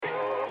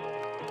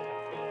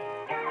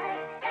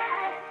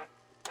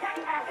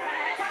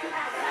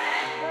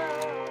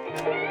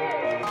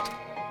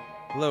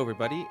Hello,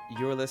 everybody.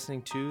 You're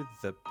listening to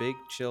the Big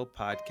Chill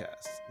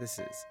Podcast. This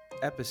is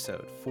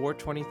episode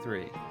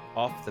 423,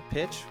 Off the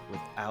Pitch with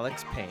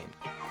Alex Payne.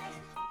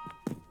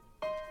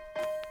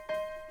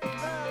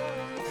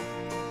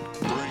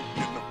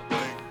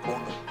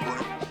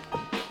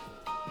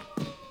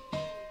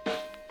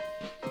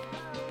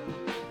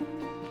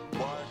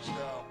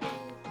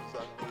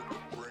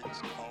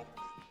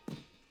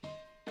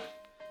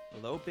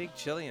 Hello, Big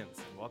Chillians,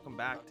 and welcome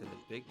back to the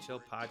Big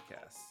Chill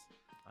Podcast.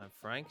 I'm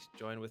Frank,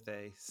 joined with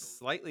a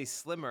slightly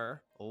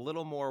slimmer, a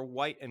little more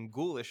white and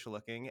ghoulish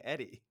looking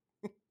Eddie.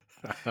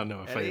 I don't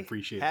know if Eddie, I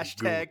appreciate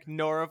hashtag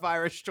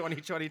Norovirus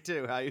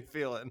 2022. How you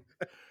feeling?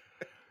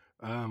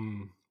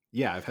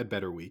 Yeah, I've had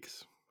better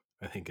weeks.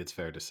 I think it's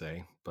fair to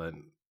say, but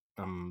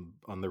I'm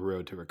on the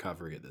road to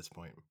recovery at this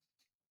point.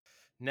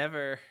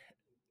 Never.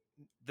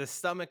 The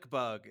stomach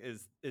bug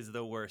is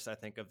the worst, I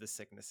think, of the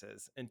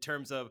sicknesses in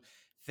terms of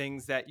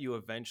things that you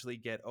eventually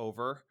get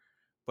over,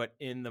 but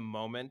in the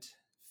moment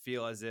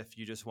feel as if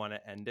you just want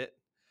to end it.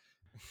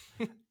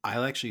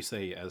 I'll actually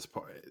say,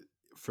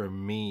 for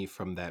me,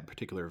 from that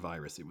particular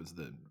virus, it was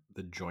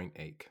the joint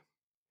ache,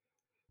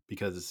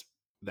 because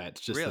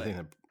that's just the Really? thing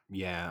that,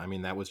 yeah, I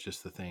mean, that was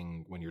just the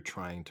thing when you're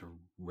trying to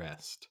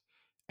rest,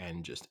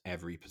 and just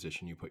every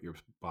position you put your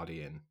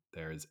body in,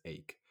 there is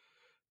ache.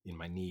 In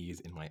my knees,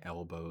 in my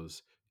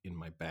elbows, in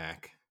my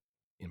back,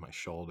 in my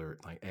shoulder,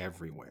 like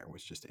everywhere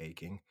was just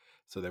aching.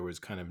 So there was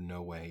kind of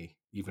no way,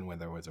 even when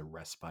there was a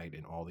respite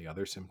in all the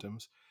other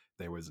symptoms,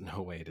 there was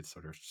no way to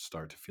sort of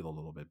start to feel a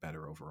little bit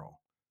better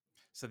overall.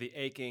 So the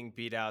aching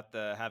beat out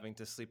the having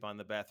to sleep on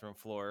the bathroom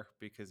floor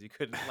because you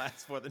couldn't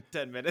last more than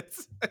 10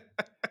 minutes.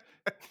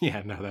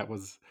 Yeah, no,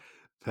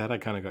 that I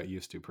kind of got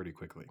used to pretty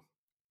quickly.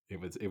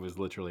 It was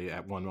literally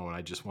at one moment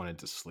I just wanted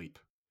to sleep,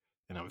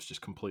 and I was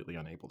just completely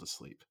unable to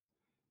sleep.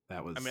 That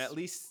I mean, at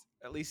was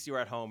least you were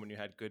at home and you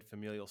had good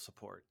familial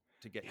support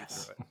to get you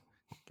yes. through it.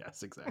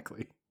 Yes,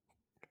 exactly.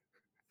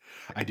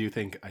 I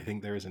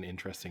think there is an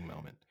interesting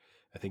moment.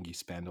 I think you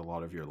spend a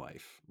lot of your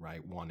life,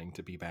 right, wanting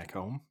to be back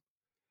home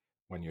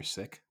when you're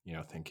sick,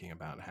 thinking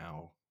about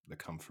how the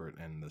comfort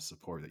and the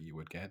support that you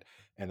would get.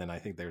 And then I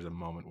think there's a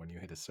moment when you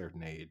hit a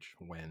certain age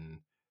when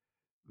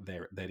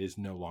that is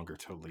no longer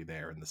totally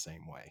there in the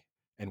same way,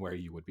 and where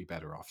you would be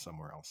better off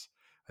somewhere else.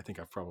 I think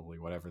I've probably,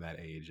 whatever that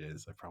age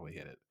is, I've probably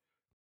hit it.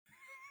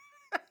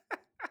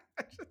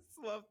 I just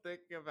love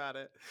thinking about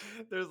it.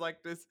 There's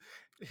like this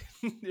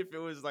if it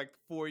was like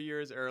 4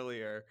 years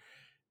earlier,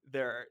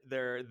 they're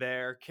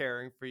there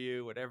caring for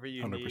you, whatever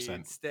you need,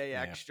 100%. stay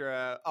Yeah.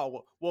 extra.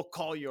 Oh, we'll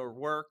call your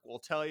work, we'll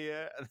tell you,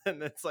 and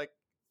then it's like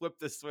flip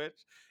the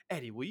switch.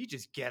 Eddie, will you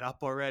just get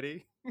up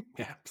already?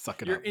 Yeah.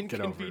 Suck it You're up. Get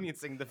over it.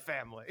 inconveniencing the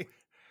family.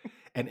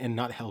 And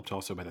not helped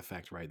also by the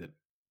fact, right, that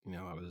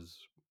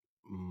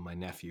my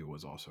nephew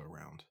was also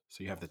around,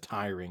 so you have the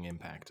tiring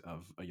impact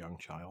of a young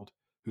child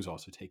who's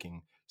also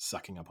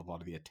sucking up a lot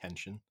of the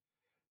attention.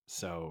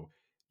 So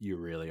you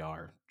really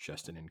are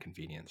just an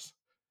inconvenience,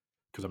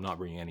 because I'm not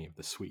bringing any of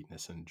the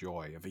sweetness and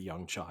joy of a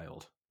young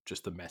child,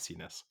 just the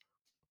messiness.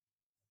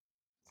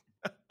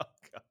 Oh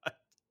god.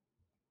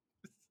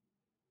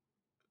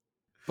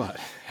 But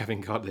having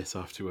got this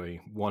off to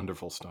a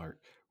wonderful start,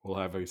 we'll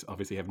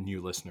obviously have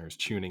new listeners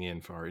tuning in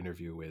for our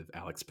interview with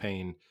Alex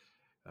Payne,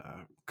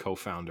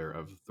 co-founder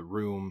of The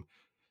Room,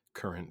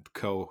 current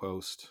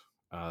co-host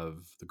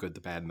of the Good, the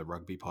Bad, and the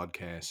Rugby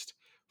podcast,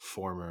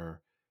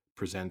 former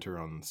presenter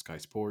on Sky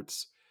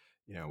Sports.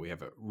 We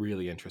have a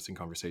really interesting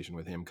conversation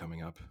with him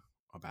coming up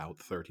about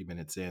 30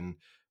 minutes in.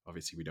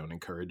 Obviously, we don't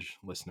encourage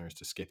listeners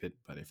to skip it,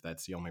 but if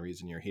that's the only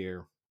reason you're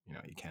here,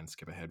 you can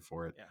skip ahead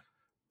for it. Yeah.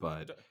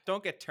 But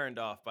Don't get turned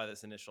off by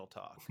this initial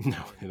talk. no,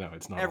 I mean,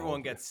 it's not.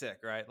 everyone gets sick,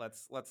 right?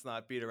 Let's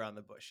not beat around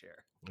the bush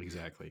here.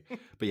 Exactly.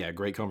 But yeah,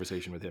 great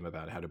conversation with him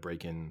about how to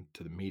break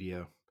into the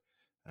media,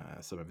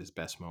 some of his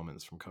best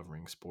moments from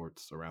covering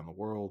sports around the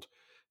world.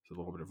 So a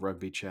little bit of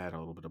rugby chat, a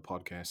little bit of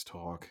podcast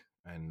talk,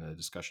 and a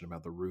discussion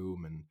about the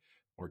room and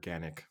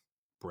organic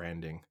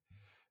branding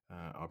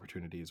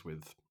opportunities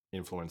with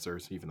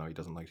influencers, even though he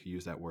doesn't like to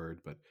use that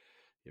word. But,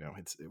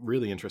 it's a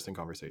really interesting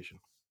conversation.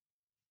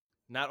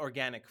 Not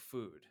organic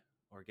food,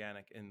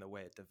 organic in the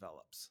way it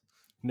develops.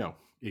 No,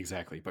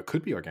 exactly. But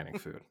could be organic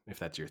food if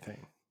that's your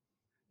thing.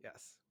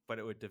 Yes, but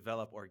it would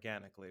develop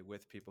organically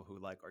with people who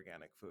like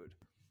organic food.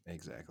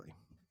 Exactly.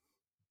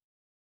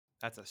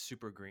 That's a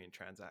super green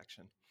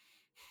transaction.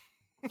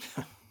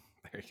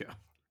 There you go.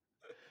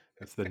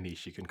 That's the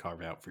niche you can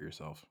carve out for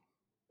yourself.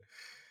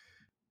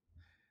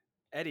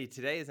 Eddie,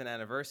 today is an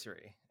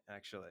anniversary,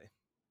 actually.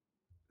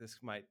 This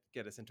might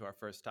get us into our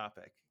first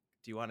topic.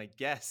 Do you want to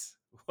guess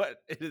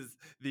what it is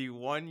the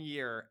 1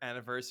 year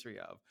anniversary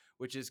of,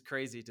 which is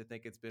crazy to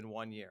think it's been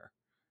 1 year?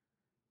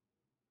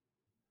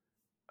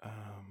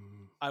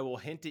 I will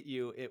hint at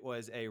you, it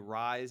was a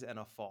rise and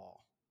a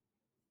fall.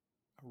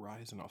 A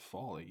rise and a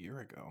fall a year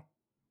ago.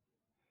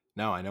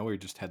 No, I know we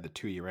just had the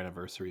 2-year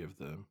anniversary of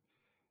the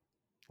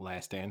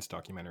Last Dance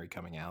documentary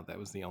coming out. That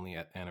was the only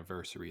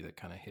anniversary that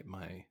kind of hit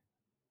my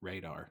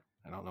radar.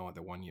 I don't know what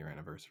the 1-year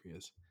anniversary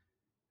is.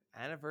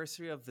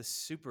 Anniversary of the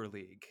Super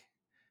League.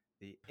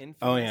 The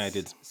Oh yeah,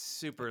 infamous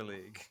Super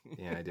League.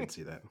 Yeah, I did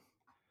see that.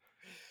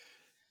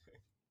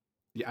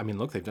 Yeah, I mean,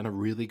 look, they've done a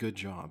really good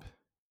job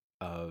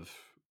of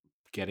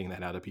getting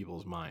that out of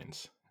people's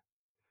minds.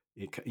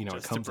 It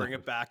Just to comes bring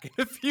up. it back in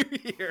a few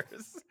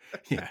years.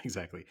 Yeah,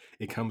 exactly.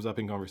 It comes up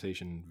in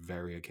conversation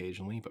very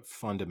occasionally, but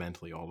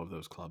fundamentally, all of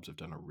those clubs have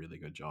done a really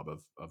good job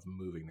of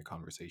moving the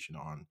conversation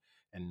on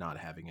and not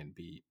having it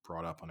be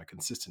brought up on a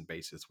consistent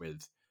basis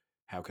with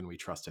how can we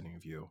trust any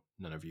of you?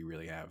 None of you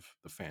really have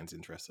the fans'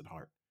 interest at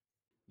heart.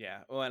 Yeah.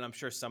 Well, and I'm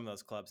sure some of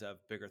those clubs have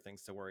bigger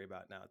things to worry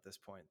about now at this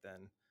point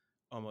than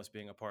almost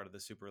being a part of the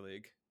Super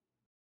League.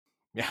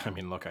 Yeah, I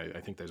mean, look, I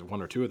think there's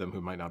one or two of them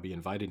who might not be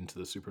invited into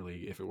the Super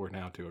League if it were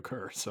now to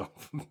occur. So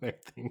I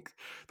think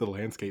the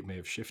landscape may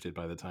have shifted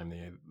by the time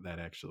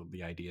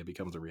the idea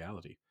becomes a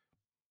reality.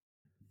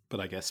 But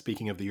I guess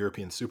speaking of the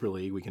European Super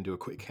League, we can do a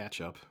quick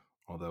catch up,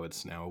 although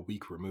it's now a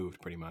week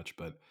removed pretty much,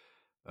 but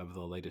of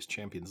the latest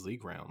Champions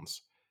League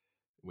rounds,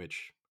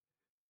 which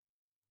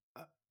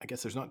I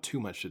guess there's not too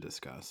much to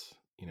discuss.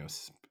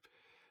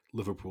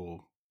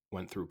 Liverpool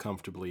went through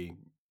comfortably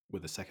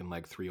with a second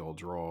leg 3-all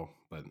draw,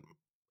 but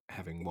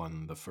having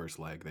won the first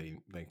leg,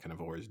 they kind of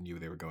always knew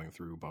they were going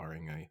through,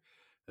 barring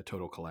a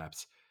total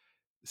collapse.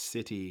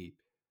 City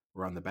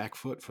were on the back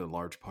foot for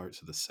large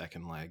parts of the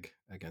second leg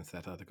against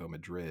Atletico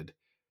Madrid,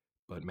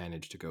 but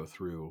managed to go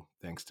through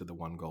thanks to the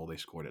one goal they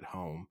scored at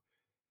home.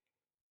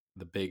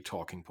 The big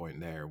talking point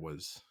there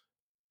was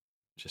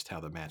just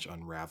how the match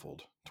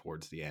unraveled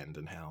towards the end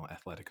and how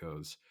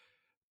Atletico's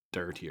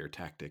dirtier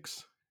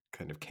tactics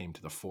kind of came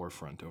to the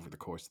forefront over the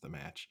course of the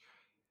match.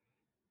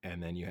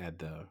 And then you had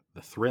the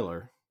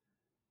thriller,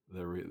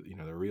 the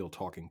real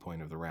talking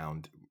point of the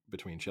round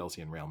between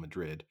Chelsea and Real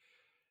Madrid,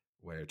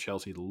 where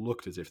Chelsea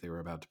looked as if they were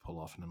about to pull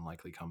off an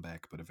unlikely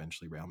comeback, but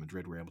eventually Real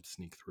Madrid were able to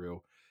sneak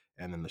through.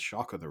 And then the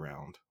shock of the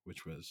round,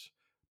 which was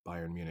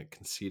Bayern Munich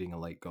conceding a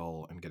late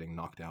goal and getting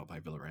knocked out by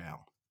Villarreal.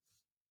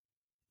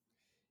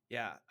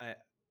 Yeah. A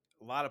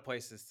lot of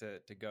places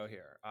to go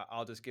here.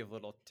 I'll just give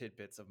little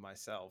tidbits of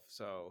myself.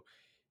 So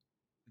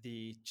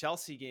the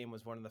Chelsea game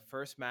was one of the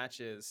first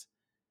matches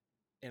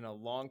in a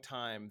long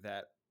time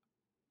that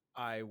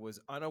I was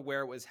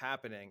unaware it was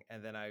happening.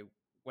 And then I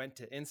went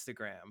to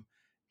Instagram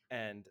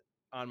and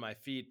on my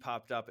feed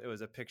popped up, it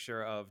was a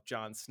picture of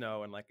Jon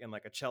Snow and like in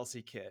like a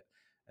Chelsea kit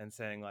and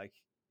saying like,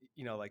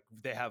 like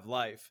they have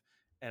life.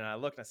 And I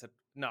looked and I said,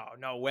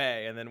 no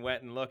way. And then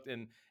went and looked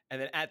and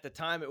then at the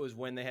time it was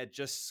when they had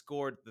just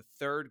scored the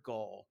third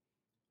goal,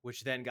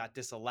 which then got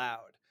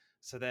disallowed.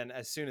 So then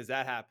as soon as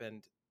that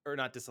happened, or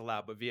not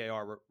disallowed, but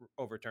VAR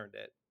overturned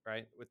it,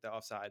 right? With the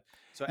offside.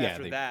 So Yeah,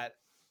 after that,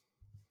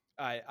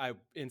 I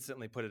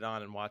instantly put it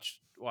on and watched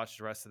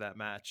the rest of that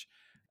match.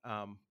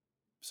 Um,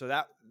 so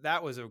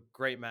that was a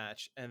great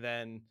match, and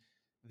then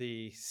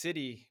the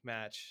City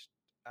match.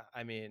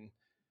 I mean,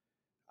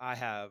 I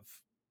have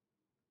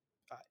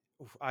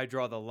I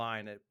draw the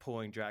line at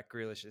pulling Jack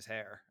Grealish's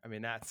hair. I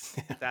mean, that's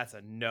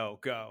a no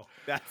go.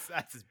 That's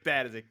as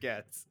bad as it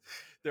gets.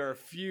 There are a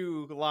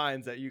few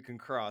lines that you can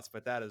cross,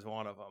 but that is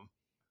one of them.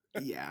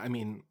 yeah. I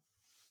mean,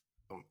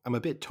 I'm a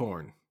bit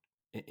torn.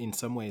 In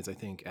some ways, I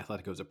think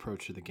Atletico's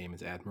approach to the game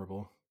is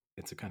admirable.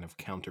 It's a kind of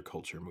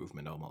counterculture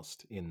movement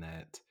almost, in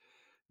that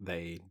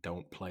they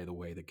don't play the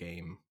way the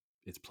game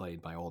is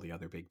played by all the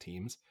other big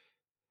teams.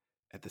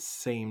 At the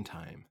same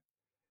time,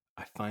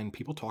 I find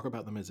people talk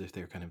about them as if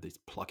they're kind of these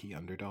plucky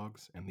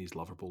underdogs and these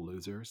lovable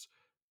losers.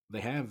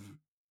 They have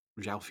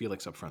João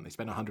Felix up front. They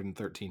spent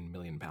 113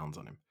 million pounds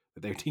on him.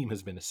 But their team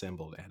has been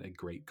assembled at a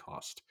great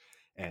cost.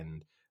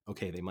 And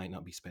okay, they might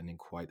not be spending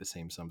quite the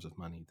same sums of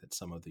money that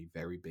some of the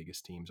very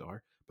biggest teams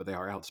are, but they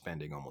are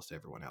outspending almost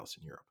everyone else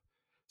in Europe.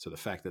 So the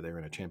fact that they're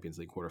in a Champions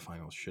League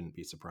quarterfinals shouldn't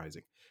be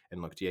surprising.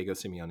 And look, Diego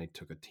Simeone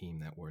took a team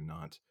that were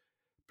not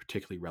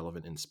particularly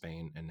relevant in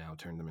Spain and now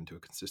turned them into a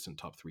consistent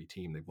top three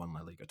team. They've won La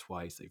Liga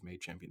twice. They've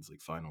made Champions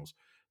League finals.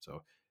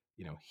 So,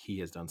 he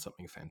has done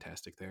something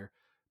fantastic there.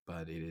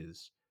 But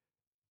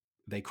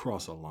they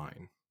cross a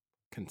line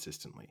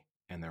consistently.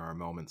 And there are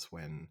moments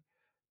when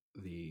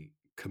the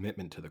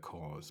commitment to the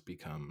cause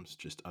becomes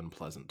just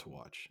unpleasant to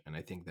watch. And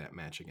I think that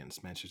match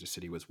against Manchester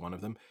City was one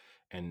of them.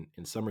 And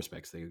in some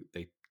respects,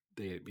 they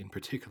in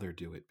particular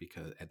do it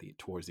because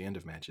towards the end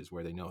of matches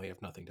where they know they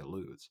have nothing to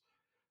lose.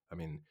 I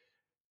mean,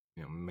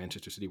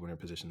 Manchester City were in a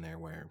position there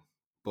where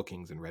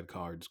bookings and red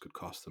cards could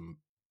cost them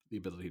the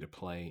ability to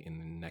play in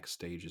the next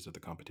stages of the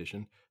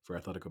competition. For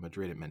Atletico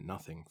Madrid, it meant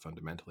nothing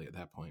fundamentally at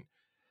that point.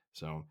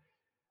 So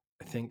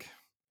I think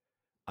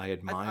I I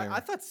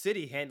admire. thought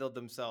City handled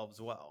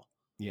themselves well.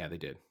 Yeah, they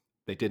did.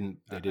 They didn't.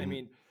 They I didn't.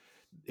 mean,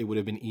 It would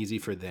have been easy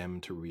for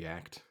them to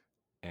react,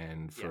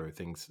 and yeah.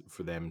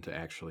 for them to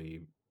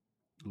actually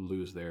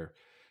lose their.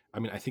 I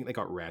mean, I think they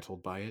got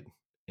rattled by it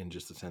in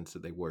just the sense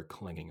that they were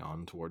clinging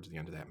on towards the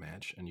end of that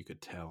match, and you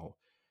could tell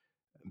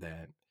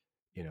that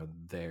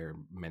their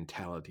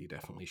mentality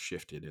definitely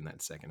shifted in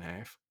that second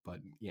half. But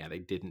yeah, they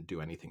didn't do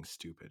anything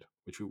stupid,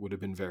 which would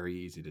have been very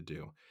easy to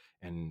do.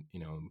 And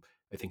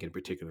I think in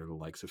particular the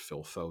likes of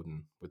Phil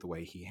Foden, with the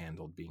way he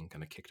handled being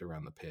kind of kicked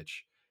around the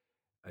pitch,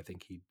 I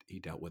think he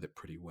dealt with it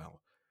pretty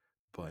well.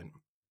 But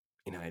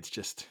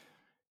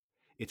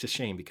it's a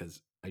shame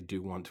because I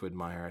do want to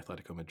admire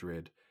Atletico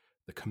Madrid,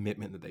 the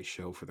commitment that they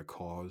show for the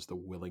cause, the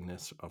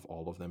willingness of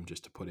all of them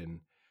just to put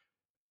in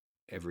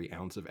every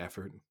ounce of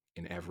effort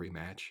in every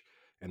match,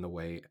 and the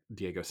way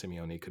Diego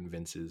Simeone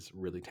convinces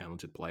really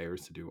talented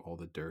players to do all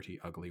the dirty,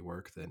 ugly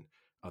work that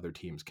other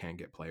teams can't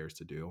get players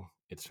to do.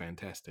 It's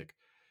fantastic.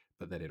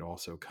 But that it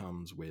also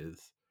comes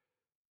with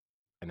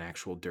an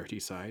actual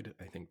dirty side.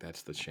 I think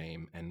that's the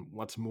shame. And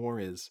what's more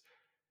is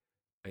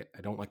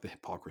I don't like the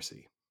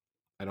hypocrisy.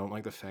 I don't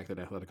like the fact that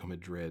Atletico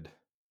Madrid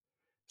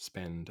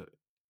spend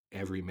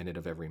every minute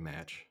of every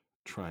match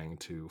trying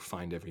to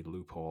find every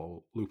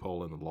loophole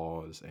in the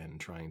laws and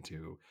trying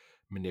to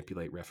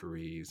manipulate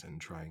referees and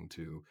trying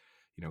to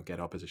get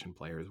opposition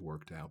players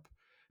worked up.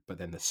 But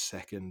then the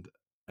second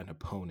an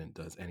opponent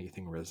does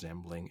anything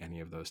resembling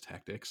any of those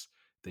tactics,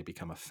 they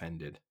become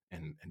offended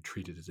and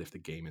treat it as if the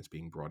game is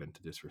being brought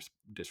into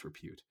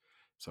disrepute.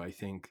 So I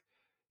think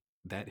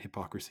that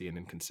hypocrisy and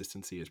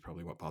inconsistency is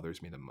probably what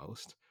bothers me the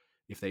most.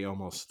 If they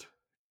almost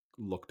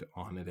looked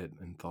on at it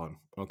and thought,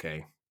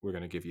 okay, we're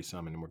going to give you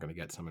some and we're going to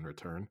get some in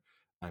return,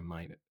 I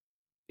might,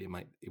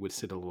 it would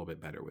sit a little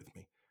bit better with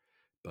me.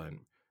 But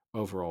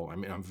overall, I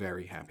mean, I'm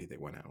very happy they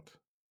went out.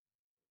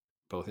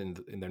 Both and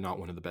they're not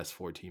one of the best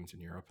four teams in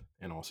Europe,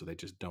 and also they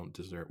just don't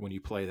deserve. When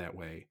you play that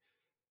way,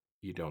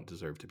 you don't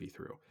deserve to be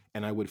through.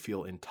 And I would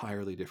feel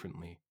entirely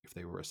differently if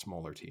they were a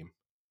smaller team.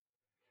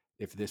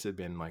 If this had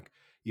been like,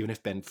 even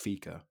if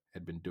Benfica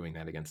had been doing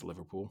that against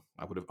Liverpool,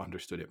 I would have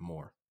understood it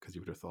more because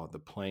you would have thought the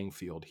playing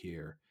field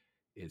here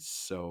is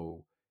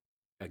so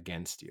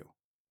against you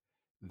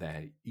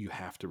that you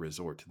have to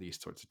resort to these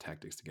sorts of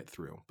tactics to get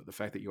through. But the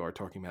fact that you are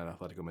talking about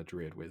Atletico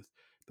Madrid with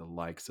the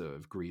likes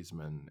of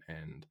Griezmann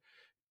and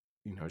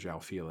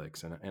João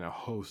Felix and a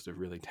host of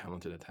really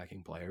talented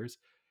attacking players,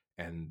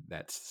 and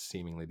that's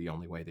seemingly the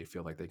only way they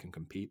feel like they can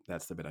compete.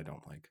 That's the bit I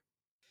don't like.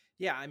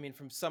 Yeah, I mean,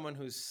 from someone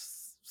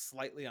who's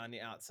slightly on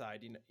the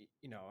outside,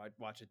 I'd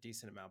watch a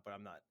decent amount, but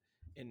I'm not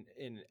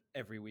in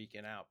every week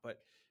and out. But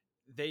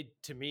they,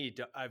 to me,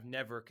 I've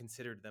never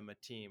considered them a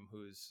team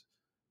who's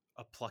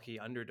a plucky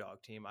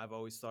underdog team. I've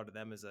always thought of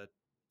them as a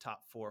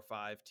top 4 or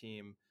 5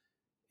 team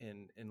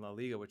in La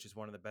Liga, which is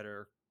one of the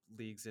better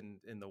leagues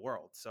in the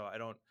world. So I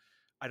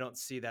don't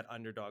see that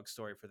underdog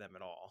story for them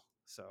at all.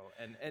 So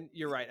and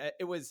you're right.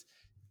 It was,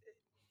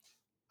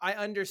 I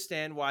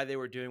understand why they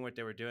were doing what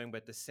they were doing,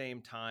 but at the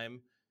same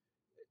time,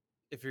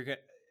 if you're gonna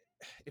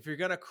if you're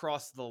gonna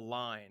cross the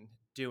line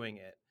doing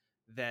it,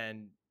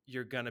 then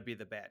you're gonna be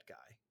the bad guy,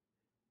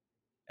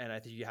 and I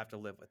think you have to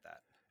live with that.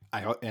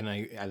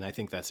 I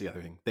think that's the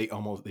other thing. They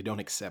don't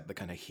accept the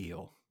kind of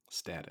heel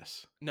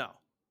status, No,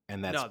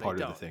 and that's no, they part of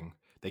the don't.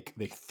 thing.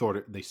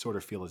 They sort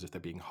of feel as if they're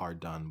being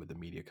hard done with the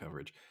media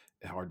coverage,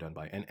 hard done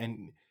by,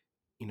 and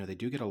they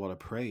do get a lot of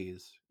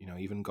praise.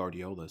 Even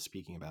Guardiola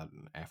speaking about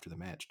after the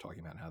match, talking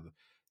about how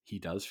he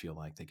does feel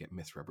like they get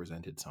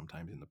misrepresented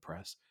sometimes in the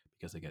press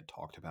because they get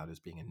talked about as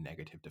being a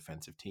negative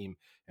defensive team,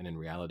 and in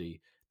reality,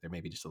 they're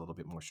maybe just a little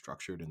bit more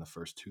structured in the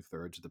first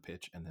 2/3 of the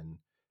pitch, and then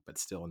but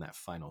still in that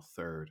final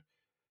third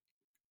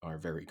are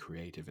very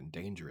creative and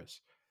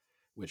dangerous,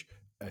 which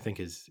I think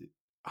is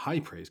high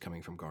praise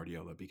coming from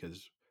Guardiola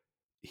because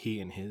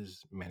he and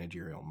his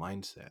managerial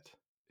mindset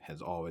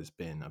has always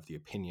been of the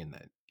opinion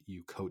that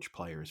you coach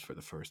players for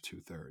the first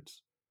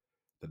 2/3,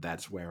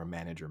 that's where a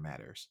manager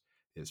matters,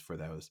 is for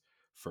those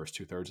first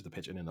 2/3 of the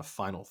pitch, and in the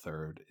final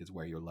third is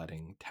where you're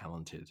letting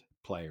talented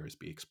players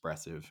be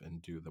expressive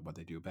and do what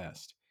they do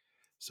best.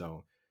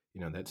 So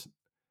that's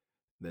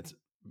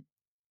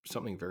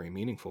something very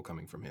meaningful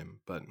coming from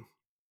him. But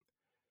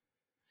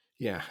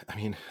yeah, I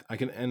mean, I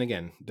can, and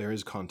again, there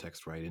is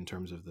context, right? In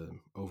terms of the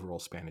overall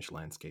Spanish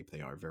landscape,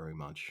 they are very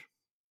much,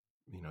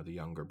 the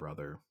younger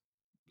brother,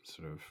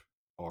 sort of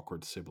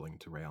awkward sibling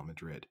to Real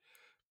Madrid.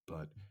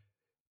 But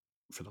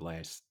for the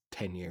last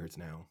 10 years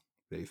now,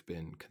 they've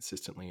been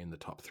consistently in the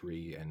top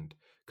three and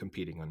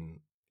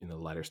competing in the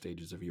latter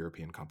stages of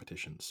European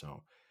competition.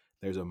 So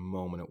there's a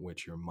moment at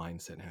which your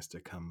mindset has to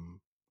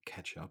come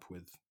catch up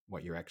with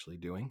what you're actually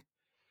doing.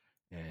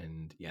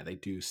 And yeah, they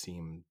do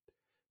seem,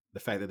 the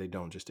fact that they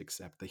don't just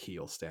accept the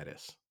heel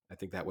status, I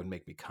think that would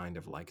make me kind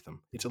of like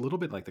them. It's a little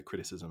bit like the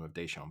criticism of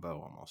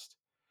Deschambault almost,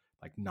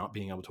 like not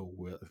being able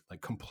to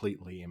like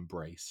completely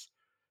embrace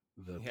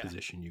the Yeah,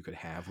 position you could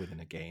have within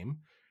a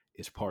game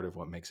is part of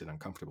what makes it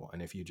uncomfortable.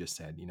 And if you just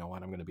said, you know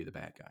what, I'm going to be the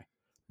bad guy,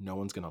 no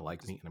one's going to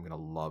like me, and I'm going to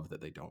love that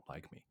they don't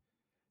like me,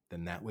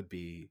 then that would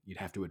be, you'd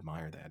have to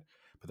admire that.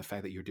 But the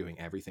fact that you're doing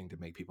everything to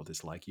make people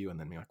dislike you and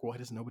then be like, why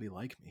does nobody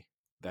like me?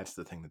 That's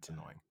the thing that's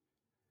annoying.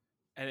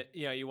 and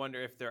you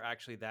wonder if they're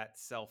actually that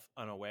self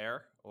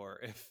unaware, or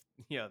if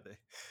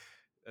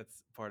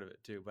that's part of it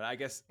too. But I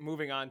guess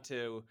moving on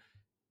to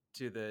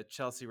the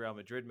Chelsea Real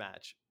Madrid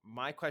match,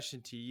 my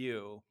question to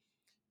you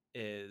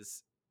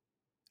is,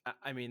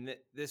 I mean,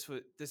 this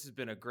has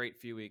been a great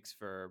few weeks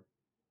for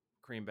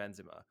Karim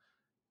Benzema.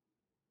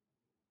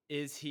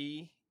 Is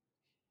he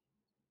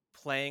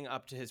playing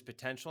up to his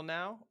potential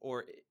now,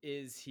 or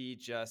is he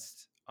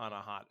just on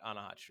a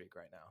hot streak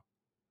right now.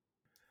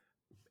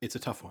 It's a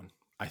tough one.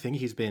 I think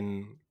he's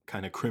been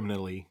kind of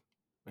criminally,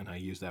 and I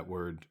use that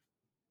word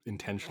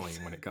intentionally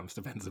when it comes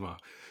to Benzema,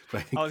 but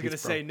I I think was he's gonna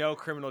say no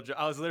criminal.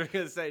 I was literally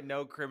gonna say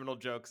no criminal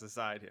jokes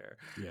aside here.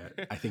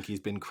 yeah, I think he's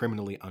been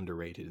criminally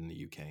underrated in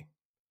the UK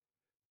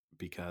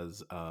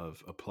because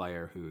of a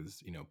player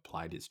who's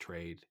plied his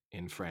trade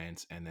in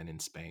France and then in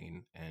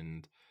Spain,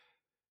 and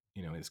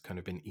it's kind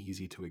of been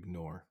easy to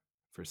ignore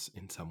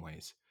in some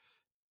ways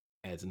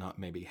as not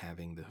maybe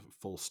having the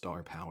full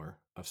star power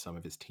of some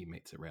of his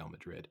teammates at Real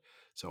Madrid.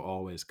 So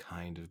always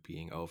kind of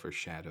being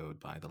overshadowed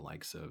by the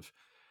likes of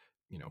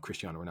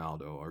Cristiano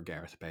Ronaldo or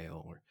Gareth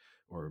Bale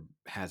or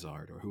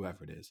Hazard or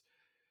whoever it is.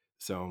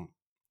 So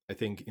I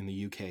think in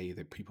the UK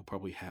that people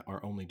probably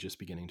are only just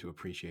beginning to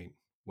appreciate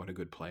what a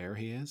good player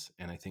he is,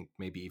 and I think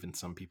maybe even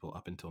some people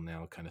up until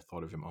now kind of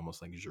thought of him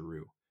almost like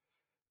Giroud,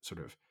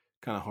 sort of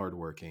kind of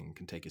hardworking,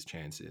 can take his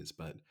chances,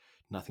 but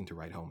nothing to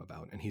write home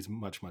about. And he's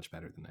much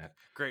better than that.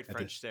 Great At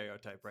French this,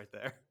 stereotype right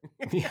there.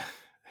 yeah.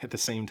 At the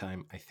same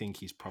time, I think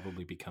he's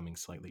probably becoming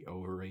slightly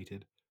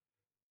overrated.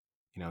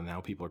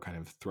 Now people are kind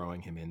of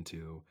throwing him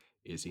into,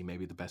 is he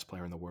maybe the best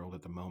player in the world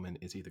at the moment?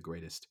 Is he the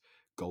greatest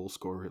goal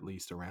scorer at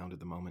least around at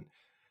the moment?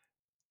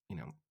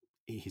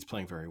 He's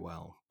playing very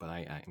well, but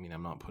I mean,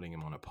 I'm not putting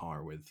him on a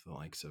par with the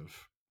likes of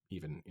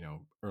even,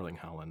 Erling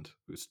Haaland,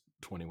 who's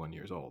 21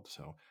 years old.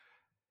 So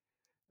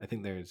I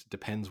think there's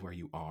depends where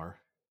you are.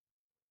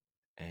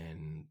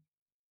 And,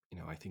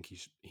 I think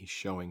he's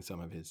showing some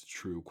of his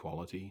true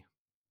quality,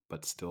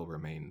 but still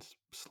remains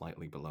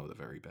slightly below the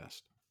very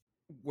best.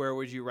 Where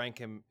would you rank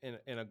him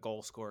in a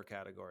goal scorer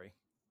category?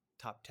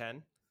 Top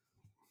 10?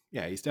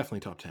 Yeah, he's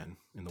definitely top 10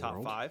 in the Top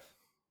world. 5?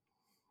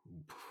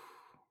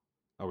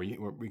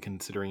 Were we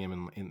considering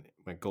him in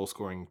like goal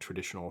scoring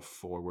traditional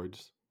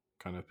forwards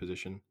kind of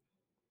position?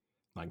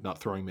 Like not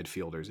throwing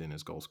midfielders in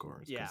as goal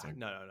scorers? Yeah, Because, like,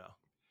 no.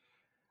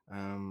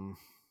 um,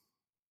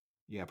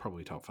 yeah,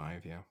 probably top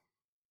 5. Yeah.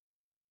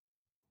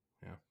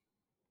 Yeah.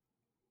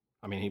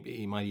 I mean,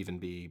 he might even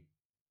be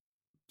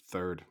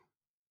third.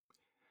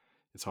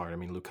 It's hard. I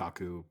mean,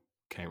 Lukaku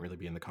can't really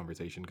be in the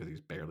conversation because he's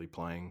barely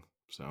playing.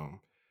 So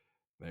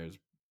there's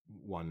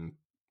one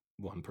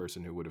one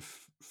person who would have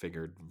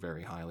figured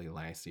very highly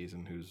last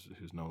season who's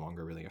no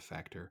longer really a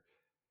factor.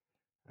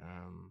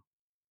 Um,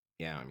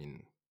 yeah, I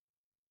mean,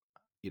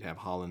 you'd have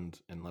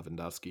Holland and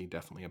Lewandowski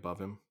definitely above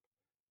him.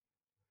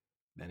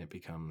 Then it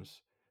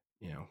becomes,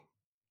 you know,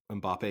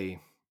 Mbappe,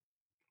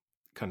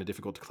 kind of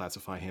difficult to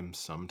classify him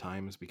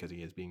sometimes because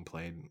he is being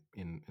played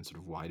in sort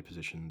of wide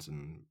positions,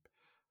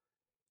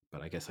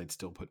 but I guess I'd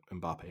still put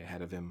Mbappe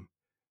ahead of him.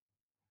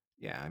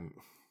 Yeah,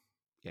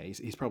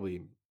 he's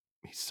probably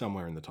he's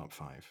somewhere in the top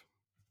 5.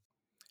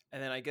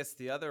 And then I guess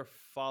the other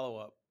follow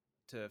up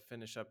to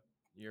finish up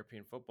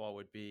European football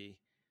would be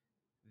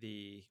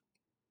the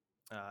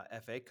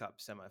FA Cup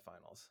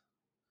semifinals,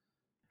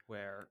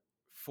 where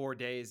 4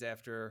 days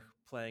after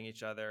playing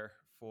each other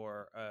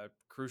for a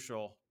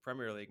crucial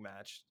Premier League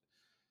match,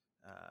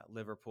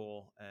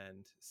 Liverpool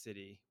and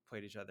City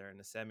played each other in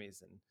the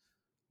semis, and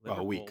Well,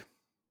 a week. Liverpool.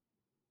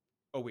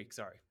 A week,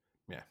 sorry.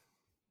 Yeah.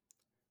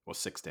 Well,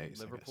 6 days, I guess.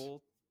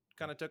 Liverpool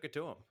kind of took it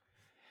to them.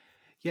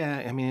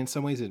 Yeah, I mean, in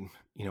some ways,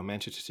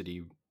 Manchester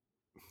City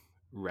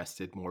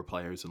rested more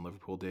players than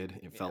Liverpool did.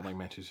 It felt Yeah. like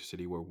Manchester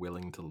City were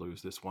willing to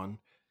lose this one.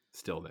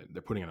 Still,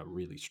 they're putting on a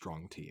really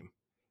strong team.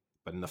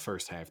 But in the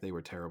first half, they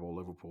were terrible.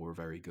 Liverpool were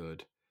very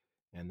good.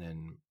 And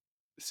then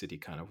City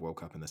kind of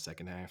woke up in the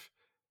second half.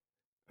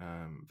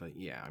 But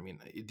yeah, I mean,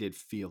 it did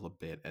feel a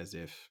bit as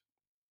if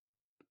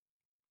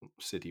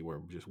City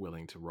were just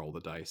willing to roll the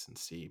dice and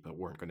see, but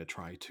weren't going to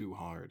try too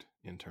hard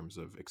in terms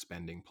of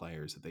expending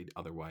players that they'd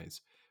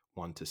otherwise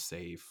want to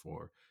save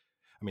for.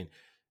 I mean,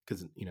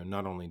 because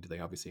not only do they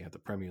obviously have the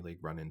Premier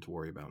League run in to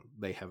worry about,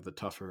 they have the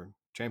tougher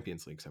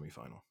Champions League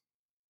semifinal.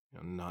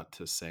 Not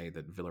to say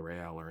that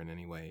Villarreal are in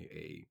any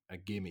way a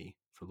gimme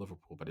for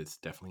Liverpool, but it's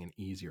definitely an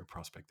easier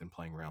prospect than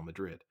playing Real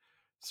Madrid.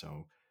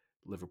 So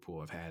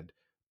Liverpool have had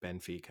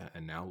Benfica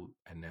and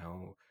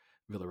now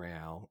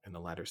Villarreal in the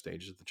latter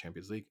stages of the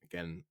Champions League.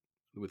 Again,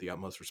 with the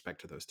utmost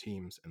respect to those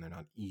teams, and they're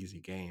not easy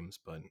games,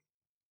 but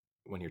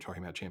when you're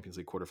talking about Champions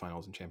League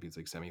quarterfinals and Champions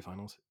League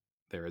semifinals,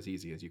 they're as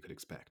easy as you could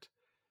expect.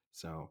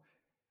 So,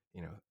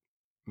 you know,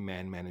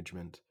 man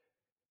management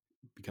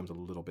becomes a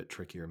little bit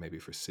trickier maybe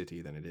for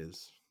City than it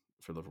is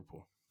for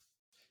Liverpool.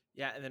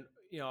 Yeah, and then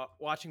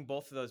watching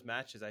both of those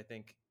matches, I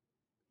think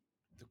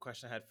the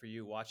question I had for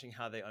you, watching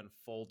how they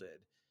unfolded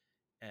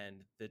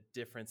and the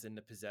difference in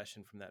the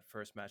possession from that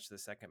first match to the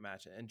second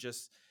match, and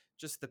just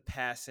the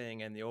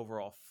passing and the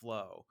overall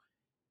flow.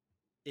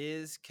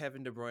 Is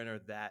Kevin De Bruyne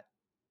that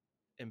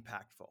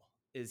impactful?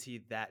 Is he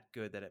that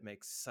good that it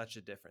makes such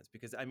a difference?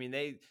 Because I mean,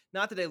 they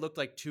not that they looked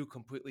like two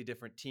completely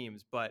different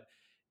teams, but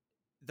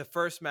the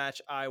first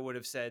match I would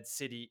have said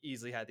City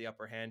easily had the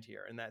upper hand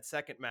here. In that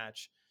second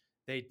match,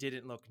 they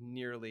didn't look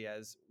nearly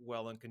as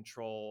well in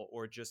control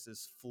or just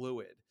as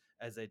fluid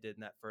as they did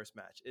in that first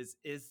match. Is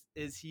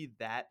he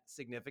that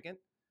significant?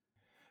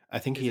 I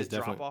think Is he is it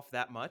drop definitely off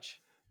that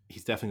much?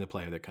 he's definitely the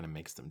player that kind of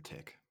makes them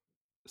tick.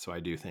 So I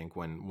do think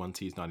when once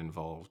he's not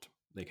involved,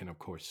 they can, of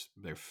course,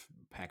 they're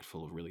packed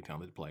full of really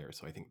talented players.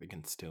 So I think they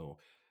can still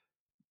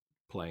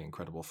play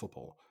incredible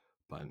football.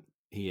 But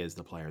he is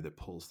the player that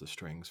pulls the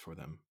strings for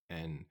them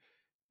and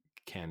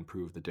can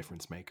prove the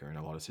difference maker in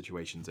a lot of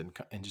situations, and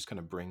just kind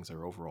of brings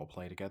their overall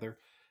play together,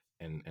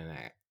 and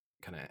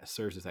kind of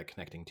serves as that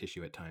connecting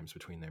tissue at times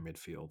between their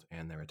midfield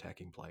and their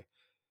attacking play.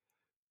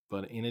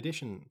 But in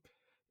addition,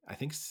 I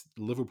think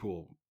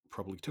Liverpool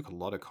probably took a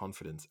lot of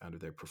confidence out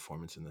of their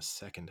performance in the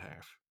second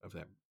half of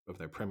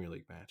their Premier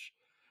League match.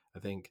 I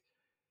think,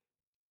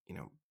 you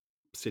know,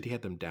 City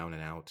had them down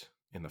and out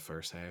in the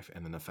first half,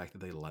 and then the fact that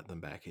they let them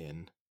back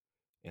in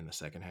the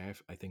second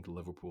half, I think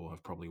Liverpool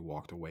have probably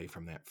walked away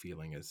from that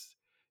feeling. As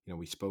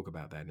we spoke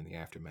about that in the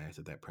aftermath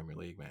of that Premier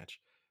League match.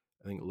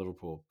 I think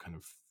Liverpool kind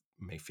of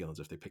may feel as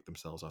if they picked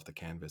themselves off the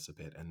canvas a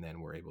bit, and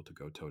then were able to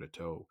go toe to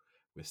toe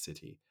with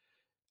City.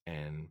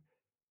 And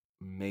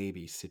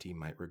maybe City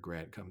might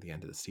regret come the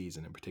end of the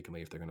season, and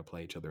particularly if they're going to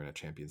play each other in a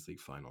Champions League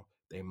final,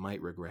 they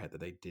might regret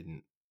that they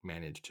didn't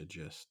manage to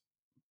just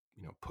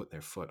put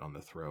their foot on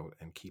the throat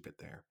and keep it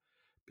there,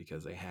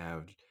 because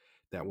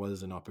that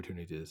was an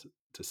opportunity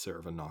to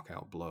serve a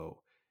knockout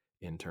blow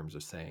in terms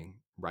of saying,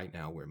 right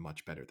now we're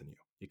much better than you.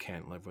 You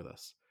can't live with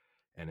us.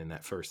 And in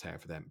that first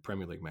half of that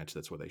Premier League match,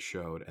 that's what they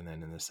showed. And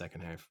then in the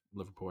second half,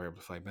 Liverpool were able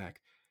to fight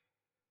back.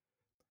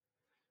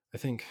 I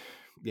think,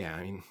 yeah,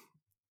 I mean,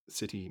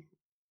 City,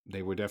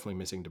 they were definitely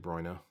missing De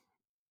Bruyne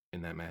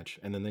in that match,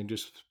 and then they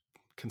just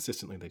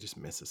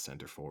miss a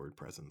center forward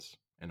presence.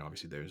 And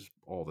obviously, there's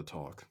all the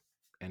talk,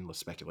 endless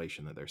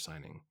speculation that they're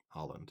signing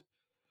Holland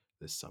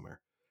this summer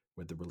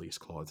with the release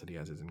clause that he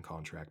has in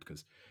contract,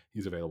 because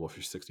he's available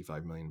for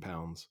 £65 million,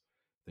 I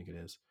think it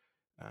is.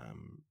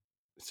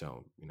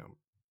 So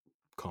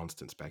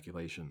constant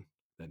speculation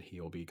that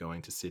he'll be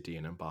going to City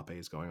and Mbappe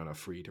is going on a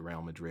free to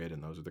Real Madrid,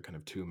 and those are the kind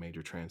of two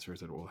major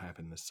transfers that will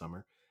happen this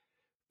summer.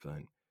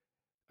 But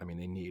I mean,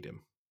 they need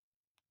him.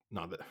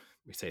 Not that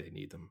we say they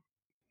need them.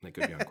 They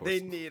could be on They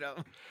course. need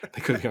him.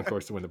 They could be on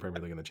course to win the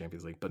Premier League and the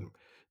Champions League, but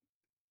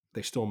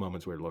there's still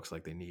moments where it looks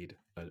like they need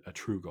a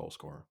true goal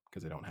scorer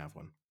because they don't have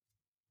one.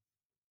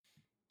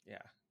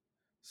 Yeah.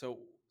 So,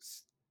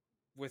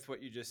 with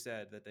what you just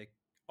said, that they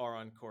are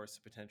on course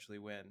to potentially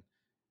win,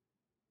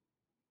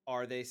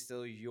 are they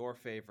still your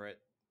favorite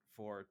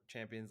for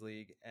Champions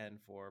League and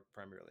for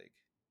Premier League?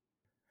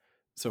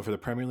 So for the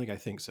Premier League, I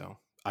think so.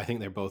 I think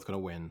they're both going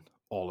to win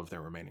all of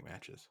their remaining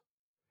matches.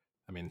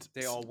 I mean,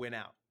 They all win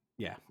out.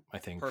 yeah,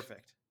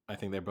 Perfect. I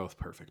think they're both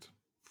perfect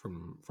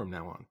from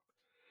now on.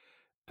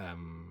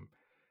 Um,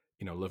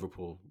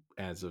 Liverpool,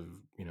 as of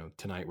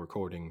tonight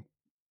recording,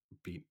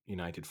 beat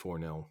United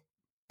 4-0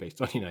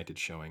 based on United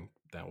showing.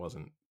 That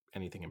wasn't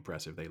anything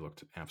impressive. They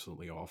looked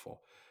absolutely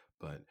awful,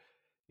 but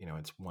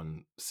it's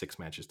 6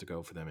 matches to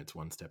go for them. It's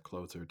one step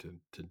closer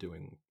to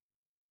doing,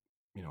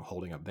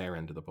 holding up their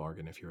end of the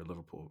bargain. If you're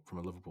from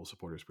a Liverpool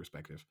supporter's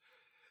perspective,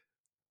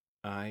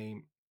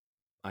 I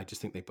I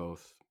just think they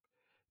both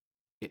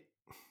it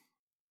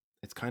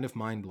it's kind of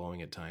mind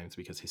blowing at times,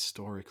 because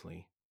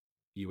historically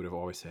you would have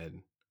always said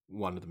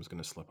one of them is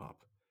going to slip up.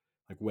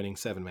 Like winning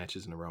 7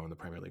 matches in a row in the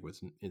Premier League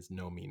is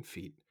no mean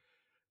feat,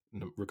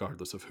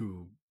 regardless of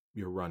who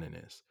your run-in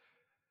is.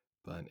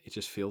 But it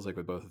just feels like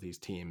with both of these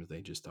teams,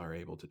 they just are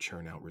able to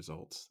churn out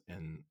results,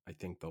 and I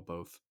think they'll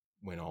both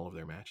win all of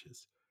their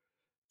matches.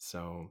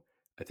 So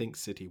I think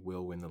City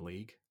will win the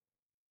league.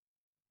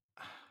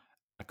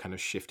 I've kind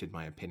of shifted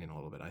my opinion a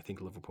little bit. I think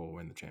Liverpool will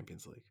win the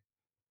Champions League.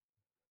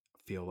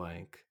 Feel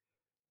like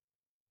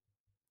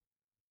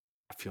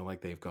I feel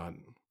like they've got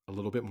a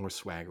little bit more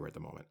swagger at the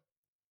moment.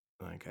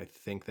 Like, I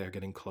think they're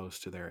getting close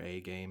to their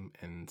A game,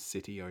 and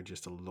City are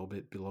just a little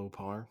bit below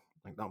par.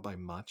 Like, not by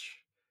much,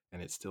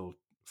 and it's still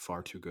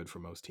far too good for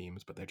most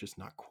teams, but they're just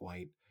not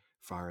quite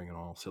firing on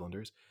all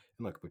cylinders.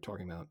 And look, we're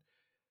talking about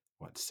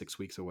 6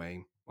 weeks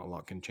away. A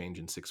lot can change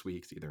in 6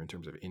 weeks, either in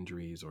terms of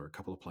injuries or a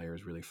couple of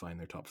players really find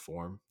their top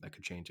form. That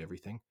could change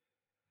everything.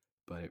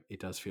 But it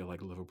does feel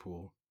like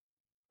Liverpool,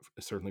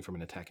 certainly from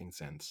an attacking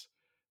sense,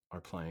 are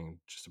playing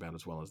just about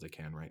as well as they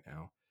can right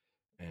now.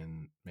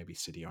 And maybe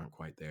City aren't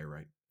quite there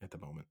right at the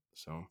moment.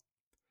 So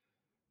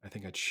I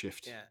think I'd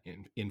shift Yeah.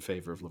 in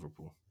favor of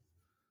Liverpool.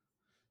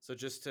 So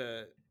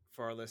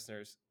for our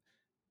listeners,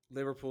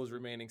 Liverpool's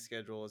remaining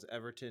schedule is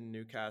Everton,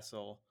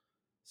 Newcastle,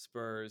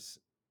 Spurs,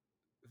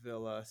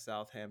 Villa,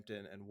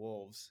 Southampton, and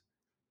Wolves.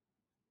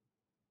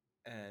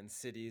 And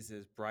City's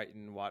is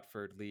Brighton,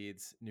 Watford,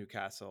 Leeds,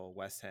 Newcastle,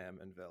 West Ham,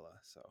 and Villa.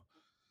 So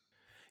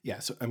Yeah,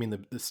 so I mean the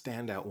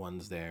standout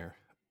ones there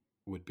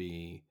would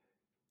be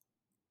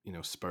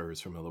Spurs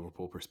from a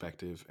Liverpool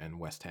perspective and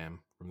West Ham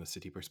from the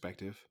City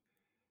perspective.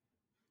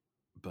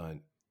 But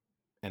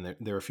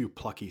there are a few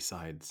plucky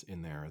sides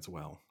in there as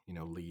well.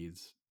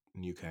 Leeds,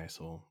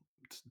 Newcastle,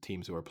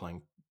 teams who are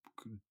playing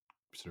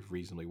sort of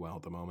reasonably well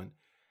at the moment.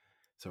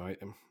 So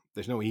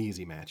there's no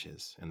easy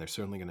matches, and they're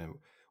certainly going to,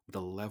 with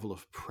the level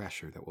of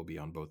pressure that will be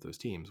on both those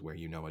teams, where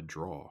a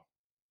draw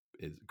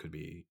could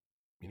be,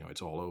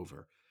 it's all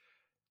over,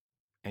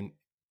 and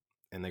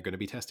they're going to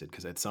be tested,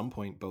 because at some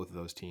point both of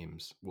those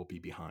teams will be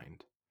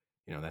behind,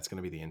 That's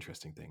going to be the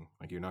interesting thing.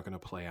 Like, you're not going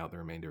to play out the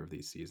remainder of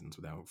these seasons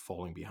without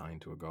falling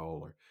behind to a goal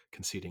or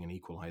conceding an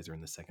equalizer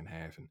in the second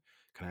half and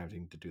kind of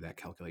having to do that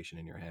calculation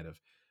in your head of,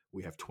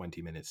 we have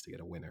 20 minutes to get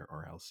a winner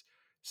or else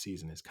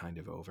season is kind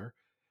of over.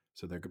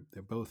 So they're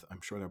both,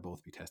 I'm sure they'll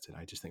both be tested.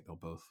 I just think they'll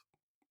both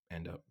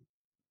end up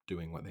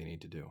doing what they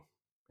need to do.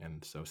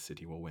 And so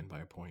City will win by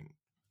a point.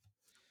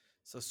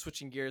 So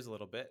switching gears a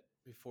little bit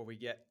before we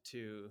get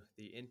to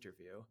the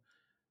interview,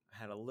 I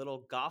had a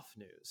little golf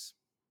news.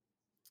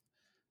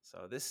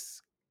 So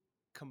this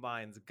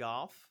combines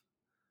golf,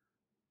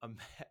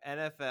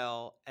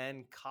 NFL,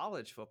 and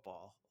college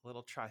football. A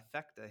little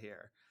trifecta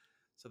here.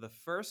 So the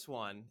first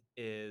one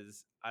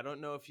is, I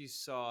don't know if you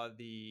saw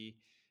the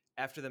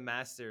after the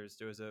Masters,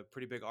 there was a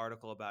pretty big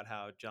article about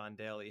how John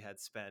Daly had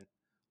spent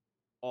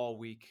all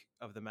week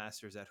of the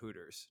Masters at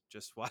Hooters,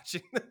 just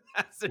watching the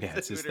Masters Yeah, at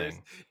it's his Hooters,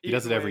 thing. He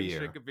does eating it every wings, year.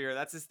 drinking beer.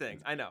 That's his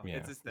thing. I know, Yeah,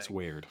 it's his it's thing.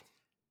 weird.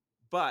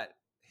 But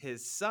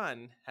his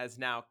son has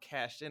now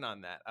cashed in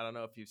on that. I don't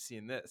know if you've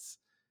seen this.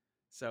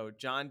 So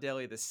John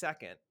Daly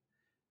II,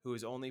 who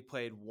has only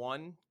played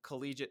one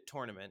collegiate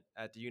tournament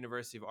at the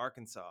University of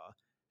Arkansas,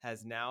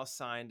 has now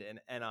signed an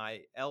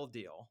NIL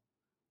deal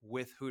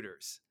with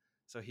Hooters.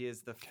 So he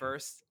is the Okay.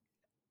 first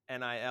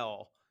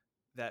NIL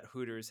that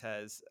Hooters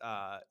has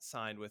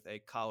signed with a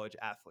college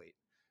athlete,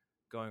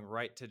 going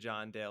right to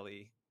John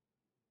Daly,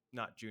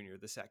 not Junior,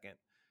 the second,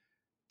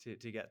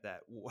 to get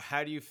that.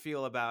 How do you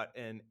feel about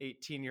an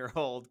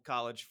 18-year-old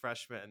college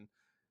freshman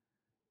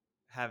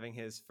having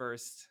his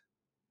first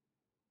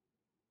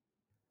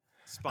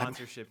I'm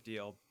sponsorship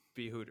deal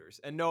be Hooters?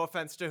 And no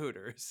offense to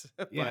Hooters,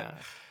 but yeah.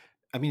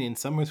 I mean, in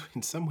some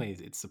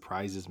ways, it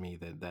surprises me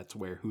that that's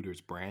where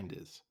Hooters' brand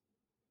is.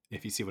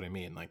 If you see what I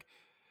mean, like,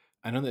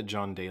 I know that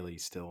John Daly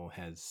still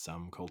has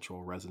some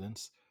cultural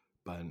resonance,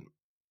 but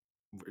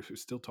we're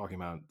still talking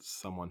about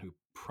someone who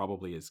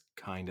probably is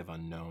kind of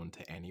unknown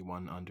to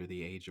anyone under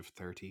the age of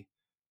 30.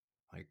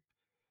 Like,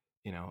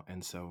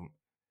 and so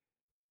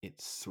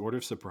it sort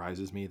of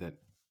surprises me that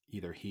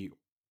either he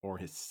or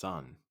his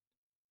son,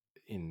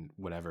 in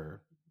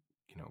whatever,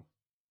 you know,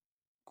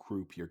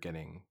 group you're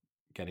getting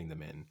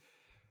them in,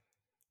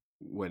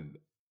 would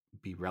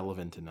be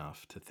relevant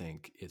enough to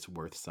think it's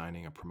worth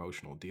signing a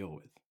promotional deal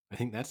with. I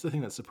think that's the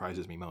thing that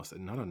surprises me most.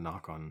 And not a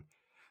knock on,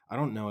 I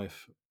don't know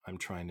if I'm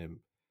trying to,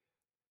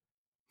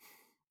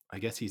 I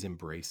guess he's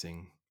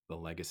embracing the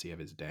legacy of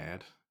his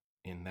dad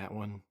in that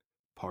one.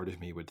 Part of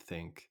me would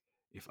think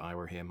if I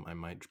were him, I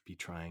might be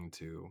trying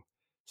to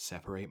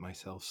separate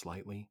myself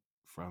slightly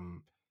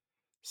from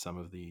some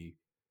of the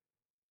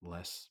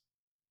less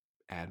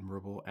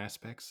admirable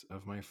aspects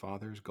of my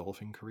father's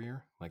golfing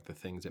career, like the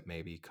things that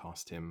maybe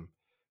cost him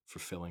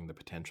fulfilling the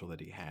potential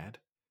that he had.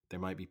 There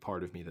might be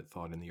part of me that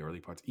thought in the early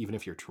parts, even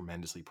if you're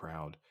tremendously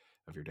proud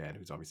of your dad,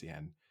 who's obviously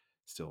had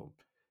still,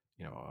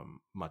 a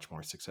much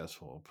more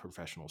successful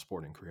professional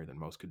sporting career than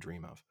most could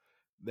dream of.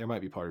 There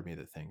might be part of me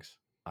that thinks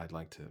I'd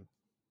like to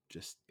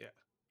just yeah,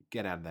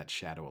 get out of that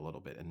shadow a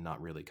little bit and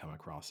not really come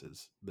across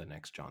as the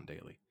next John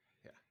Daly.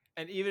 yeah.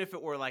 And even if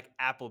it were like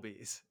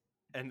Applebee's,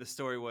 and the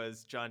story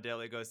was John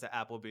Daly goes to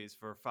Applebee's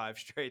for 5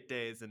 straight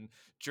days and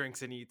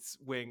drinks and eats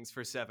wings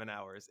for 7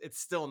 hours, it's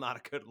still not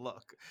a good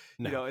look.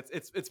 You No, know,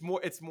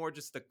 it's more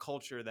just the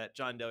culture that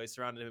John Daly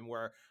surrounded him,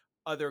 where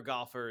other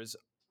golfers,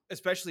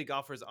 especially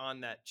golfers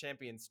on that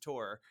Champions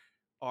Tour,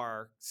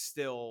 are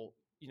still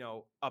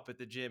up at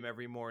the gym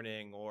every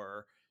morning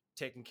or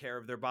taking care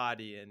of their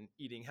body and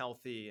eating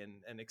healthy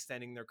and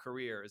extending their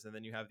careers. And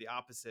then you have the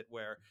opposite,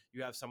 where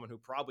you have someone who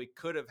probably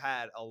could have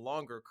had a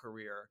longer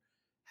career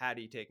had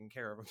he taken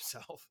care of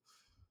himself.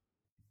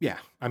 yeah,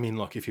 I mean,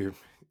 look, if you're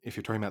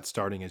talking about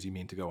starting as you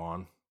mean to go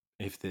on,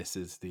 if this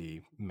is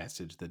the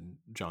message that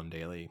John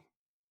Daly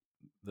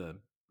the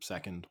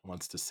second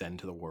wants to send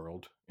to the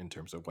world in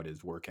terms of what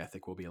his work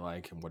ethic will be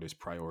like and what his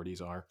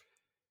priorities are,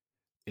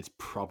 it's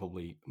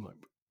probably look,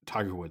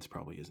 Tiger Woods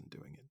probably isn't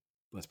doing it.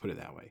 Let's put it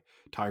that way.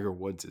 Tiger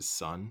Woods'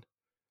 son,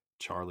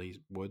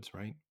 Charlie Woods,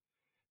 right?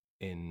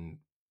 In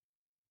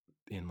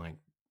like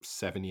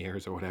 7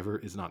 years or whatever,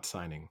 is not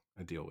signing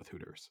a deal with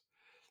Hooters.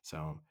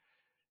 So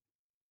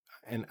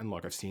and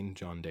look, I've seen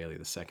John Daly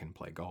II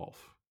play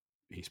golf.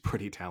 He's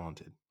pretty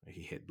talented.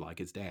 He hit like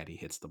his dad. He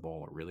hits the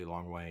ball a really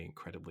long way,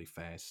 incredibly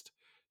fast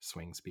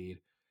swing speed.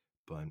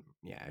 But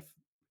yeah,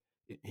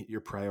 if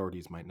your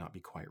priorities might not be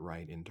quite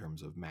right in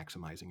terms of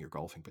maximizing your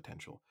golfing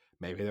potential.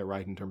 Maybe they're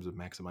right in terms of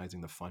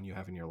maximizing the fun you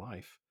have in your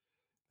life.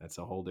 That's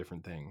a whole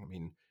different thing. I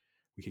mean,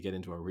 we could get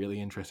into a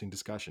really interesting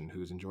discussion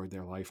who's enjoyed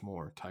their life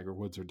more, Tiger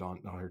Woods or John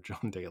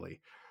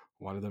Daly.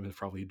 One of them has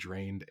probably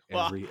drained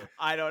Well, every.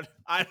 I don't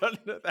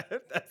know.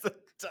 That's a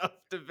tough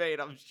debate.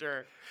 I'm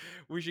sure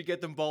we should get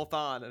them both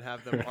on and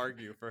have them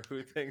argue for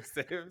who thinks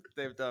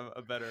they've done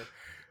a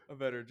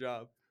better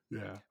job.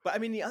 Yeah. But I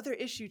mean, the other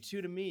issue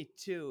too, to me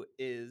too,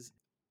 is,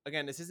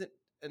 again, this isn't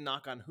a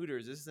knock on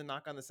Hooters. This is a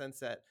knock on the sense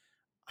that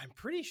I'm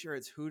pretty sure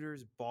it's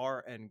Hooters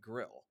Bar and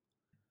Grill.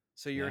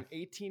 So you're Yeah.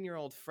 an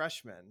 18-year-old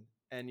freshman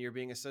and you're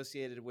being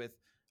associated with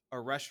a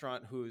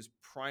restaurant whose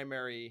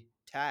primary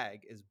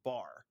tag is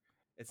bar.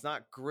 It's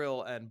not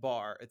grill and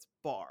bar, it's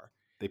bar.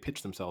 They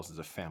pitch themselves as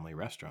a family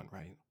restaurant,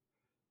 right?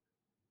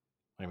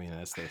 I mean,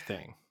 that's their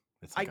thing.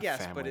 It's I like a guess,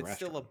 but family it's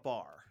still a restaurant.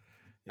 bar.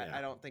 Yeah.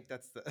 I don't think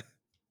that's the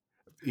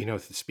You know,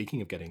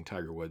 speaking of getting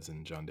Tiger Woods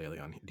and John Daly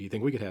on, do you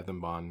think we could have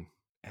them on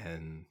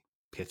and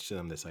pitch to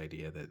them this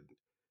idea that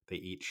they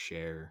each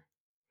share,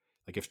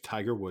 like if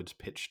Tiger Woods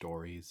pitched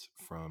stories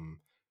from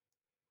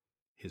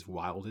his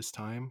wildest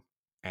time,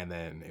 and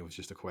then it was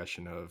just a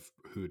question of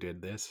who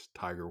did this,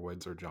 Tiger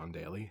Woods or John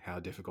Daly, how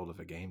difficult of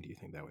a game do you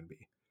think that would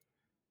be?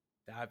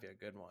 that'd be a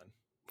good one.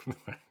 That'd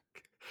be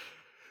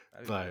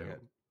pretty But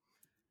good.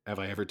 have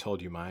I ever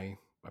told you my?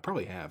 I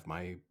probably have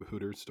my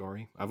Hooters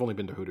story. I've only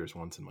been to Hooters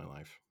once in my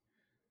life.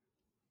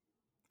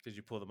 Did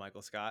you pull the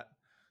Michael Scott?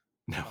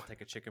 No, I'll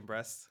take a chicken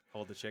breast,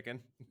 hold the chicken.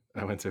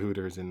 I went to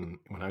Hooters when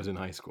I was in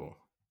high school.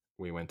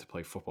 We went to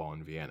play football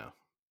in Vienna,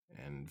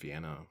 and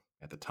Vienna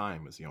at the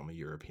time was the only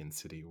European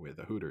city with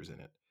a Hooters in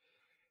it.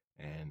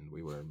 And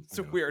we were, It's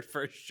a weird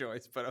first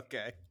choice, but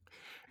okay.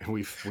 and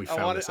we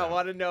found this I out.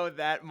 want to know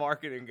that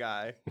marketing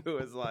guy who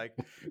was like,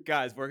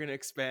 "Guys, we're gonna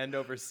expand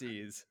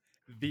overseas.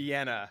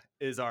 Vienna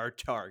is our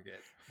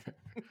target."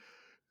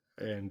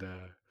 And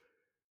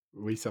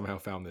we somehow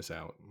found this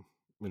out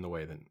in the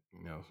way that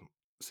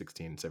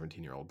 16,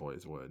 17-year-old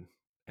boys would.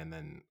 And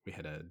then we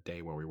had a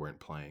day where we weren't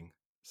playing,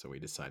 so we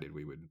decided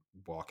we would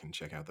walk and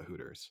check out the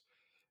Hooters,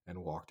 and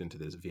walked into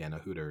this Vienna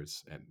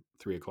Hooters at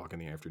 3 o'clock in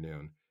the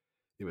afternoon.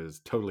 It was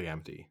totally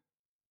empty,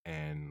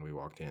 and we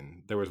walked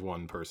in. There was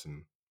one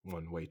person,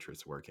 one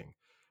waitress working,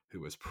 who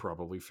was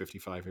probably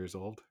 55 years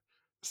old.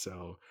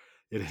 So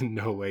it in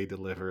no way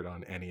delivered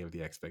on any of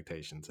the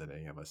expectations that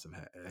any of us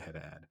had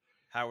had.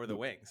 How were the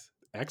wings?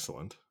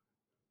 Excellent,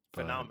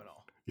 but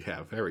Phenomenal.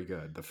 yeah, very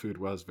good. The food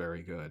was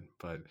very good,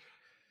 but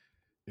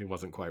it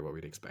wasn't quite what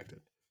we'd expected.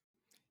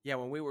 Yeah,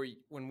 when we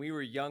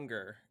were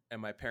younger,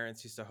 and my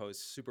parents used to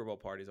host Super Bowl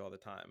parties all the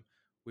time,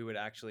 we would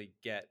actually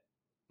get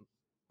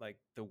like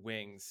the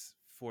wings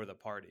for the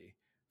party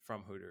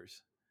from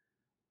Hooters.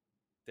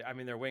 I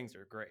mean, their wings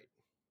are great.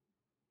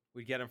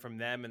 We'd get them from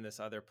them in this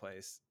other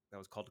place that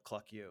was called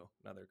Cluck You.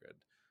 Another good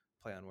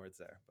play on words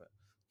there, but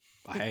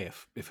But hey,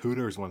 if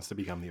Hooters wants to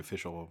become the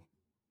official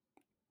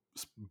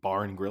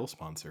bar and grill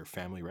sponsor,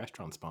 family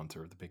restaurant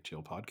sponsor of the Big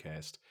Chill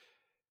podcast,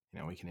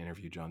 we can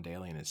interview John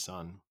Daly and his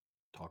son,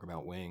 talk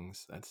about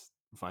wings. That's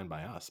fine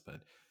by us,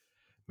 but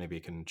maybe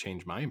it can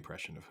change my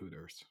impression of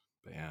Hooters.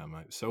 But yeah,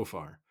 so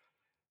far,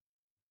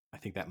 I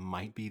think that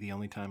might be the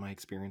only time I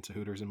experience a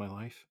Hooters in my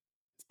life.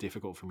 It's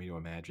difficult for me to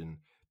imagine.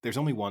 There's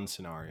only one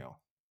scenario,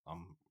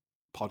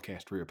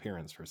 podcast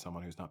reappearance for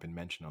someone who's not been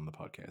mentioned on the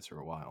podcast for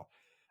a while.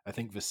 I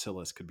think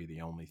Vasilis could be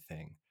the only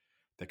thing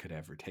that could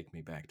ever take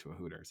me back to a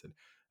Hooters. And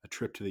a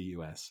trip to the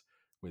U.S.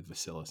 with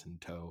Vasilis in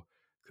tow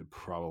could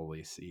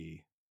probably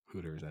see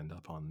Hooters end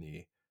up on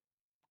the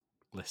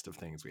list of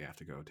things we have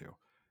to go to.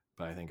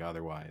 But I think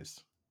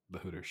otherwise, the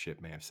Hooters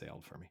ship may have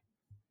sailed for me.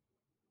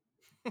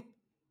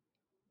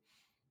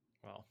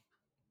 well,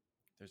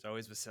 there's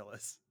always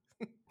Vasilis.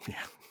 Yeah.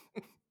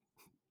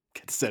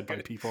 Gets said by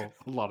Good. people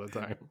a lot of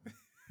time.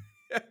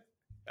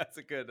 That's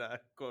a good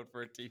quote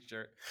for a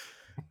T-shirt.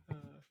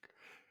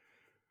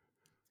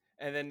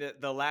 And then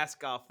the last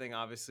golf thing,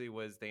 obviously,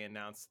 was they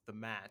announced the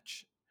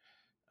match,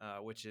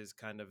 which is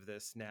kind of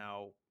this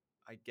now,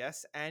 I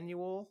guess,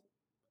 annual,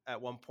 at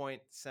one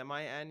point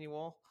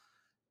semi-annual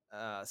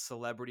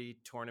celebrity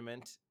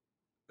tournament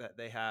that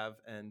they have.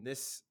 And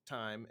this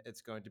time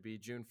it's going to be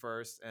June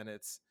 1st, and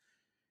it's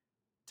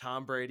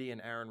Tom Brady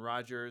and Aaron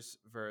Rodgers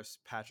versus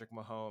Patrick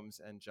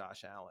Mahomes and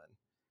Josh Allen.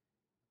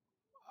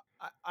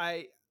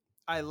 I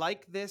I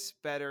like this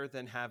better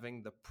than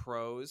having the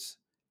pros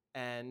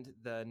and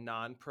the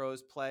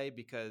non-pros play,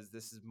 because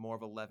this is more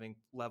of a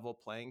level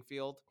playing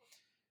field.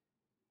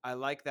 I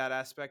like that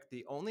aspect.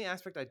 The only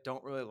aspect I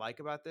don't really like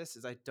about this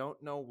is I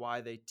don't know why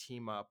they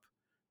team up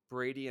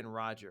Brady and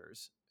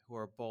Rodgers, who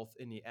are both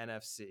in the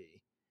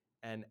NFC,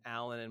 and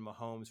Allen and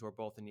Mahomes, who are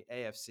both in the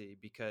AFC,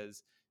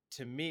 because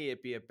to me,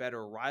 it'd be a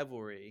better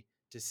rivalry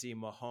to see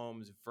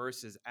Mahomes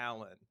versus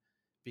Allen,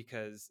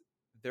 because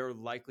they're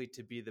likely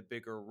to be the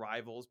bigger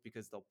rivals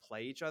because they'll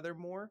play each other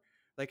more.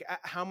 Like,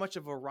 how much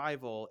of a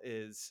rival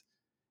is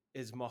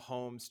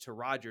Mahomes to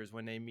Rodgers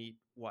when they meet,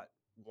 what,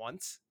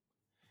 once?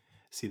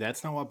 See,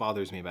 that's not what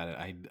bothers me about it.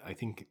 I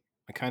think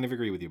I kind of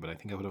agree with you, but I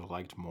think I would have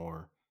liked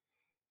more.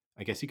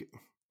 I guess you could,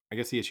 I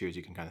guess the issue is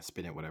you can kind of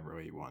spin it whatever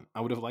way you want. I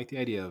would have liked the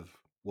idea of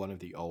one of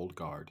the old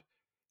guard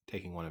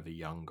taking one of the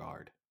young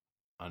guard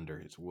under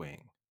his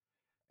wing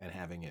and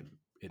having it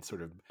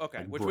sort of Okay,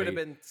 like which would have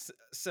been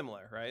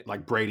similar, right?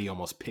 like Brady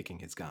almost picking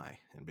his guy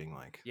and being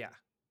like, Yeah.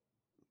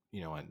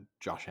 and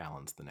Josh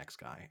Allen's the next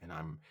guy, and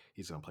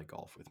he's going to play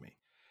golf with me.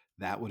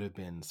 That would have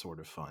been sort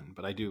of fun.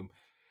 But I do,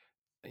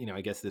 I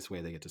guess this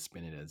way they get to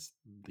spin it as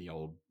the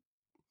old,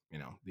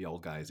 the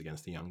old guys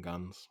against the young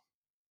guns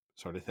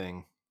sort of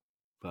thing.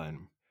 But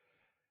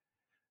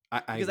I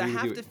Because I agree with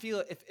have you. to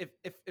feel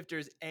if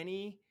there's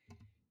any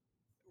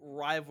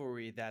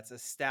rivalry that's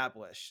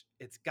established,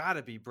 it's got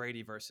to be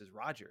Brady versus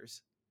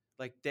Rodgers.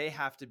 Like, they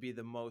have to be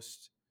the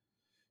most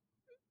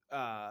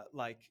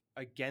like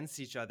against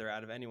each other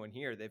out of anyone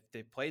here.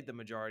 They've played the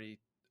majority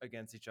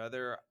against each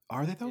other.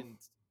 Are they though? In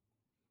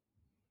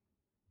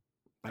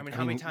I Like, mean, I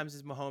how many mean, times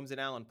has Mahomes and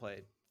Allen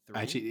played? Three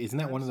actually, isn't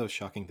that one of times. those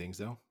shocking things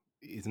though?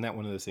 Isn't that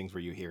one of those things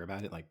where you hear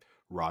about it? Like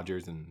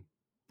Rodgers and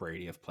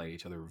Brady have played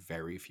each other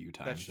very few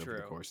That's times over the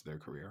true course of their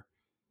career.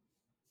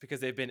 because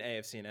they've been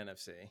AFC and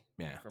NFC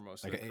Yeah, for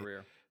most of like their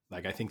career.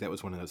 I think that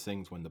was one of those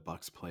things when the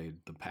Bucks played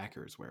the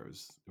Packers, where it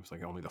was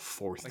like only the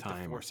fourth Like the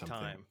time or fourth something.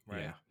 time,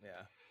 right? Yeah.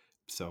 Yeah.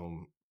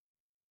 So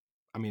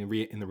I mean,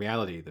 in the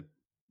reality, the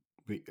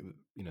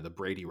the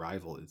Brady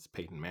rival is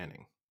Peyton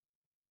Manning.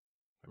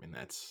 I mean,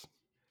 that's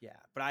Yeah,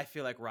 but I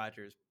feel like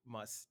Rodgers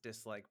must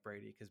dislike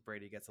Brady because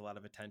Brady gets a lot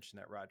of attention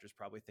that Rodgers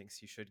probably thinks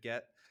he should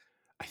get.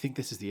 I think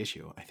this is the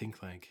issue. I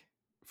think like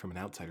from an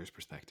outsider's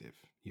perspective,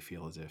 you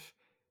feel as if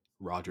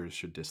Rodgers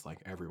should dislike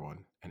everyone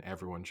and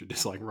everyone should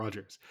dislike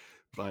Rodgers.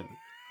 But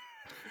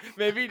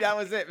Maybe that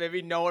was it.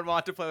 Maybe no one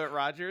wanted to play with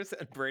Rodgers,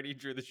 and Brady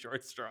drew the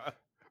short straw.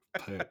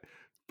 but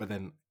but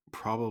then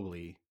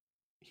probably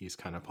he's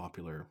kind of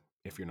popular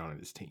if you're not on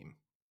his team.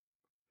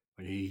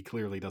 Like he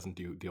clearly doesn't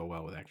deal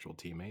well with actual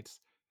teammates,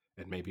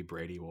 and maybe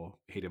Brady will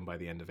hate him by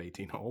the end of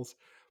 18 holes.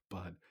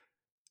 But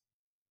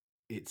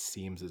it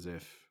seems as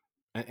if,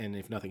 and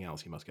if nothing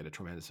else, he must get a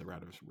tremendous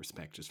amount of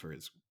respect just for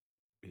his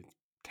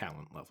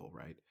talent level,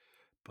 right?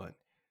 But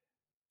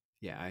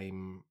yeah,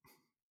 I'm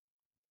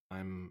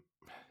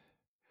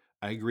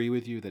I agree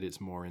with you that it's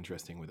more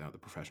interesting without the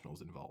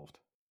professionals involved.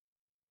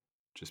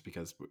 Just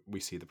because we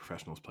see the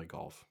professionals play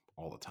golf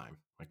all the time,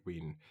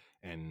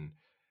 and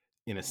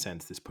in a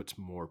sense, this puts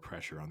more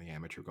pressure on the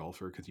amateur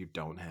golfer because you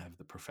don't have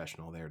the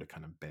professional there to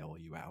kind of bail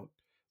you out.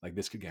 Like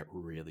this could get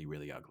really,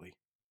 really ugly.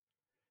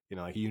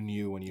 Like you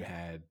knew when you Yeah.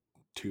 had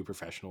two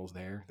professionals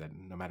there that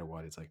no matter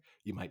what, it's like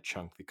you might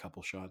chunk the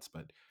couple shots,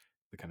 but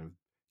the kind of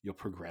you'll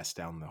progress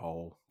down the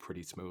hole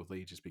pretty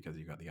smoothly just because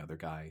you got the other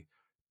guy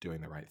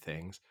doing the right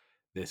things.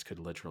 This could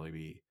literally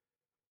be.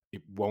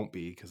 It won't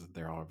be because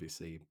they're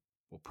obviously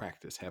will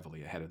practice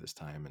heavily ahead of this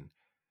time. And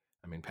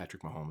I mean,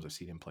 Patrick Mahomes, I've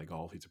seen him play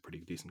golf. He's a pretty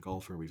decent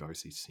golfer. We've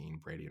obviously seen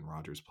Brady and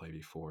Rodgers play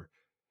before.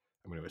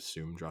 I'm going to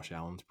assume Josh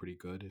Allen's pretty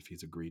good if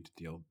he's agreed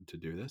to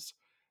do this.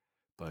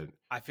 But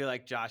I feel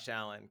like Josh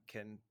Allen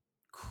can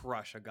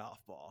crush a golf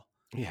ball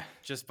yeah,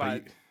 just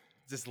but by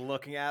just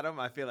looking at him.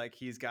 I feel like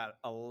he's got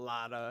a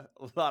lot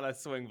of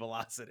swing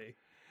velocity.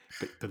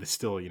 but it's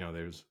still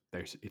there's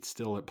it's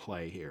still at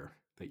play here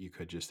that you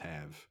could just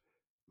have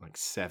like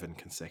 7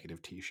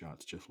 consecutive tee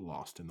shots just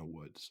lost in the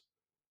woods,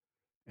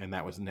 and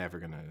that was never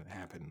going to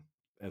happen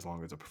as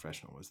long as a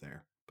professional was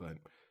there. But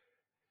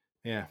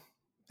yeah,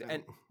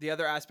 And the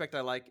other aspect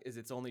I like is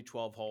it's only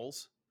 12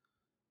 holes.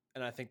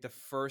 And I think the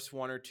first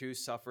one or two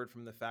suffered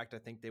from the fact I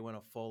think they went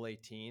a full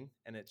 18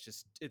 and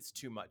it's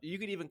too much. You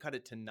could even cut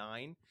it to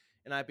 9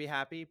 and I'd be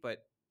happy,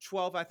 but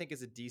 12 I think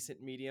is a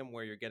decent medium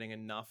where you're getting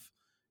enough.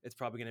 It's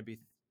probably going to be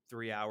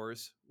 3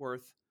 hours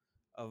worth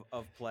of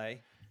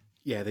play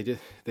yeah, they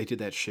did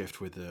that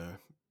shift with the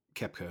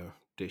Kepka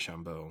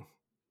Deschambeau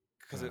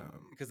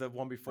because the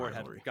one before it had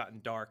rivalry. gotten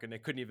dark and they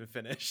couldn't even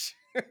finish.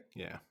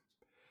 Yeah,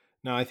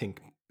 no, I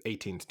think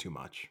 18's too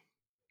much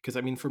because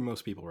I mean for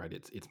most people, right?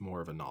 It's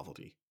more of a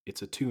novelty.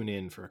 It's a tune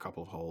in for a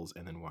couple of holes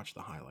and then watch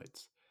the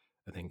highlights.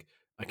 I think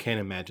I can't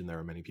imagine there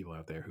are many people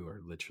out there who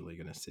are literally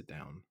going to sit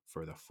down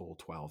for the full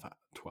 12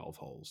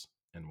 holes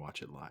and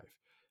watch it live.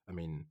 I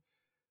mean,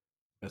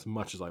 as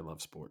much as I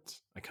love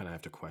sports, I kind of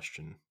have to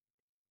question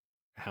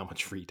how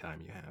much free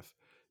time you have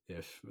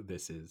if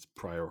this is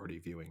priority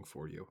viewing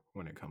for you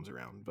when it comes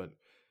around. But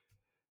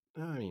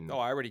I mean, Oh,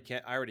 I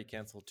already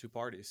canceled 2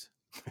 parties.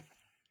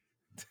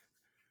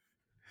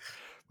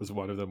 was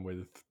one of them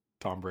with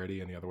Tom Brady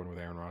and the other one with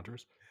Aaron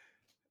Rodgers?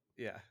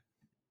 Yeah.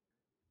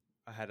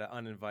 I had to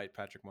uninvite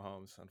Patrick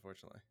Mahomes,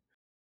 unfortunately.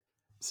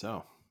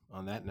 So,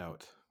 on that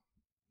note,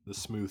 the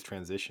smooth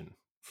transition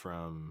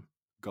from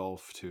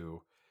golf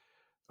to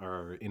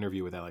our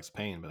interview with Alex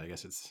Payne, but I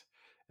guess it's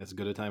as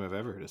good a time as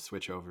ever to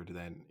switch over to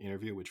that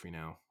interview, which we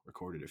now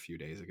recorded a few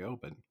days ago,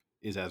 but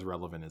is as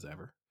relevant as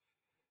ever.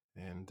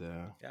 And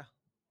Yeah.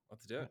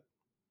 Let's do yeah. it.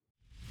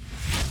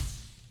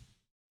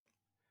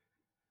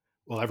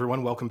 Well,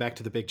 everyone, welcome back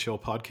to the Big Chill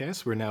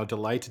podcast. We're now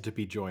delighted to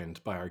be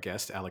joined by our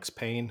guest, Alex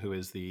Payne, who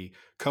is the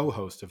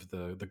co-host of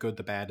the Good,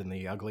 the Bad, and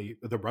the Ugly,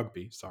 the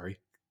Rugby. Sorry,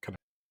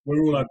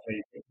 We're all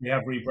ugly. We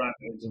have rebranded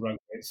into rugby.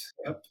 It's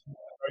a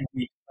very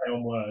weak play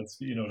on words,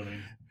 but you know what I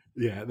mean.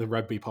 Yeah, the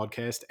Rugby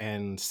podcast,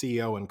 and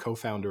CEO and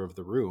co-founder of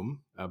The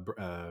Room,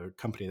 a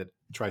company that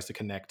tries to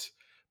connect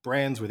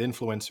brands with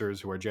influencers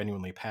who are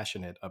genuinely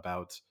passionate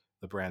about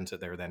the brands that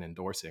they're then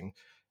endorsing.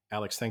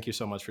 Alex, thank you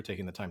so much for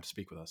taking the time to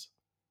speak with us.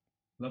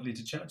 Lovely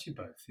to chat to you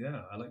both.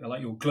 Yeah, I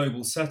like your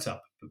global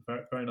setup. But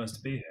very, very nice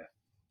to be here.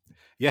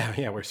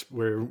 Yeah,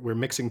 we're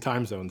mixing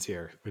time zones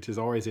here, which is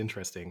always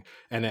interesting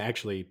and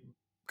actually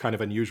kind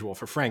of unusual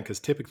for Frank because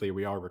typically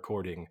we are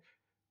recording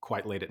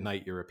quite late at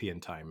night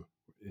European time,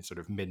 sort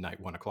of midnight,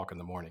 1 o'clock in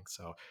the morning.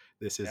 So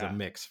this is a Yeah.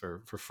 mix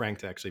for Frank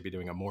to actually be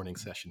doing a morning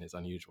session is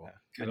unusual.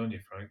 Yeah. Good on you,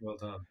 Frank. Well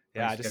done.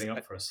 Yeah, Thanks for getting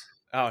up for us.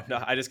 Oh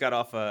no, I just got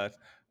off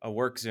a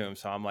work Zoom,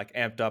 so I'm like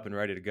amped up and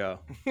ready to go.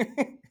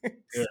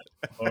 Good.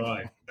 All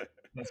right.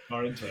 Let's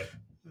fire into it.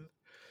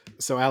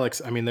 So,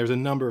 Alex, I mean, there's a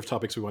number of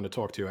topics we want to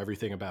talk to.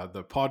 Everything about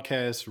the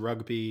podcast,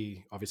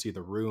 rugby, obviously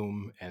the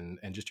room, and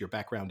just your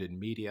background in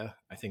media.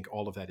 I think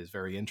all of that is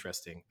very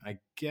interesting. I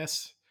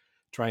guess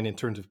trying in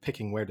terms of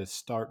picking where to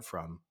start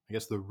from, I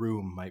guess the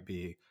room might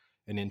be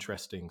an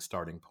interesting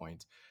starting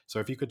point. So,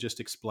 if you could just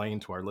explain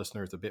to our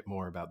listeners a bit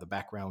more about the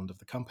background of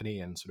the company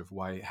and sort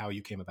of how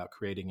you came about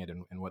creating it,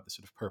 and what the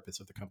sort of purpose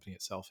of the company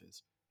itself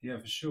is. Yeah,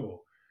 for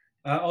sure.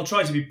 I'll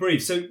try to be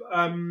brief. So,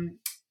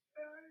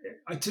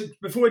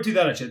 before I do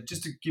that, actually,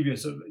 just to give you a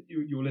sort of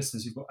your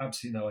listeners who've got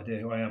absolutely no idea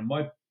who I am.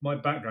 My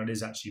background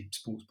is actually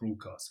sports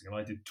broadcasting, and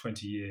I did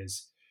 20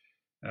 years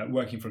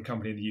working for a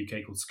company in the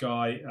UK called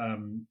Sky.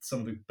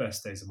 Some of the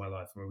best days of my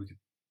life, where we could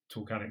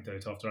talk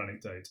anecdote after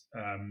anecdote.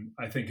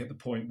 I think at the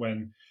point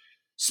when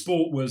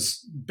sport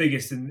was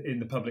biggest in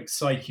the public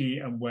psyche,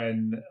 and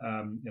when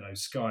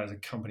Sky as a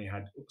company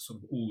had sort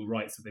of all the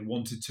rights that they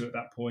wanted to at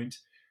that point,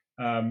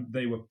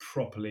 they were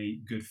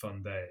properly good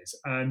fun days.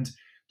 And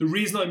the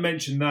reason I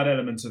mentioned that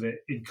element of it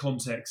in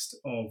context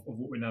of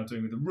what we're now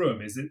doing with the room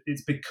is that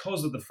it's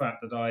because of the fact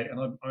that I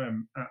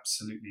am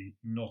absolutely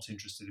not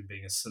interested in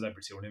being a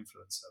celebrity or an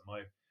influencer.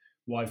 My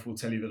wife will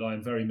tell you that I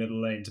am very middle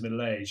lane to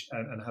middle age,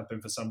 and have been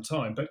for some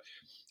time. But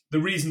the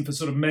reason for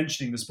sort of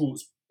mentioning the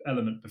sports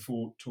element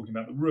before talking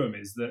about the room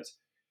is that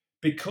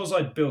because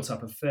I'd built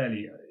up a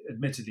fairly,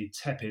 admittedly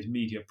tepid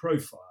media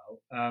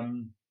profile,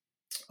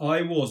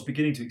 I was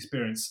beginning to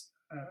experience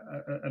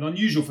an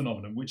unusual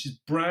phenomenon, which is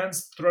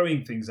brands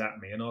throwing things at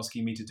me and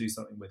asking me to do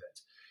something with it.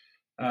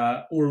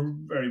 Or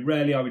very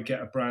rarely, I would get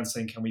a brand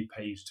saying, "Can we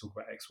pay you to talk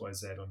about X, Y,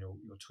 Z on your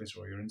Twitter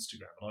or your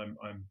Instagram?" And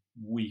I'm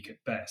weak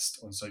at best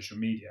on social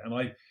media, and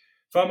I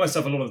found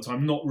myself a lot of the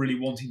time not really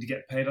wanting to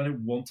get paid. I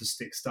don't want to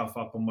stick stuff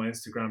up on my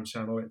Instagram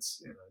channel.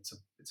 It's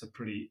a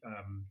pretty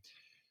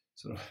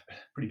sort of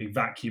pretty big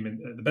vacuum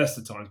at the best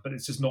of times, but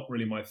it's just not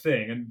really my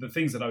thing. And the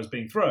things that I was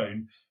being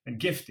thrown and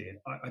gifted,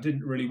 I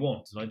didn't really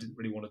want, and I didn't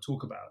really want to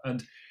talk about.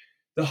 And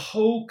the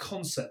whole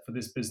concept for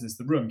this business,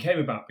 The Room, came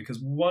about because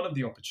one of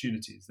the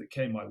opportunities that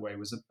came my way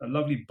was a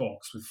lovely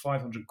box with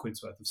 500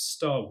 quid's worth of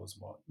Star Wars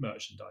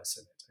merchandise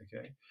in it.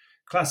 Okay,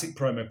 classic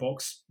promo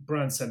box.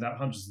 Brands send out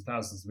hundreds of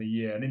thousands of them a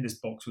year, and in this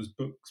box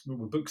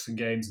were books and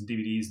games and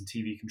DVDs and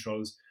TV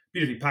controllers,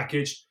 beautifully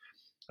packaged,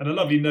 and a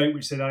lovely note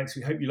which said, "Alex,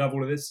 we hope you love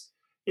all of this.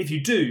 If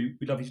you do,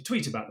 we'd love you to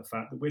tweet about the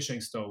fact that we're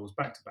showing Star Wars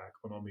back to back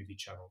on our movie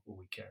channel all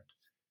weekend."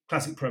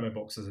 Classic promo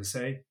box, as I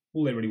say.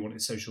 All they really want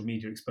is social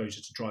media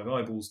exposure to drive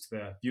eyeballs to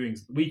their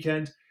viewings at the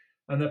weekend.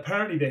 And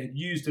apparently they had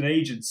used an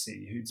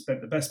agency who'd spent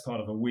the best part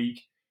of a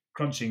week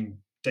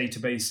crunching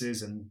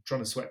databases and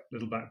trying to sweat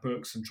little black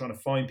books and trying to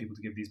find people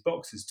to give these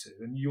boxes to.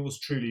 And yours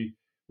truly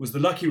was the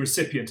lucky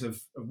recipient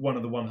of one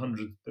of the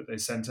 100 that they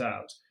sent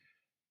out.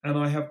 And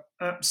I have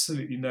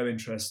absolutely no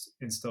interest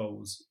in Star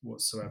Wars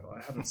whatsoever.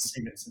 I haven't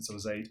seen it since I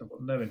was 8. I've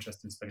got no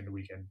interest in spending the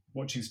weekend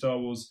watching Star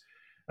Wars.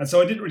 And so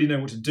I didn't really know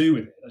what to do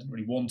with it. I didn't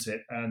really want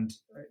it. And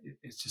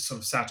it's just sort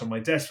of sat on my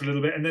desk for a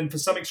little bit. And then for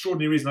some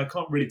extraordinary reason, I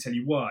can't really tell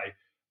you why,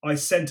 I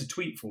sent a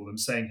tweet for them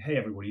saying, "Hey,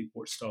 everybody,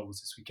 watch Star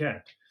Wars this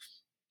weekend."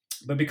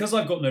 But because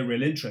I've got no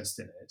real interest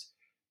in it,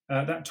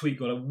 that tweet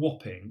got a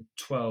whopping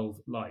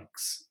 12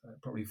 likes.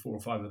 Probably 4 or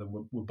 5 of them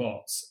were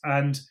bots.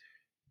 And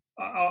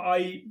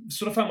I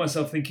sort of found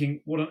myself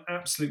thinking, what an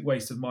absolute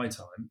waste of my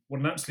time, what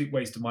an absolute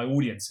waste of my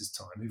audience's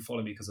time, who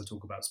follow me because I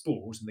talk about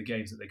sport and the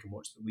games that they can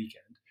watch at the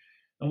weekend.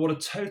 And what a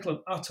total and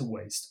utter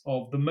waste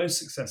of the most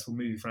successful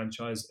movie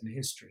franchise in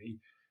history,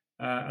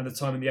 and the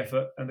time and the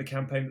effort and the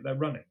campaign that they're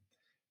running.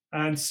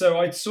 And so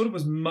I sort of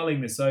was mulling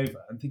this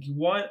over and thinking,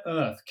 why on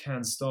earth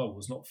can Star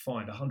Wars not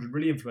find 100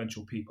 really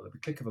influential people at the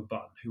click of a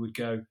button who would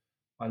go,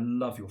 "I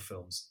love your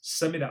films.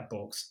 Send me that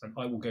box and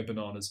I will go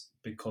bananas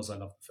because I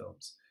love the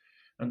films."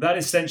 And that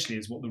essentially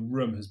is what the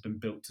room has been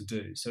built to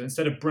do. So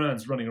instead of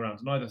brands running around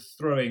and either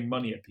throwing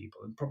money at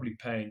people and probably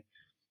paying,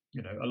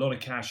 a lot of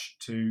cash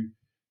to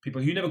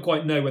people who never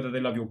quite know whether they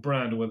love your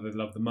brand or whether they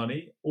love the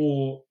money,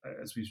 or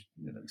as we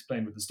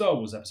explained with the Star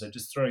Wars episode,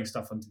 just throwing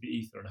stuff into the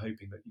ether and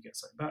hoping that you get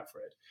something back for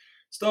it.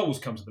 Star Wars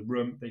comes to the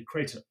room, they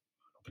create an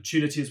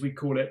opportunity, as we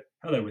call it.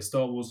 Hello, we're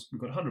Star Wars.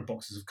 We've got 100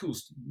 boxes of cool,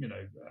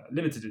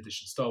 limited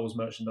edition Star Wars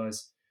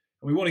merchandise,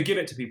 and we want to give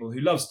it to people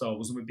who love Star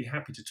Wars and would be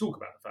happy to talk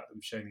about the fact that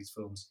we've shown these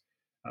films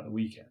at the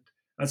weekend.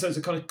 And so it's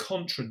a kind of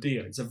contra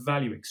deal. It's a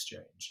value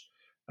exchange.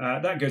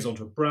 That goes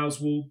onto a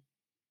browse wall.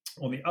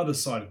 On the other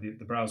side of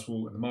the browse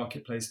wall and the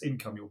marketplace, in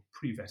come your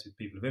pre-vetted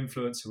people of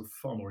influence who are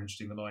far more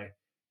interesting than I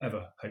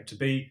ever hoped to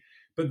be.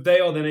 But they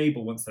are then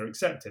able, once they're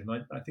accepted,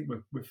 and I think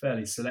we're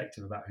fairly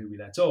selective about who we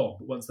let on,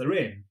 but once they're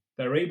in,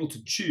 they're able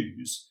to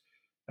choose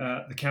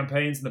the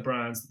campaigns and the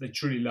brands that they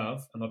truly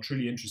love and are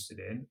truly interested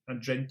in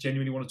and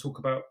genuinely want to talk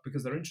about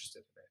because they're interested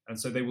in it. And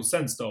so they will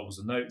send Star Wars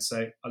a note and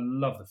say, "I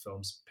love the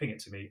films, ping it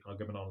to me, and I'll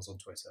go bananas on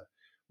Twitter."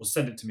 Or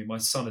send it to me, "My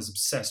son is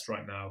obsessed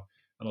right now,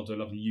 and I'll do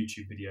a lovely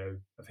YouTube video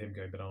of him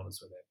going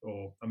bananas with it."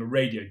 Or, "I'm a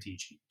radio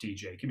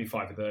DJ, give me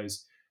 5 of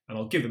those, and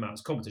I'll give them out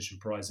as competition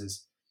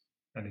prizes.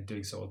 And in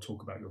doing so, I'll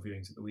talk about your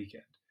viewings at the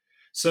weekend."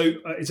 So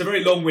it's a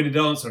very long-winded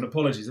answer, and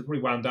apologies, I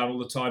probably wound down all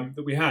the time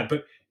that we had.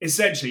 But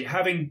essentially,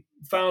 having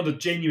found a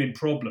genuine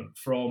problem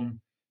from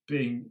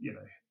being,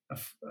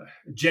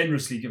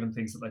 generously given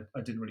things that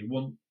I didn't really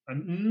want,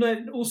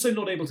 and also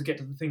not able to get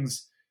to the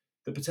things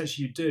that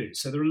potentially you do.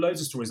 So there are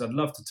loads of stories I'd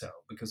love to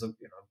tell because I'm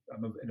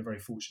in a very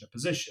fortunate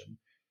position,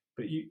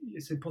 but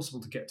it's impossible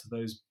to get to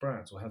those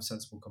brands or have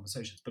sensible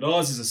conversations. But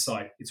ours is a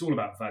site; it's all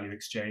about value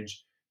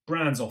exchange.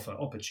 Brands offer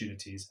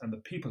opportunities, and the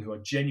people who are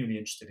genuinely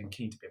interested and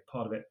keen to be a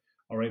part of it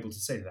are able to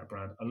say to that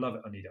brand, I love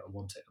it, I need it, I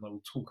want it, and I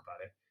will talk about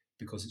it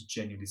because it's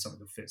genuinely something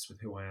that fits with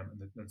who I am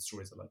and the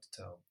stories I like to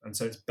tell. And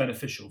so it's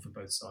beneficial for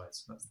both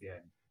sides. That's the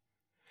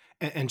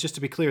aim. And just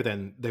to be clear,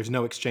 then there's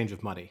no exchange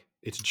of money.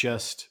 It's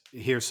just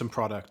here's some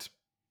product,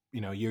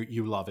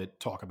 you love it,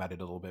 talk about it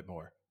a little bit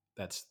more.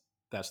 That's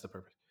the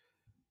purpose.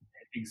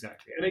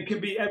 Exactly. And it can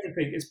be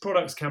everything. It's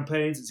products,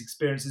 campaigns, it's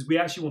experiences. We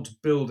actually want to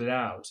build it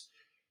out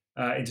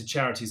into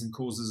charities and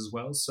causes as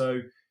well. So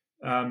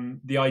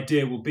the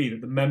idea will be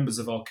that the members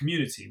of our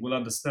community will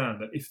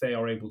understand that if they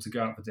are able to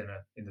go out for dinner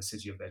in the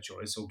city of their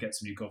choice, or get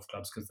some new golf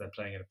clubs because they're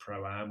playing in a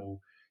pro-am, or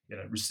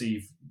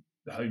receive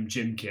the home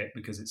gym kit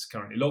because it's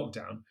currently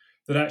lockdown,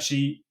 that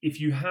actually, if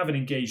you have an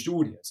engaged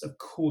audience, of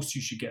course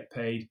you should get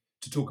paid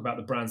to talk about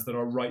the brands that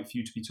are right for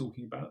you to be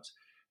talking about.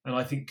 And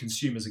I think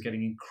consumers are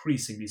getting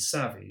increasingly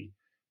savvy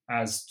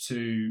as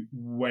to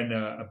when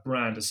a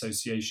brand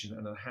association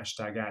and a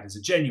hashtag ad is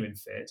a genuine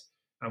fit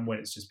and when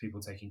it's just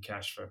people taking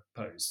cash for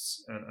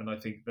posts. And I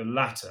think the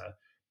latter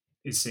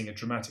is seeing a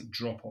dramatic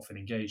drop off in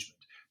engagement.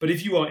 But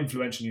if you are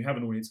influential and you have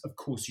an audience, of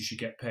course you should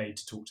get paid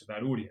to talk to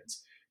that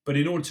audience. But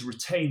in order to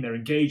retain their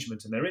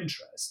engagement and their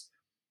interest,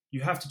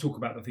 you have to talk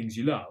about the things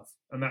you love.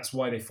 And that's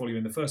why they follow you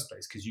in the first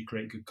place, because you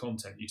create good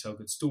content, you tell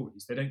good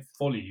stories. They don't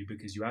follow you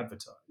because you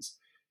advertise.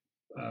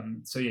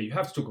 So yeah, you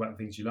have to talk about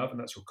the things you love, and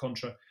that's your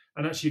contra.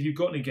 And actually, if you've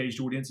got an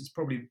engaged audience, it's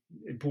probably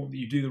important that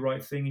you do the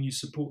right thing and you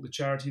support the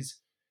charities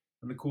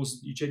and the causes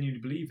that you genuinely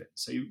believe in.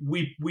 So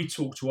we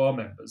talk to our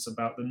members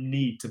about the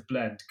need to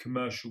blend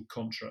commercial,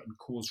 contra, and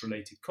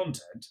cause-related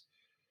content,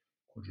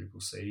 quadruple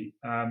C,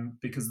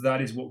 because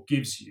that is what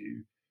gives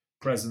you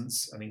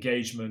presence and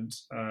engagement,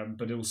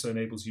 but it also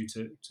enables you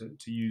to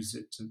use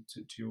it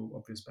to your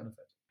obvious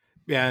benefit.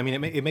 Yeah, I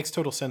mean, it makes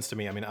total sense to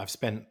me. I mean, I've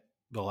spent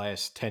the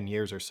last 10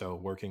 years or so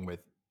working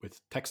with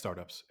tech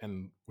startups,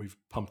 and we've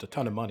pumped a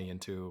ton of money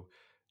into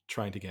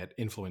trying to get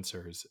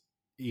influencers,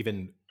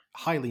 even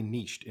highly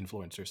niched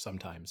influencers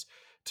sometimes,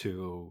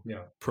 to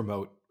Yeah,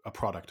 promote a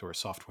product or a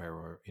software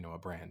or a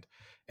brand.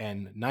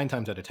 And 9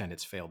 times out of 10,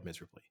 it's failed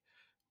miserably.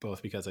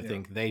 Both because I yeah,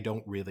 think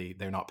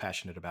they're not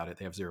passionate about it.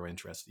 They have zero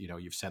interest.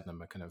 You've sent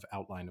them a kind of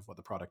outline of what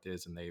the product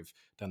is, and they've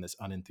done this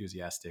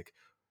unenthusiastic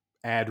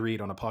ad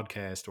read on a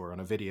podcast or on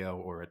a video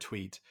or a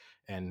tweet.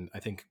 And I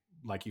think,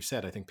 like you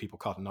said, I think people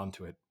cotton on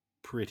to it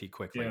pretty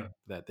quickly yeah.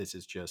 that this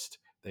is just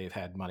they've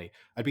had money.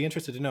 I'd be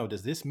interested to know,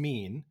 does this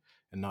mean,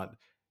 and not,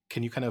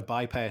 can you kind of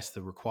bypass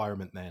the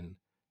requirement then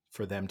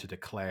for them to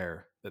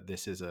declare that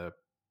this is a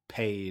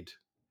paid?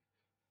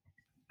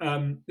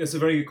 That's a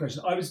very good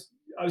question. I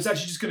was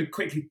actually just going to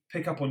quickly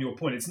pick up on your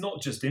point. It's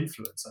not just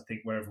influence, I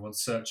think, where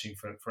everyone's searching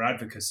for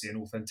advocacy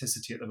and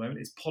authenticity at the moment.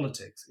 It's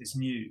politics, it's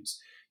news.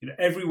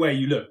 Everywhere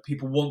you look,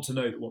 people want to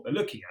know that what they're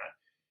looking at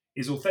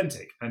is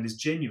authentic and is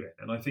genuine.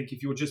 And I think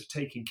if you're just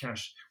taking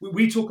cash,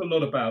 we talk a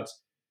lot about,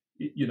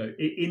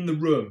 in the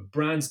room,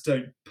 brands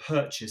don't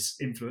purchase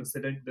influence.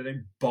 They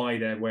don't buy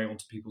their way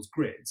onto people's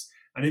grids,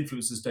 and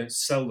influencers don't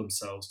sell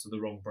themselves to the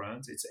wrong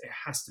brands. It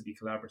has to be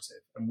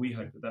collaborative, and we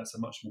hope that that's a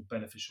much more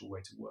beneficial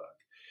way to work.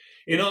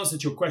 In answer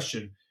to your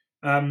question,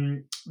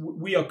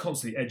 we are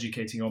constantly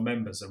educating our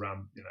members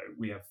around.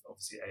 We have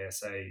obviously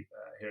ASA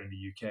here in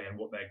the UK and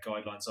what their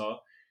guidelines are.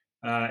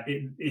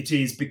 It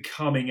is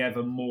becoming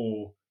ever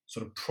more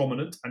sort of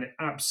prominent, and it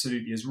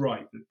absolutely is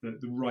right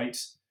that the right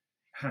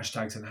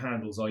hashtags and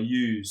handles are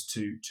used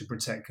to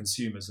protect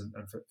consumers and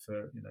for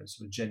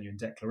sort of genuine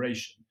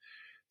declaration.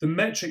 The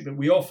metric that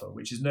we offer,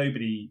 which is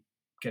nobody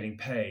getting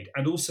paid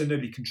and also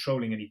nobody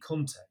controlling any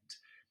content,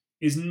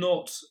 is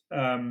not,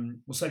 well,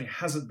 certainly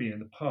hasn't been in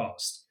the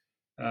past,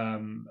 a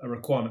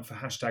requirement for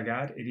hashtag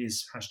ad. It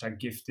is hashtag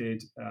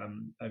gifted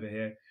over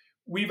here.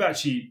 We've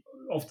actually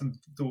often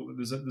thought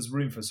that there's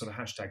room for sort of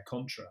hashtag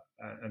contra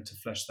and to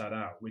flesh that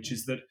out, which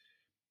is that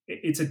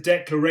it's a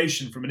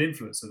declaration from an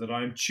influencer that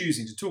I'm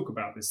choosing to talk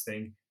about this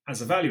thing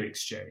as a value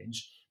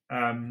exchange.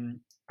 And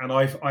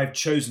I've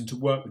chosen to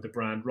work with the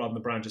brand rather than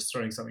the brand just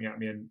throwing something at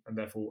me, and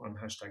therefore I'm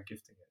hashtag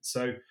gifting it.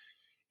 So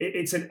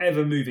it's an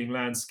ever moving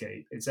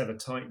landscape. It's ever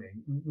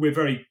tightening. We're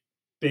very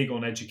big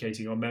on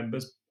educating our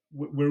members.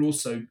 We're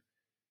also,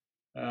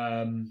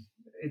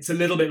 it's a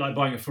little bit like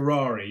buying a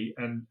Ferrari,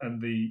 and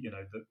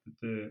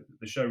the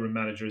showroom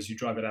manager, as you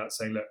drive it out,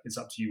 saying, look, it's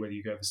up to you whether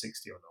you go for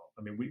 60 or not.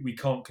 I mean, we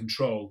can't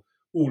control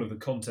all of the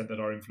content that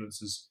our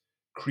influencers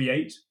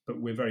create, but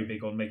we're very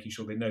big on making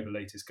sure they know the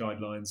latest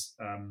guidelines,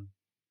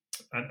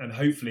 and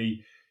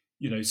hopefully,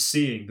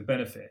 seeing the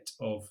benefit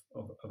of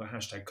a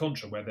hashtag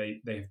contra where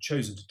they have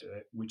chosen to do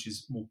it, which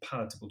is more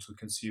palatable to a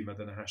consumer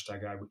than a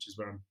hashtag ad, which is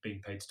where I'm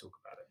being paid to talk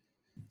about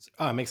it.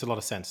 It makes a lot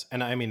of sense.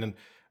 And I mean, and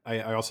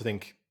I also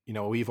think,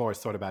 we've always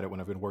thought about it when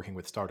I've been working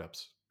with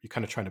startups. You're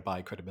kind of trying to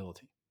buy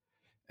credibility.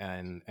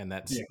 And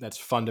Yeah, that's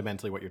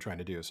fundamentally what you're trying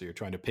to do. So you're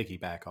trying to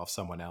piggyback off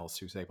someone else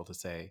who's able to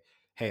say,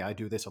 "Hey, I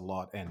do this a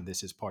lot, and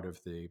this is part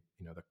of the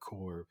the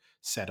core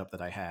setup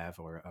that I have,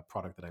 or a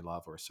product that I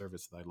love, or a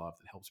service that I love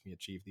that helps me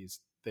achieve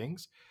these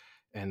things."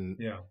 And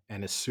yeah,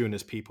 and as soon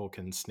as people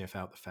can sniff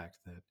out the fact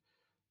that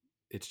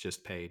it's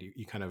just paid,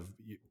 you kind of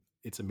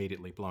it's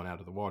immediately blown out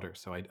of the water.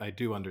 So I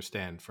do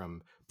understand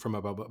from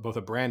both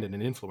a brand and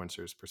an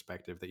influencer's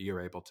perspective that you're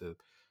able to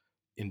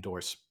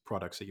endorse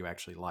products that you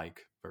actually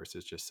like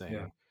versus just yeah,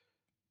 saying,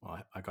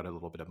 well, I got a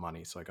little bit of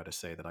money, so I got to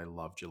say that I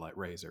love Gillette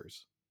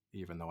razors,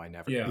 yeah. even though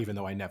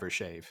I never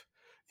shave.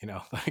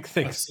 Like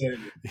things,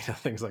 Absolutely.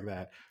 things like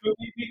that. But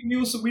we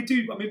also we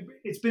do. I mean,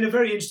 it's been a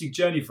very interesting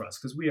journey for us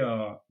because we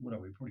are what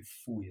are we? Probably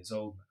 4 years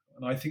old now,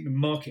 and I think the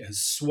market has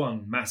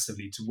swung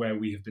massively to where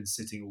we have been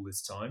sitting all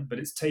this time. But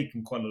it's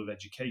taken quite a lot of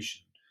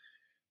education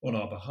on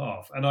our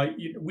behalf. And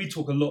we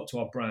talk a lot to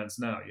our brands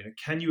now.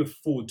 Can you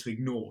afford to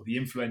ignore the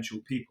influential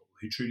people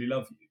who truly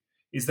love you?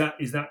 Is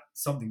that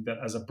something that,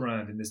 as a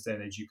brand in this day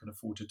and age, you can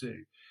afford to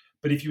do?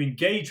 But if you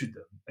engage with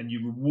them and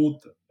you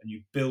reward them and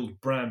you build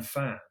brand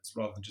fans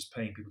rather than just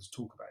paying people to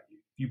talk about you,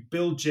 you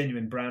build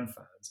genuine brand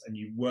fans and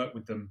you work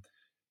with them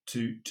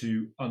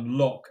to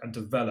unlock and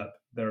develop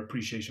their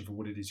appreciation for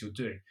what it is you're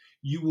doing.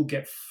 You will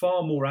get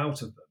far more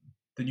out of them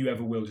than you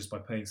ever will just by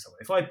paying someone.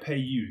 If I pay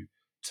you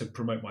to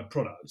promote my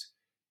product,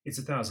 it's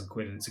 1,000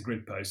 quid and it's a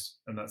grid post,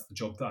 and that's the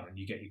job done, and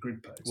you get your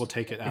grid We'll post.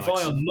 take it, If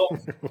I Alex.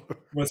 unlock,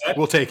 what's that?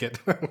 We'll take it.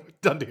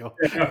 Done deal.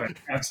 Yeah,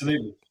 perfect,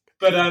 absolutely.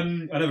 But I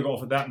never got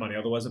offered that money,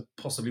 otherwise I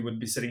possibly wouldn't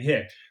be sitting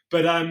here.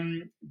 But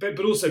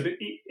also, but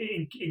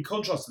in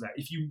contrast to that,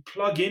 if you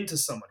plug into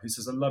someone who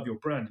says I love your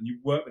brand and you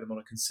work with them on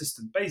a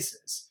consistent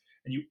basis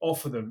and you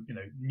offer them,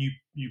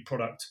 new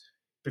product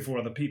before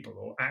other people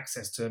or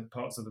access to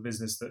parts of the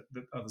business that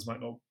others might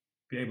not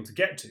be able to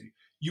get to,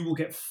 you will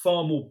get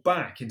far more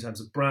back in terms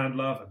of brand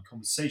love and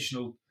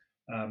conversational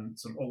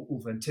sort of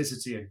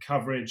authenticity and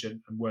coverage and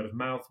word of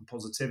mouth and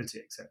positivity,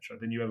 etc.,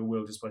 than you ever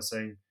will just by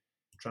saying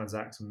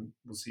transact and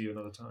we'll see you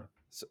another time.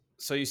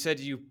 So you said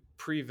you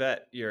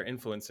pre-vet your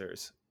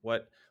influencers.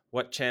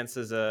 What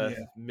chances a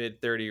Yeah.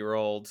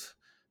 mid-30-year-old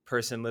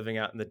person living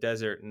out in the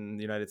desert in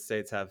the United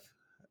States have?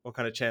 What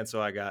kind of chance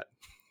do I got?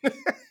 wait,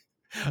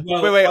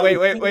 Well, wait, I wait,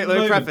 would wait, say at wait. the Let me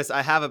moment, preface.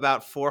 I have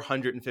about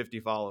 450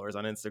 followers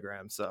on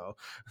Instagram, so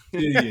do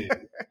you?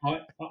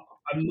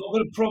 I'm not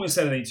going to promise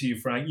anything to you,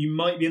 Frank. You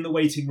might be in the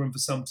waiting room for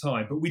some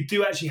time, but we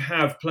do actually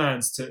have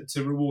plans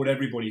to reward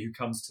everybody who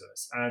comes to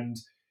us, and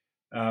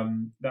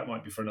that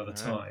might be for another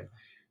all right.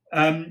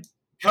 time. Um,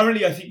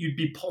 Currently, I think you'd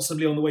be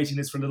possibly on the waiting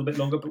list for a little bit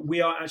longer, but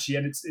we are actually,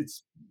 and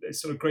it's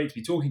sort of great to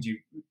be talking to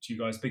you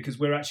guys because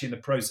we're actually in the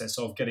process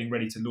of getting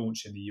ready to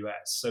launch in the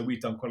US. So we've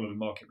done quite a lot of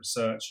market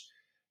research,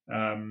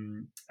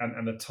 and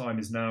the time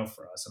is now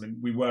for us. I mean,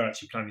 we were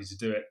actually planning to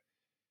do it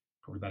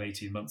probably about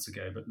 18 months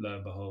ago, but lo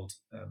and behold,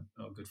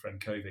 our good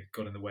friend COVID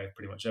got in the way of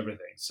pretty much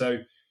everything. So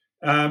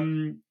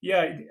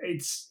yeah,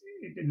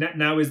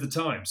 now is the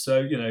time.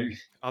 So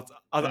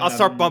I'll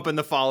start um, bumping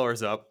the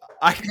followers up.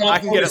 I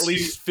can't can get at promise you.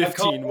 least I can't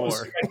 15 promise you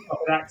more. any type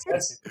of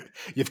access,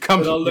 you've come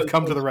but I'll you've look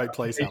come to forward the to right the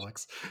place, application.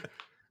 Alex.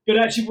 But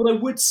actually, what I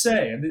would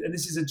say, and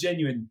this is a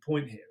genuine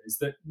point here, is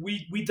that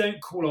we don't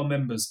call our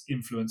members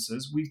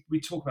influencers. We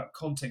talk about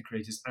content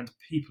creators and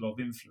people of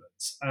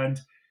influence,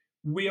 and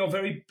we are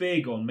very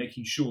big on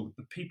making sure that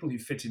the people who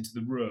fit into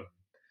the room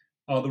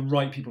are the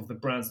right people for the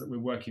brands that we're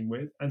working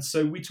with. And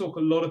so we talk a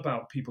lot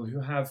about people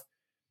who have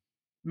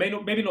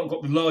maybe not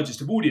got the largest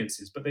of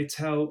audiences, but they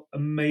tell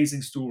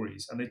amazing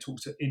stories and they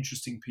talk to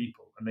interesting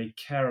people and they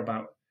care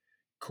about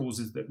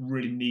causes that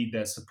really need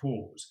their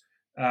support.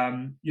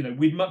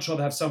 We'd much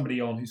rather have somebody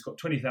on who's got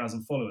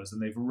 20,000 followers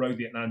and they've rode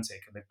the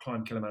Atlantic and they've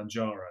climbed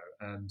Kilimanjaro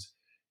and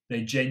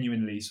they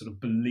genuinely sort of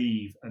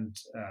believe and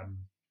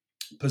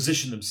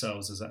position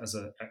themselves as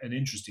an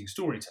interesting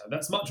storyteller.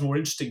 That's much more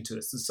interesting to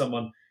us than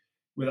someone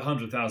with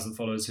 100,000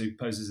 followers who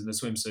poses in a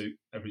swimsuit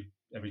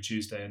every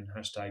Tuesday and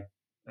hashtag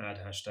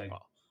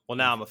Well,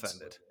 now I'm influence.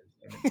 offended.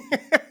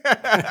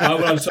 I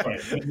mean, well, I'm sorry,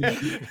 but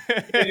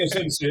in your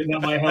swimsuit, that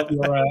might help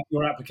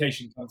your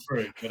application come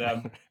through.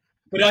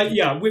 But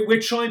yeah,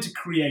 we're trying to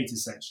create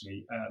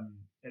essentially.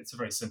 It's a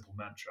very simple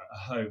mantra: a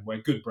home where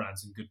good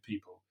brands and good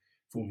people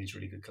form these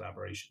really good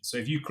collaborations. So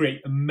if you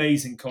create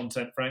amazing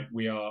content, Frank,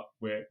 we're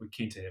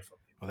keen to hear from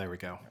you. Well, there we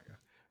go.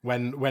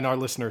 When our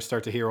listeners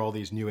start to hear all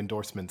these new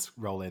endorsements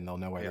roll in, they'll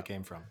know where Yeah. they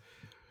came from.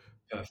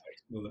 Perfect.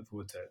 We'll look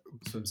forward to it.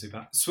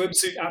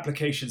 Swimsuit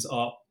applications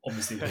are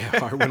obviously They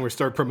are. When we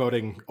start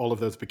promoting all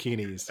of those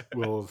bikinis,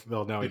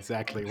 they'll know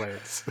exactly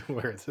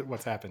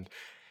what's happened.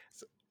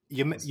 So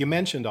you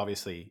mentioned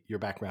obviously your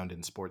background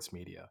in sports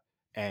media,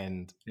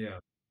 and yeah.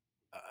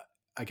 uh,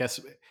 I guess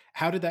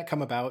how did that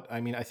come about?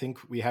 I mean, I think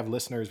we have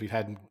listeners, we've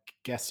had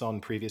guests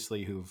on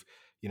previously who've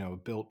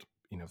built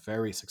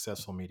very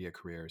successful media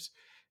careers,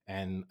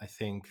 and I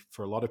think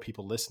for a lot of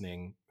people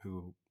listening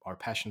who are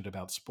passionate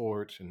about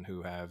sport and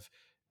who have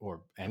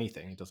or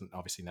anything, it doesn't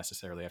obviously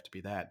necessarily have to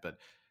be that, but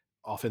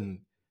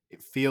often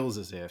it feels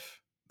as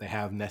if they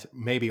have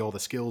maybe all the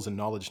skills and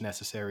knowledge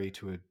necessary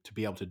to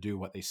be able to do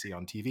what they see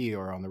on TV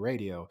or on the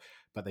radio,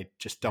 but they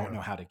just don't Yeah,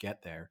 know how to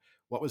get there.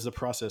 What was the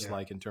process yeah.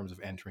 like in terms of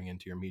entering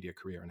into your media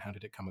career, and how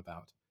did it come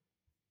about?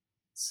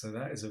 So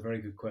that is a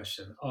very good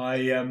question.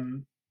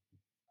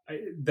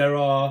 There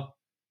are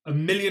a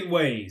million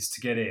ways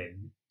to get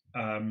in,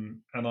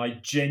 and I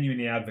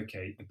genuinely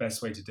advocate the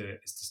best way to do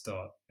it is to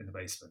start in the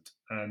basement.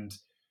 And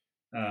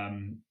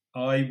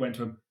I went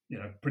to a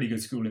pretty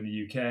good school in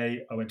the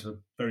UK. I went to a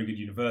very good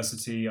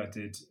university. I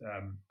did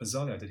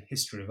bizarrely, I did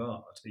history of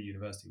art at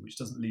university, which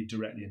doesn't lead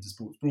directly into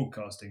sports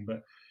broadcasting.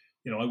 But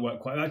I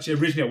worked quite actually.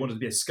 Originally, I wanted to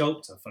be a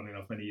sculptor. Funnily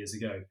enough, many years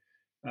ago,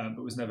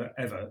 but was never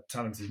ever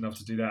talented enough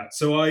to do that.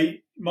 So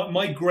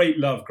my great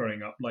love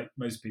growing up, like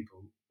most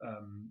people,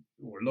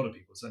 or a lot of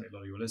people, certainly a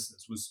lot of your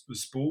listeners,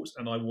 was sport.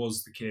 And I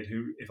was the kid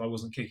who, if I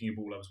wasn't kicking a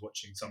ball, I was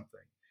watching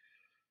something.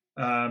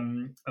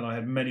 And I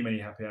had many, many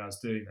happy hours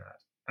doing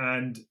that.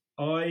 And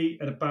I,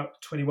 at about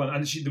 21, and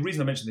actually the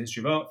reason I mentioned the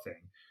history of art thing,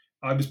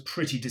 I was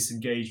pretty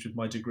disengaged with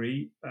my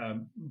degree,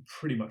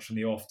 pretty much from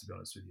the off, to be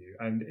honest with you.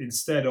 And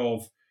instead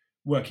of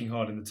working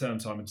hard in the term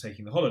time and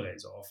taking the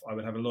holidays off, I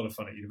would have a lot of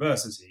fun at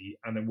university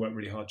and then work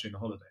really hard during the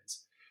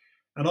holidays.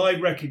 And I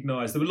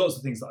recognised there were lots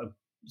of things that I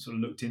sort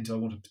of looked into. I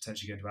wanted to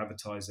potentially go into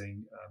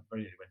advertising.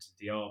 Very nearly went into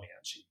the army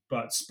actually,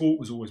 but sport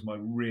was always my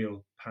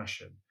real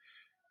passion.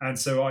 And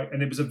so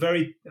and it was a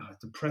very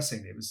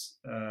depressing. It was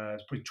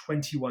probably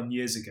 21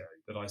 years ago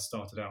that I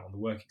started out on the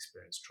work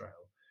experience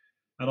trail,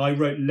 and I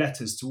wrote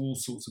letters to all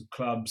sorts of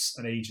clubs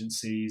and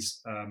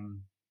agencies.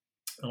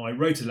 And I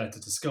wrote a letter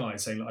to Sky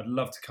saying that I'd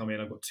love to come in.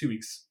 I've got 2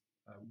 weeks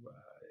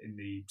in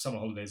the summer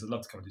holidays. I'd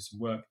love to come and do some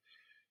work.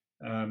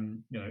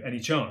 Any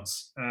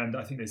chance? And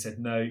I think they said,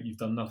 no, you've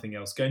done nothing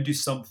else. Go and do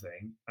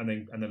something,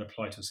 and then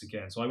apply to us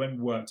again. So I went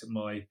and worked at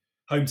my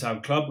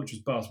hometown club, which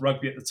was Bath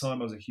Rugby at the time.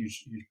 I was a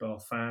huge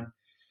Bath fan.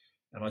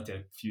 And I did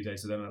a few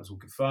days with them, and that was all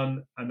good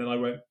fun. And then I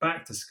went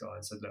back to Sky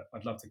and said, look,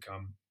 I'd love to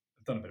come.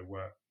 I've done a bit of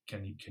work.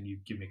 Can you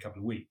give me a couple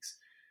of weeks?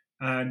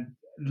 And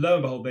lo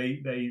and behold,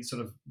 they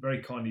sort of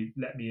very kindly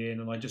let me in,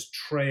 and I just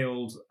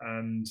trailed,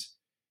 and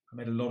I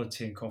made a lot of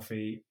tea and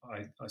coffee.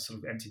 I sort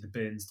of emptied the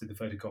bins, did the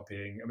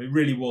photocopying. I mean, it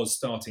really was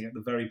starting at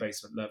the very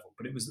basement level,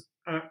 but it was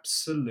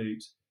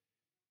absolute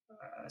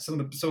some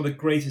of the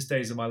greatest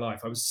days of my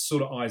life. I was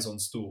sort of eyes on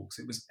stalks.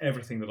 It was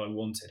everything that I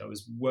wanted. I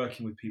was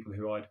working with people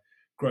who I'd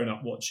grown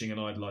up watching and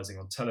idolizing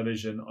on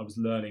television. I was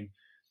learning,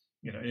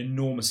 an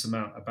enormous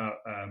amount about,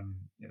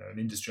 an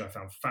industry I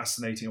found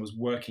fascinating. I was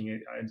working.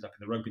 I ended up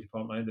in the rugby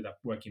department. I ended up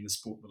working in the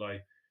sport that I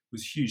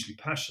was hugely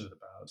passionate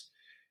about.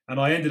 And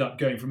I ended up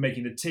going from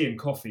making the tea and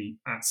coffee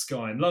at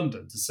Sky in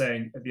London to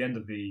saying at the end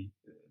of the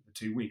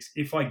 2 weeks,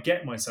 if I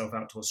get myself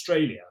out to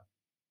Australia,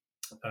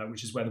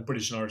 which is where the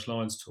British and Irish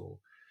Lions tour,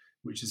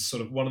 which is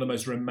sort of one of the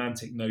most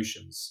romantic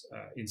notions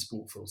in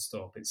sport, full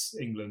stop. It's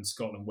England,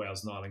 Scotland,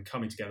 Wales, and Ireland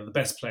coming together, the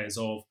best players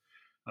of,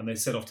 and they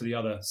set off to the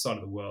other side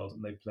of the world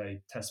and they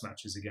play test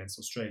matches against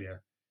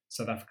Australia,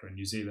 South Africa, and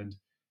New Zealand.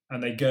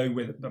 And they go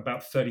with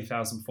about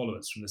 30,000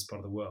 followers from this part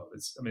of the world.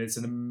 It's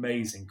an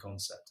amazing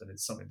concept, and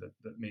it's something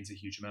that means a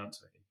huge amount to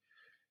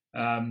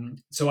me.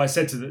 So I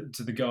said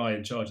to the guy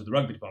in charge of the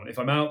rugby department, if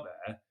I'm out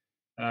there,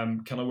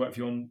 can I work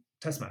for you on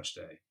test match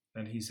day?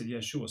 And he said,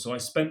 yeah, sure. So I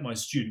spent my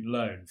student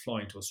loan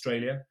flying to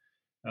Australia.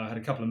 I had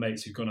a couple of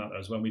mates who'd gone out there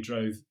as well. We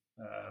drove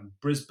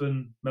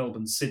Brisbane,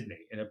 Melbourne,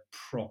 Sydney in a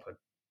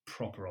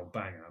proper old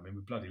banger. I mean,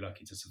 we're bloody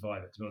lucky to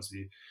survive it, to be honest with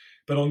you.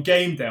 But on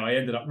game day, I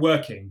ended up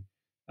working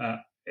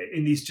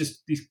in these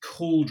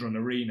cauldron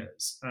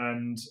arenas.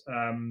 And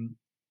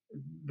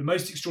the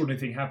most extraordinary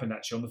thing happened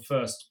actually on the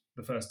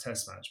first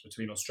test match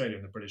between Australia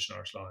and the British and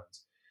Irish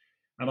Lions.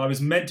 And I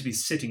was meant to be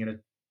sitting in a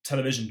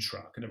television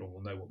truck, and everyone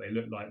will know what they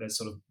look like. They're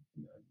sort of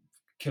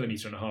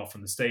kilometre and a half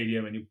from the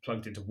stadium, and you're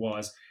plugged into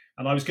wires.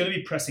 And I was going to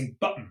be pressing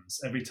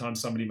buttons every time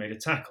somebody made a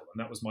tackle, and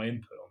that was my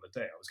input on the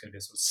day. I was going to be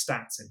a sort of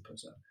stats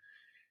inputter.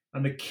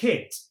 And the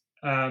kit,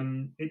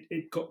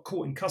 it got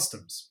caught in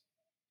customs,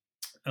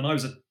 and I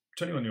was a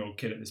 21-year-old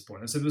kid at this point,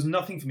 and so there was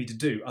nothing for me to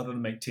do other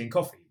than make tea and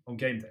coffee on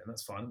game day, and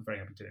that's fine. I'm very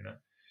happy doing that.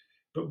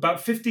 But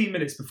about 15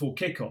 minutes before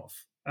kickoff,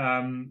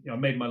 I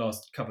made my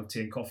last cup of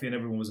tea and coffee, and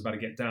everyone was about to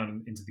get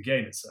down into the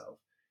game itself.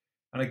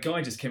 And a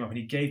guy just came up and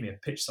he gave me a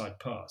pitch side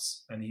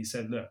pass, and he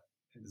said, look,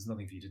 there's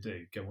nothing for you to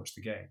do. Go and watch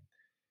the game.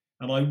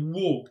 And I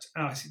walked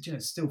out. I said,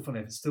 it's still funny.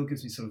 It still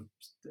gives me sort of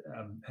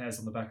hairs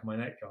on the back of my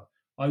neck.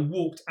 I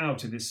walked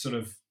out of this sort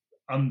of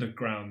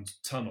underground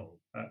tunnel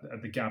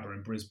at the Gabba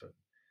in Brisbane.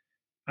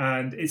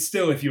 And it's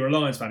still, if you're a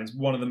Lions fan, it's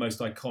one of the most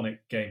iconic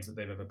games that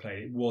they've ever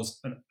played. It was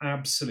an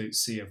absolute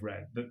sea of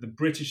red. The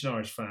British and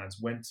Irish fans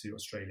went to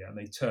Australia and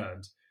they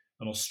turned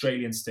an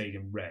Australian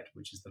stadium red,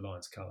 which is the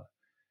Lions colour.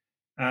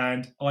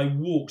 And I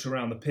walked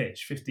around the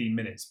pitch 15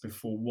 minutes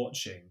before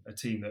watching a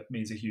team that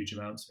means a huge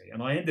amount to me.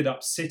 And I ended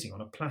up sitting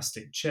on a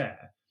plastic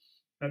chair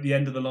at the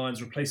end of the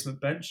Lions replacement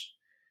bench.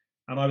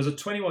 And I was a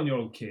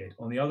 21-year-old kid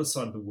on the other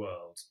side of the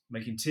world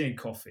making tea and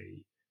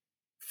coffee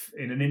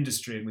in an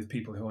industry and with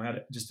people who I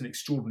had just an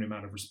extraordinary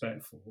amount of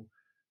respect for.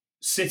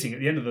 sitting at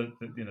the end of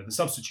the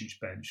substitutes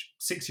bench,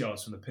 6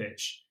 yards from the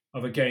pitch,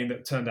 of a game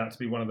that turned out to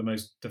be one of the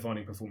most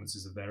defining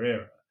performances of their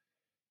era.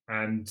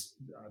 And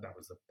that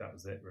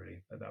was it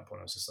really. At that point,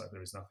 I was just like,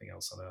 there is nothing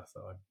else on earth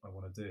that I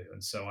want to do.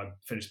 And so I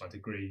finished my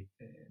degree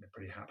in a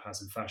pretty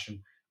haphazard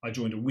fashion. I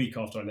joined a week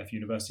after I left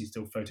university,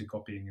 still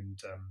photocopying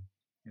and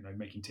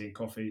making tea and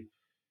coffee.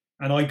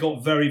 And I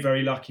got very,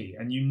 very lucky.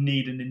 And you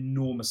need an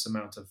enormous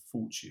amount of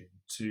fortune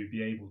to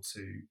be able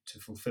to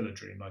fulfill a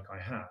dream like I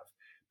have.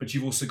 But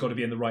you've also got to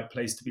be in the right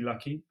place to be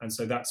lucky. And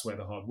so that's where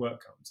the hard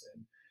work comes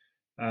in.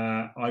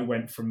 I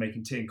went from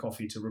making tea and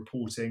coffee to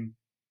reporting.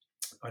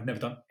 I'd never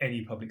done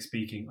any public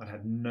speaking. I'd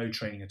had no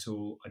training at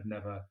all. I'd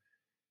never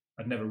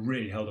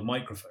really held a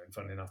microphone,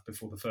 funnily enough,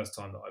 before the first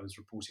time that I was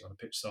reporting on a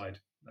pitch side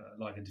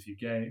live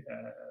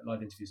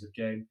interviews of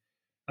game.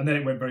 And then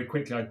it went very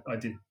quickly. I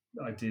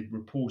did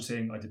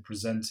reporting. I did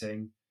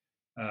presenting.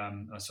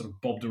 I sort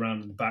of bobbed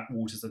around in the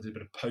backwaters. I did a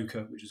bit of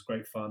poker, which was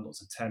great fun.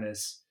 Lots of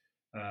tennis.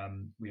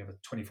 We have a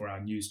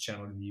 24-hour news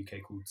channel in the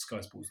UK called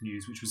Sky Sports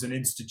News, which was an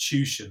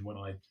institution when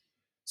I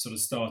sort of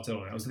started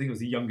on it. I think I was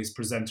the youngest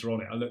presenter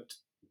on it.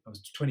 I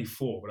was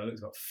 24, but I looked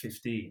about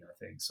 15, I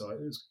think. So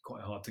it was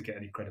quite hard to get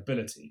any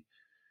credibility.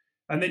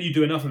 And then you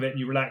do enough of it and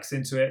you relax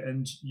into it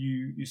and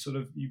you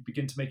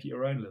begin to make it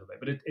your own a little bit.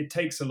 But it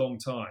takes a long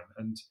time.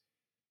 And,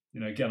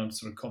 again, I'm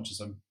sort of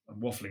conscious I'm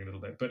waffling a little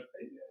bit. But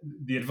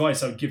the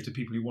advice I would give to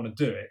people who want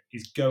to do it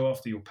is go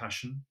after your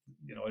passion.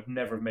 I'd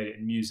never have made it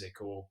in music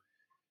or,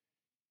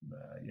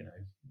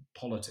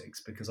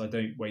 politics, because I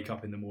don't wake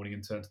up in the morning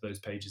and turn to those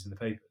pages in the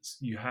papers.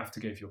 You have to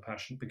go for your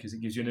passion because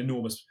it gives you an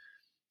enormous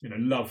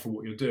love for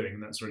what you're doing,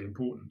 and that's really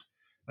important.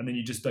 And then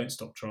you just don't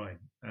stop trying.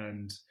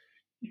 And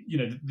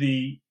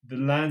the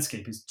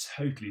landscape is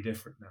totally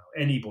different now.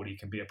 Anybody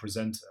can be a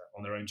presenter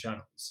on their own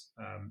channels,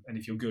 and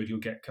if you're good, you'll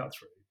get cut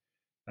through.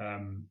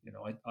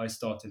 I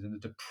started in a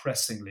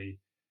depressingly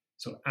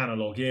sort of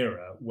analog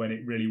era when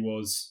it really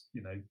was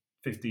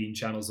 15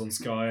 channels on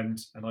Sky, and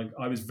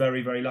I was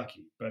very, very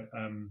lucky. But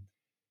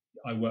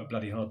I worked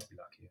bloody hard to be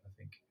lucky, I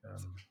think.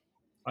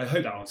 I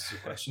hope that answers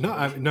your question.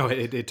 No,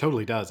 it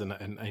totally does, and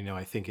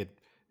I think it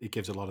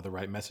gives a lot of the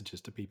right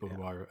messages to people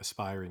who are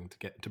aspiring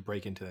to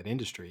break into that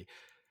industry.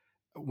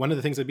 One of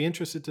the things I'd be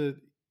interested to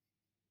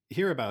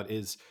hear about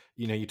is,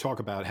 you talk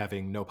about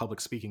having no public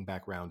speaking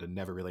background and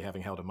never really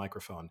having held a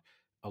microphone.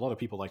 A lot of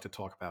people like to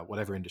talk about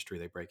whatever industry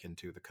they break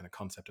into, the kind of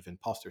concept of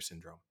imposter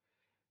syndrome.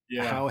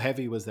 Yeah. How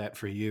heavy was that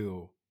for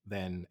you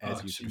then,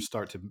 as you sort of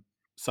start to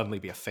suddenly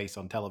be a face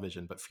on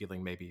television, but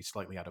feeling maybe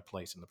slightly out of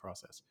place in the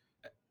process?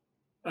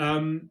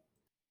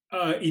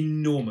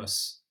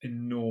 Enormous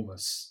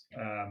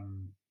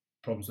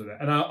problems with it.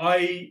 And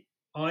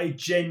I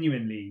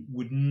genuinely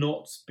would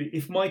not be,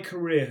 if my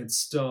career had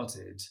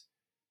started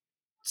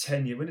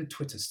 10 years, when did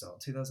Twitter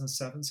start?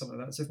 2007, something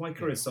like that. So if my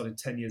career had started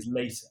 10 years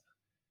later,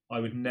 I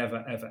would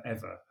never, ever,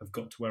 ever have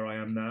got to where I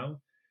am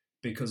now,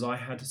 because I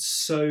had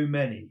so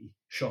many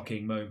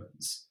shocking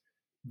moments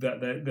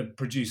that the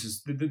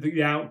producers,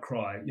 the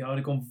outcry, I'd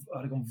have gone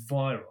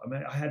viral. I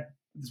mean,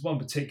 there's one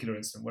particular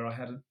incident where I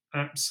had an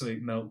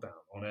absolute meltdown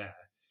on air,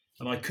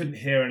 and I couldn't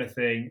hear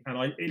anything,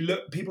 and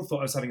people thought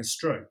I was having a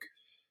stroke,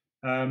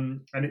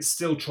 and it's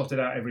still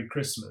trotted out every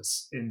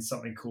Christmas in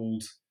something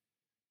called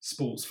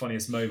Sports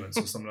Funniest Moments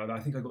or something like that. I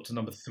think I got to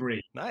number 3.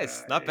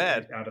 Nice, not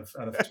bad. Out of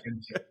 20.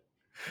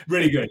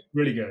 Really good,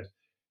 really good.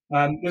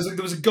 There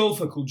was a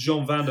golfer called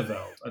John van der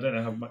Velde. I don't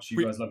know how much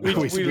you guys love him.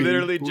 We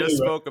literally just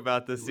spoke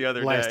about this the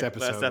other last day.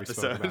 Episode. We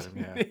spoke about him,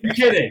 yeah. You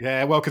kidding?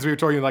 Yeah, well, because we were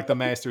talking like the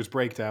Masters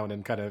breakdown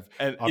and kind of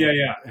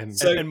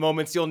and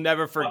moments you'll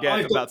never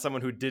forget about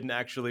someone who didn't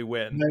actually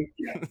win.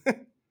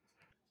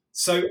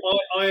 So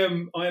I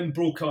am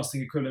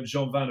broadcasting equivalent of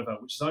John van der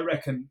Velde, which is, I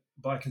reckon,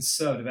 by a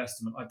conservative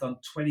estimate, I've done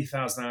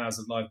 20,000 hours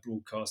of live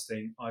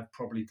broadcasting. I've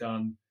probably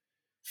done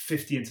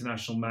 50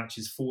 international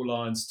matches, 4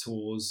 Lions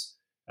tours,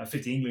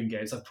 50 England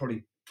games. I've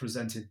probably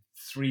presented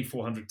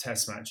 300-400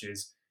 test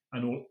matches,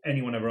 and all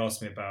anyone ever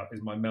asked me about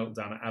is my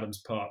meltdown at Adams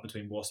Park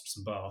between Wasps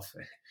and Bath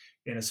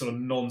in a sort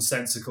of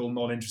nonsensical,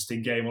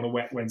 non-interesting game on a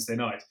wet Wednesday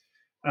night.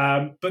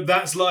 But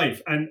that's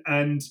life.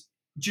 And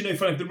do you know,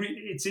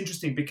 it's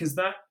interesting because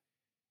that,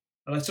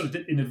 and I sort of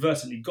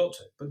inadvertently got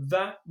to it, but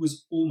that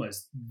was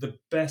almost the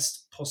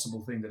best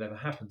possible thing that ever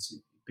happened to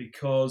me,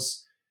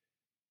 because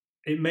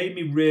it made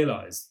me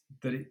realize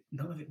that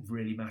none of it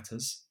really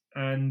matters.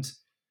 And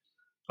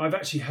I've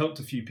actually helped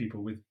a few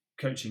people with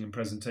coaching and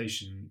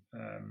presentation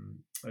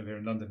over here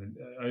in London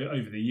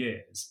over the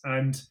years.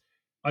 And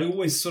I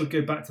always sort of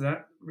go back to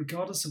that,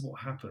 regardless of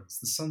what happens,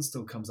 the sun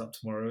still comes up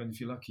tomorrow. And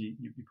if you're lucky,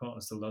 your partner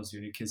still loves you,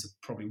 and your kids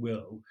probably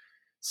will.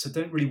 So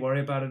don't really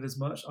worry about it as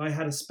much. I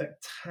had a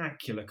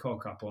spectacular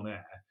cock up on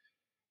air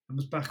and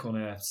was back on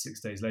air 6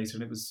 days later,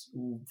 and it was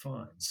all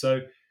fine.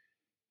 So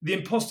the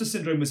imposter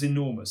syndrome was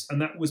enormous.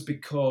 And that was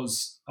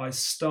because I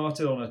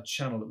started on a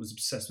channel that was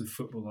obsessed with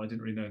football, and I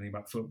didn't really know anything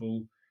about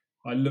football.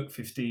 I looked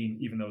 15,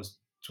 even though I was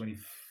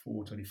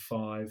 24,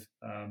 25.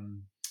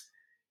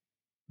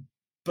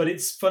 But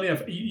it's funny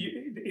enough,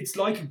 it's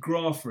like a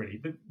graph,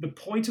 really. The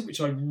point at which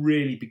I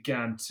really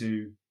began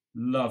to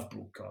love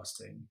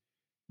broadcasting,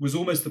 was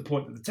almost the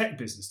point that the tech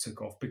business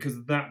took off,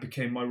 because that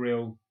became my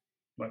real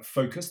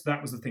focus.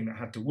 That was the thing that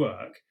had to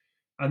work.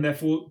 And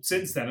therefore,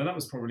 since then, and that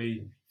was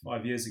probably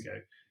 5 years ago,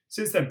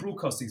 since then,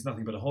 broadcasting is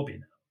nothing but a hobby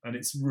now. And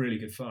it's really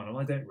good fun. And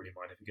I don't really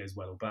mind if it goes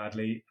well or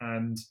badly.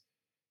 And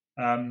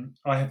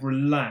I have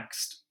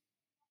relaxed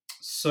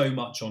so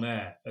much on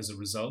air as a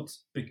result,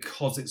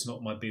 because it's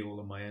not my be all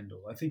and my end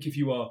all. I think if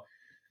you are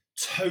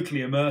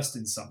totally immersed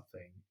in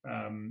something,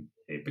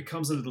 it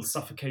becomes a little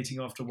suffocating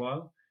after a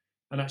while.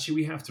 And actually,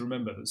 we have to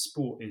remember that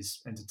sport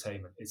is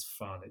entertainment. It's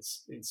fun.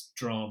 It's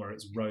drama.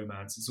 It's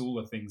romance. It's all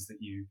the things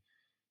that you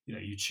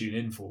tune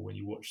in for when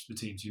you watch the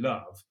teams you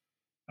love.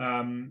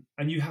 And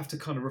you have to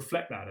kind of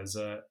reflect that as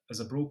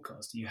a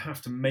broadcaster. You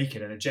have to make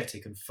it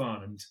energetic and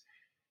fun. And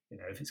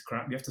if it's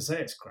crap, you have to say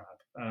it's crap.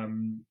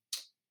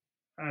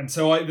 And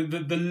so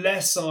the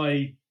less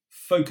I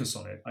focus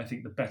on it, I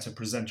think the better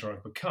presenter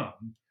I've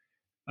become.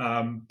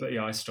 But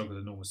yeah, I struggled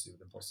enormously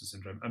with imposter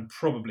syndrome, and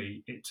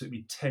probably it took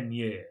me 10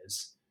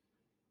 years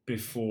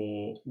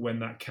before when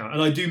that count.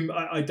 And I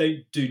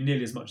don't do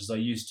nearly as much as I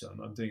used to.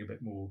 I'm doing a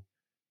bit more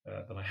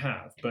than I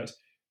have, but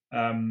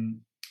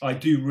I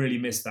do really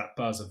miss that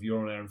buzz of you're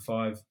on air in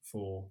 5,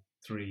 4,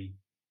 3,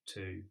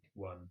 2,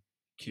 1,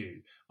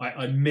 cue.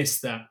 I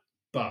miss that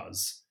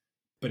buzz,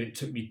 but it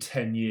took me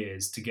 10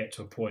 years to get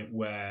to a point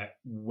where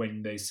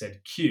when they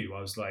said cue,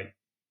 I was like,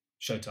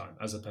 showtime,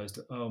 as opposed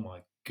to, oh my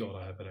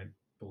God, I hope I don't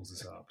balls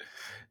this up.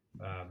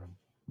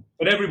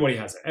 But everybody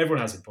has it. Everyone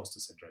has imposter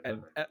syndrome,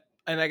 don't they?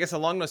 And I guess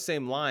along those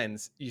same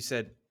lines, you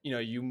said,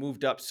 you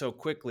moved up so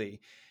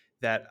quickly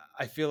that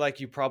I feel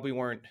like you probably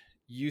weren't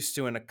used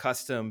to and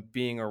accustomed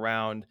being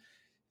around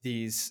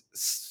these,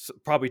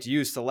 probably to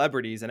use,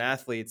 celebrities and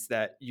athletes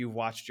that you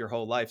watched your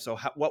whole life. So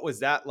what was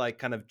that like,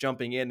 kind of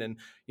jumping in and,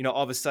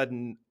 all of a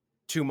sudden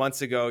 2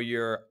 months ago,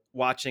 you're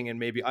watching and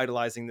maybe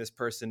idolizing this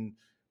person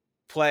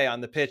play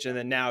on the pitch, and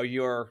then now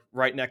you're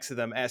right next to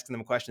them, asking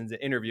them questions and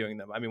interviewing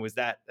them. I mean, was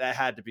that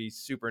had to be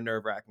super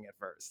nerve-wracking at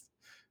first?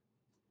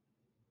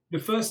 The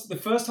first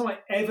time I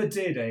ever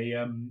did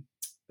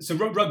so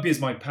rugby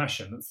is my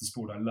passion. That's the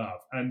sport I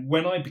love. And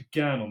when I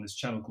began on this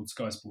channel called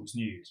Sky Sports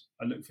News,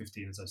 I looked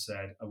 15, as I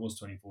said. I was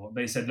 24.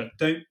 They said, look,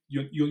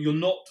 you're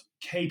not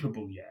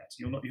capable yet.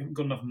 You haven't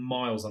got enough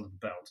miles under the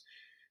belt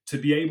to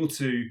be able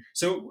to.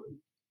 So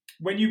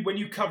when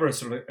you cover a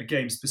sort of a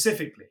game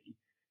specifically,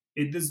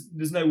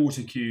 there's no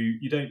auto cue.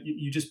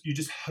 You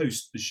just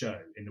host the show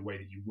in the way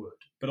that you would.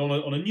 But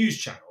on a news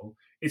channel,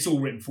 it's all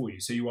written for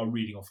you, so you are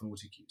reading off an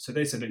auto cue. So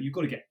they said that you've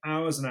got to get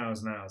hours and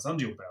hours and hours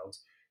under your belt,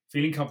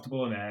 feeling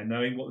comfortable on air,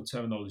 knowing what the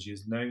terminology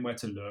is, knowing where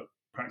to look,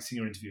 practicing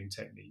your interviewing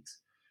techniques.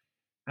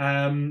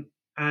 And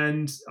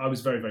I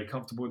was very, very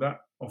comfortable with that.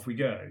 Off we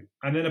go.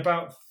 And then it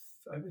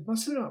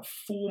must have been about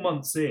 4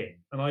 months in,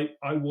 and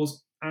I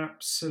was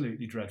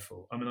absolutely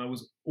dreadful. I mean, I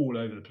was all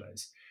over the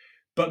place.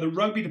 But the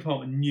rugby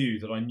department knew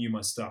that I knew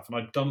my stuff, and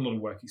I'd done a lot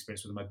of work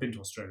experience with them. I'd been to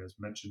Australia, as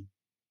mentioned.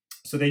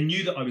 So they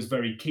knew that I was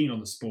very keen on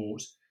the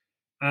sport.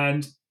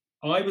 And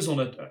I was on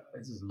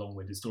this is a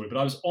long-winded story, but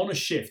I was on a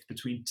shift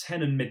between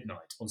 10 and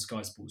midnight on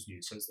Sky Sports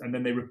News. And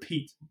then they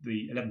repeat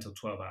the 11 till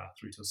 12 hour,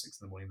 3 till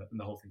 6 in the morning, and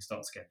the whole thing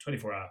starts again,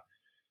 24-hour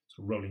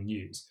sort of rolling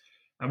news.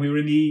 And we were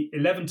in the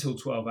 11 till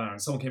 12 hour,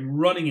 and someone came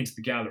running into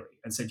the gallery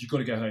and said, you've got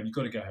to go home, you've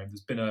got to go home.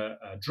 There's been a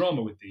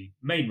drama with the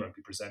main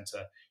rugby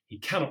presenter. He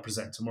cannot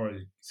present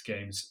tomorrow's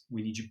games.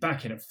 We need you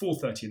back in at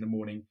 4:30 in the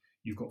morning.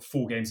 You've got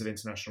 4 games of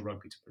international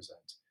rugby to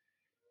present.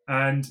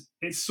 And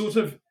it's sort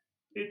of,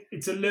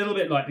 it's a little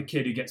bit like the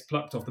kid who gets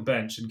plucked off the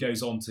bench and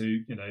goes on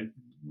to,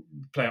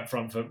 play up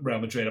front for Real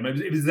Madrid. I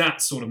mean, it was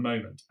that sort of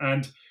moment.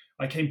 And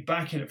I came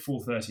back in at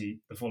 4:30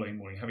 the following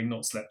morning, having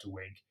not slept a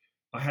wink.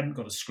 I hadn't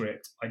got a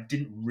script. I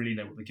didn't really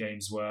know what the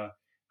games were.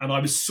 And I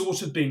was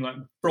sort of being like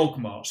frog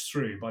marched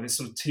through by this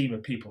sort of team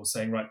of people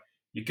saying, right,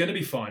 you're going to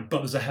be fine, but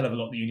there's a hell of a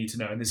lot that you need to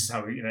know. And this is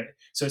how,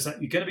 so it's like,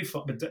 you're going to be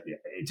fine, but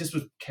it just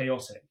was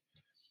chaotic.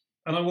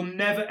 And I will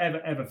never, ever,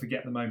 ever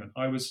forget the moment.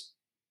 I was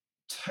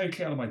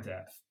totally out of my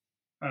depth,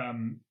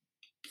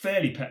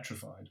 fairly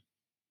petrified.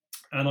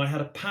 And I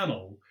had a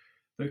panel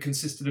that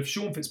consisted of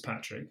Sean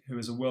Fitzpatrick, who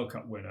is a World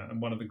Cup winner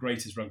and one of the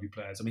greatest rugby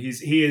players. I mean,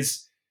 he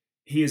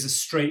is a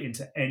straight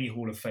into any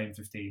Hall of Fame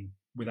 15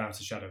 without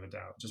a shadow of a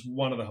doubt. Just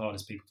one of the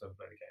hardest people to ever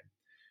play the game.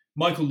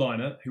 Michael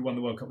Lynott, who won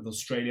the World Cup with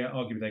Australia,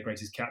 arguably their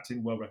greatest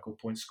captain, world record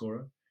point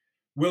scorer.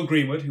 Will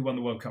Greenwood, who won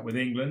the World Cup with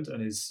England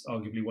and is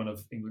arguably one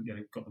of England,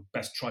 got the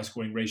best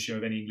try-scoring ratio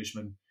of any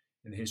Englishman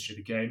in the history of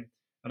the game.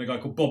 And a guy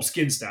called Bob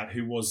Skinstad,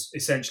 who was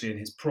essentially in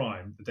his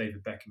prime, the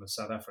David Beckham of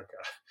South Africa.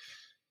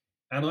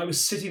 And I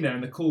was sitting there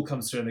and the call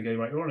comes through and they go,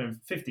 right, you're on in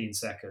 15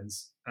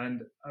 seconds.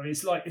 And I mean,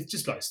 it's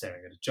just like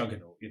staring at a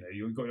juggernaut.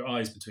 You've got your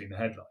eyes between the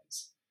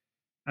headlights.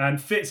 And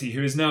Fitzy,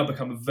 who has now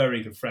become a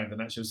very good friend,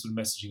 and actually was sort of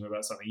messaging him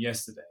about something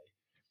yesterday,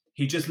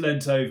 he just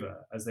leant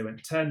over as they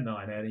went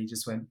 10-9, and he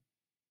just went,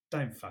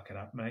 don't fuck it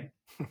up, mate.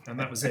 And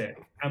that was it.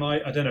 And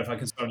I don't know if I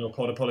can swear on your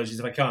pod, apologies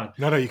if I can't.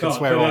 No, you can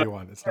swear all you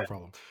want. It's no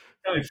problem.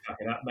 Don't fuck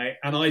it up, mate.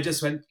 And I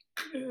just went,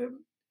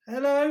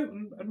 hello,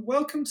 and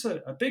welcome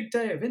to a big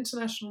day of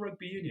International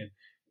Rugby Union.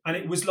 and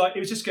it was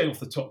just going off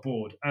the top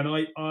board, and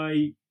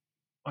I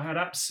had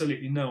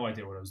absolutely no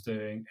idea what I was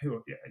doing.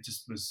 It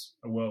just was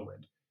a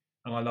whirlwind,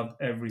 and I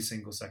loved every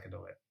single second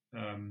of it.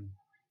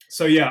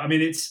 So yeah, I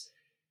mean,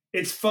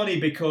 it's funny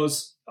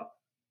because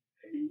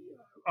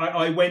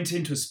I went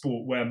into a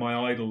sport where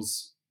my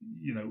idols,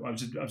 I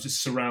was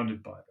just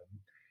surrounded by them,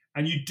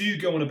 and you do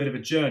go on a bit of a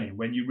journey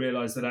when you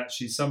realise that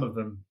actually some of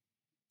them,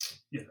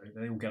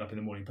 they all get up in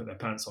the morning, put their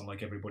pants on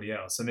like everybody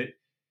else, and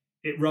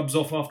it rubs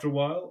off after a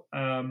while.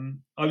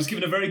 I was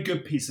given a very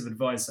good piece of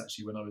advice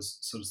actually when I was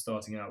sort of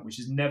starting out, which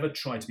is never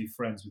try to be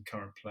friends with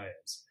current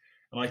players,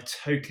 and I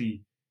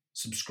totally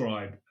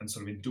subscribe and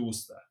sort of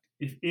endorse that.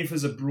 If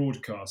as a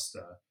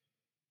broadcaster,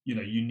 you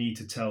need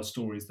to tell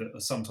stories that are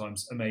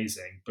sometimes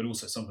amazing, but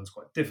also sometimes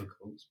quite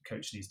difficult.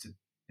 Coach needs to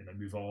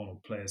move on, or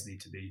players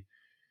need to be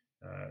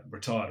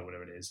retired, or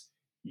whatever it is.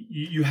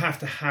 You have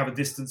to have a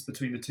distance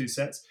between the two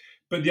sets.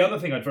 But the other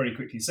thing I'd very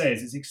quickly say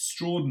is it's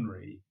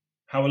extraordinary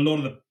how a lot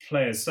of the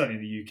players, certainly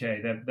in the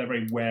UK, they're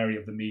very wary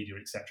of the media,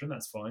 etc. And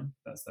that's fine,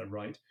 that's their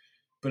right.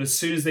 But as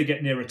soon as they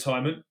get near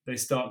retirement, they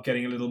start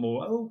getting a little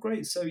more, oh,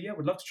 great, so yeah,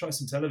 we'd love to try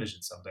some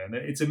television someday. And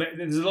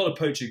there's a lot of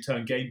poaching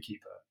turned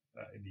gamekeeper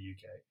in the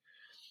UK.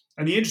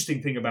 And the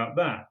interesting thing about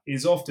that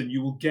is often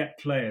you will get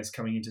players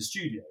coming into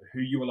studio who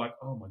you are like,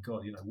 oh my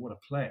God, what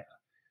a player.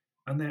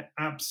 And they're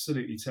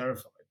absolutely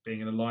terrified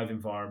being in a live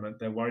environment.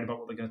 They're worried about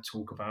what they're going to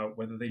talk about,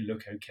 whether they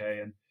look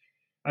okay.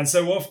 And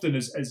so often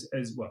as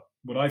well,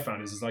 what I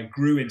found is as I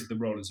grew into the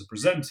role as a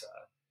presenter,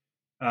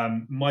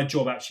 my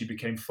job actually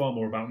became far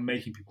more about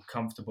making people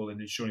comfortable and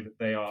ensuring that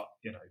they are,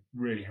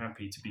 really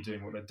happy to be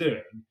doing what they're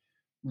doing,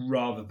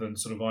 rather than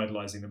sort of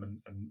idolizing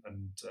them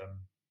and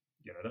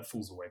that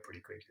falls away pretty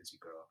quickly as you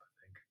grow up, I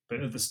think.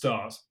 But at the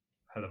start,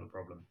 hell of a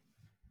problem.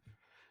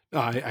 No,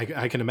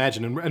 I can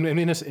imagine, and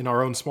in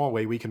our own small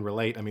way, we can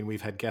relate. I mean,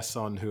 we've had guests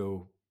on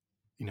who,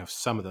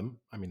 some of them,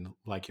 I mean,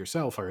 like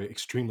yourself, are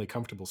extremely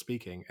comfortable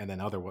speaking, and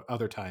then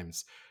other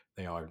times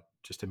they are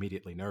just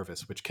immediately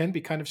nervous, which can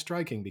be kind of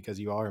striking because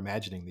you are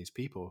imagining these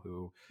people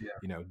who,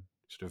 Yeah,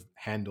 sort of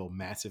handle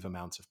massive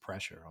amounts of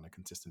pressure on a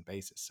consistent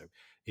basis. So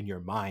in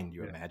your mind,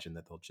 you yeah, imagine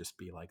that they'll just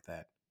be like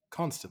that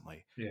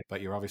constantly, yeah,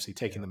 but you're obviously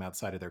taking yeah. them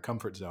outside of their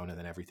comfort zone, and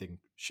then everything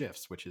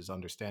shifts, which is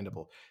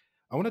understandable.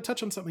 I want to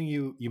touch on something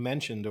you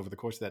mentioned over the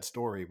course of that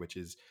story, which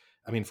is,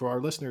 I mean, for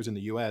our listeners in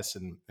the US,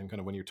 and kind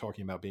of when you're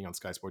talking about being on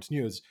Sky Sports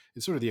News,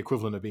 it's sort of the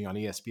equivalent of being on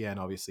ESPN,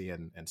 obviously,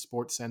 and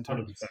Sports Center.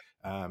 100%.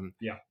 Um,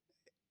 Yeah,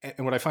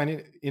 and what I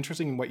find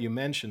interesting in what you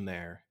mentioned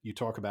there, you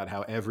talk about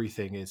how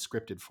everything is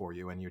scripted for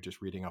you and you're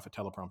just reading off a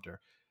teleprompter.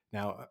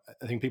 Now,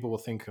 I think people will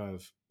think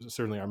of,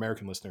 certainly our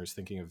American listeners,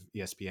 thinking of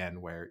ESPN,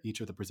 where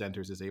each of the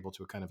presenters is able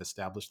to kind of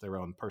establish their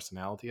own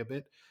personality a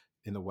bit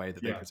in the way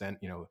that they yeah, present.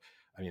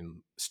 I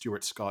mean,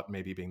 Stuart Scott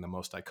maybe being the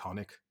most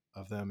iconic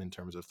of them in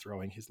terms of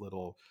throwing his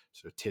little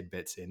sort of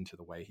tidbits into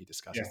the way he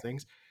discusses yeah.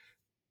 things.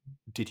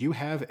 Did you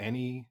have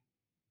any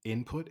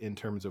input in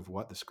terms of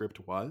what the script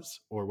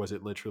was, or was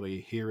it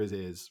literally here it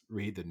is,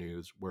 read the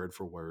news word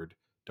for word,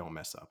 don't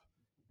mess up?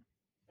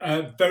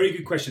 Very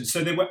good question.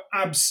 So there were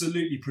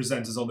absolutely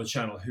presenters on the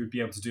channel who'd be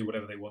able to do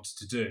whatever they wanted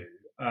to do,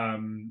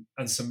 and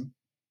some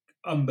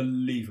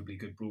unbelievably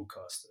good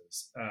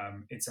broadcasters.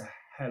 It's a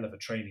hell of a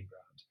training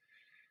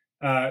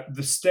ground.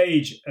 The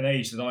stage and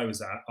age that I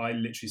was at, I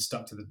literally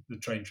stuck to the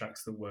train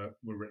tracks that were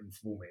written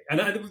for me. And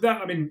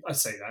that, I mean, I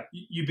say that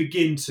you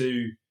begin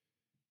to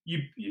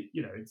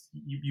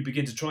you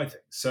begin to try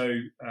things. So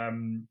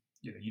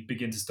you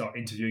begin to start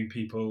interviewing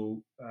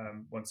people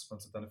once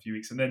I've done a few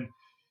weeks, and then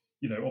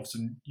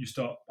often you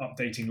start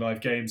updating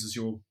live games as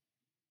you're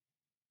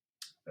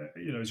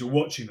as you're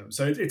watching them.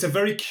 So it's a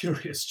very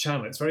curious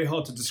channel. It's very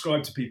hard to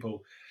describe to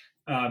people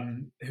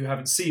who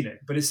haven't seen it,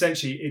 but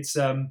essentially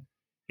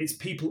it's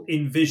people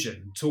in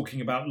vision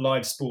talking about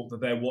live sport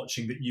that they're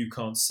watching that you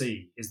can't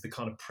see is the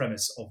kind of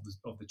premise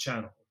of the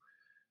channel.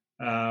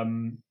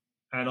 Um,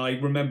 and I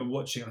remember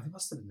watching, I think it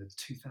must have been the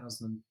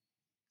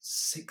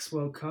 2006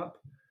 World Cup,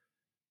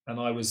 and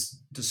I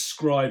was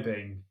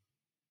describing,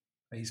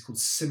 he's called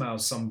Simao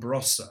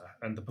Sambrossa,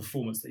 and the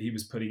performance that he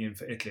was putting in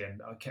for Italy,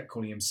 and I kept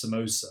calling him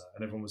Samosa,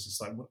 and everyone was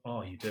just like, "What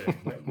are you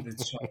doing?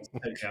 This channel's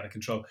totally out of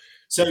control."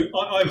 So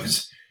I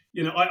was,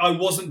 I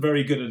wasn't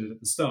very good at it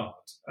at the start,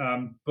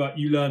 but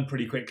you learn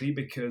pretty quickly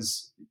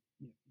because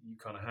you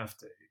kind of have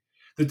to.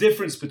 The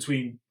difference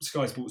between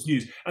Sky Sports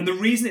News and the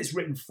reason it's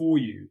written for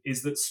you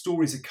is that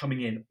stories are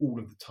coming in all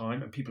of the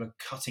time, and people are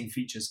cutting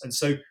features, and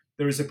so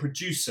there is a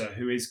producer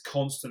who is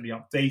constantly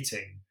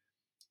updating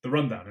the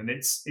rundown, and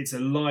it's a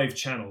live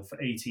channel for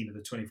 18 of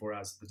the 24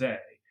 hours of the day.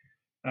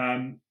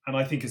 And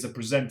I think as a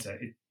presenter,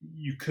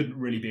 you couldn't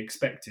really be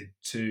expected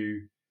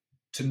to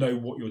know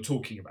what you're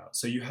talking about.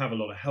 So you have a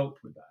lot of help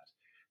with that.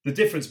 The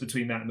difference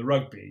between that and the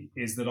rugby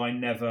is that I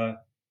never,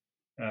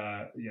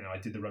 I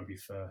did the rugby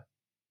for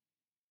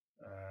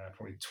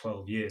probably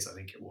 12 years, I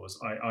think it was.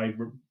 I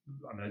mean,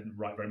 I didn't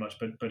write very much,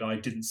 but I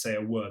didn't say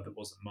a word that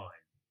wasn't mine.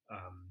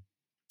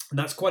 And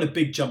that's quite a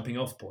big jumping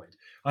off point.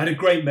 I had a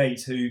great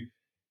mate who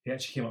he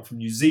actually came up from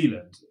New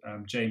Zealand,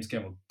 James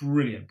Gemmell,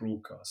 brilliant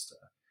broadcaster.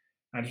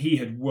 and he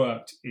had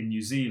worked in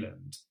New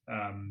Zealand,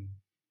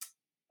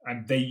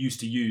 and they used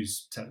to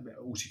use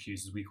auto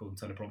cues, as we call them,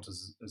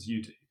 teleprompters, as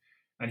you do.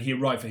 And he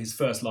arrived for his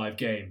first live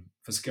game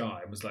for Sky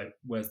and was like,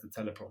 "Where's the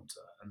teleprompter?"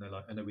 And they're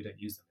like, "I know we don't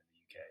use them in the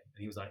UK." And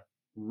he was like,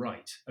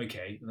 "Right,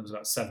 okay." And there was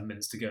about 7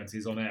 minutes to go until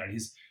he's on air, and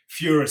he's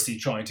furiously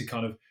trying to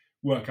kind of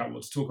work out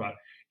what to talk about.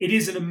 It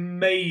is an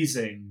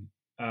amazing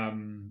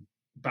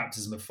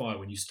baptism of fire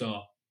when you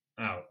start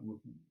out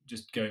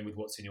just going with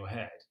what's in your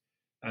head.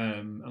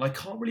 And I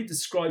can't really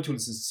describe to your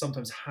listeners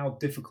sometimes how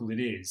difficult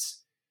it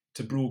is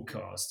to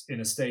broadcast in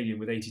a stadium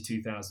with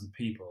 82,000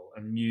 people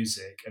and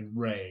music and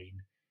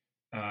rain.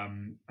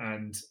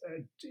 And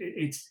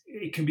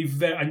it can be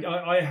very.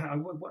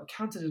 I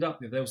counted it up.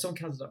 There was someone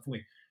counted it up for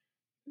me.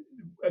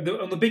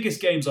 On the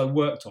biggest games I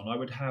worked on, I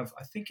would have,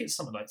 I think it's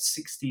something like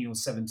 16 or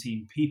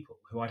 17 people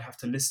who I'd have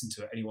to listen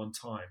to at any one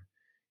time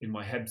in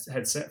my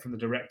headset, from the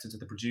director to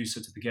the producer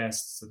to the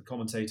guests to the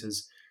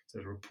commentators to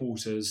the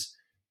reporters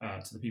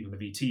to the people in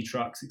the VT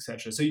trucks,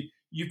 etc. So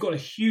you've got a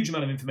huge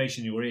amount of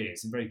information in your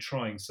ears in very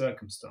trying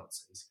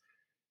circumstances,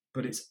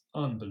 but it's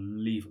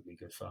unbelievably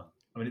good fun.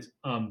 I mean, it's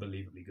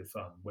unbelievably good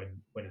fun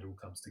when it all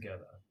comes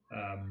together.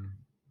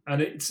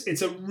 And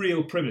it's a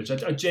real privilege.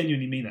 I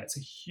genuinely mean that. It's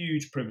a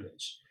huge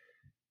privilege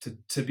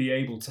to be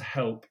able to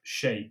help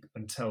shape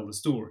and tell the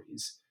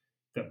stories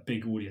that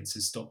big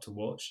audiences stop to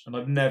watch. And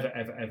I've never,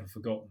 ever, ever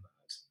forgotten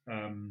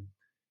that.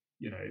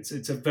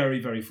 It's a very,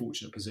 very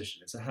fortunate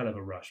position. It's a hell of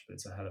a rush, but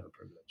it's a hell of a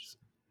privilege.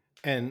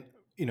 And,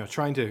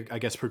 trying to, I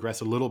guess,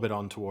 progress a little bit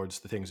on towards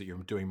the things that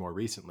you're doing more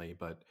recently,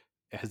 but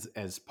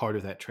as part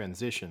of that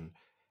transition,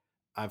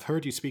 I've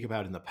heard you speak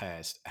about in the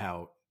past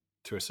how,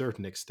 to a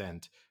certain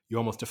extent, you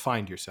almost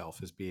defined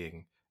yourself as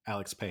being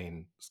Alex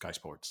Payne, Sky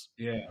Sports.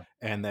 Yeah.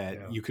 And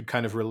that you could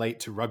kind of relate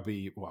to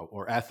rugby,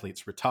 or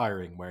athletes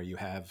retiring, where you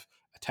have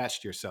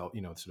attached yourself,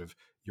 sort of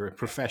your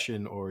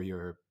profession or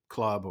your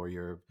club or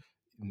your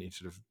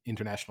sort of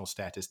international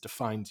status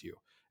defines you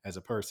as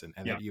a person,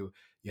 and that you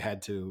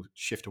had to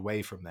shift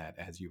away from that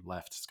as you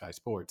left Sky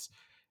Sports.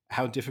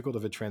 How difficult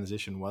of a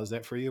transition was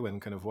that for you,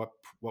 and kind of what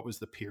was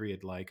the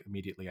period like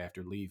immediately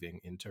after leaving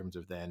in terms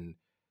of then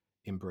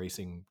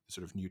embracing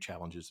sort of new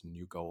challenges and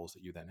new goals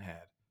that you then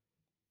had?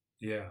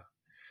 Yeah.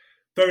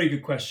 Very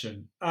good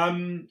question.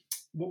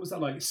 What was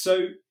that like?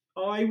 So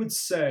I would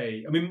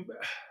say, I mean,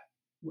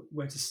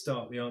 where to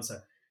start the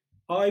answer?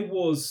 I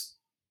was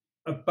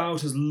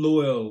about as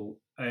loyal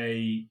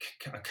a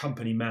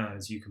company man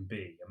as you can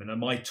be. I mean,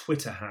 my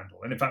Twitter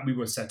handle, and in fact, we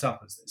were set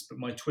up as this, but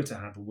my Twitter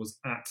handle was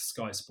at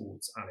Sky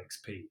Sports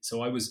Alex P.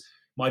 So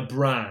my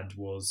brand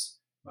was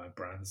my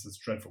brand. This is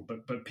dreadful,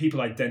 but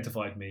people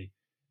identified me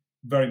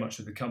very much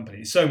with the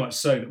company. So much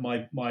so that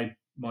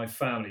my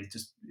family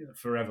just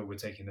forever were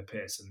taking the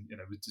piss, and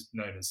was just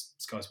known as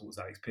Sky Sports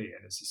Alex P.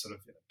 And it's a sort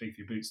of big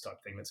for your boots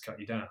type thing. Let's cut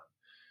you down.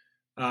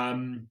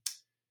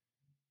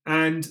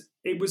 And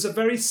it was a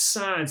very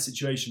sad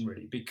situation,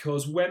 really,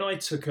 because when I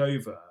took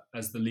over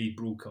as the lead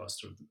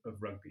broadcaster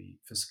of rugby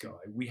for Sky,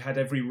 we had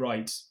every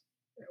right,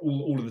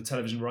 all of the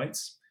television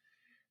rights.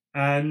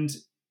 And,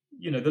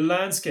 the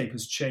landscape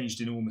has changed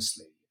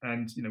enormously.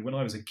 And, when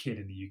I was a kid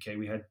in the UK,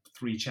 we had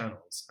 3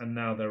 channels. And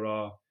now there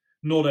are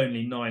not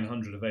only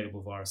 900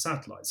 available via a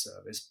satellite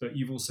service, but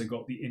you've also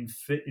got the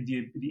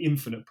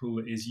infinite pool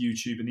that is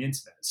YouTube and the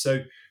internet.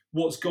 So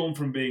what's gone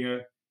from being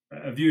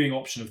a viewing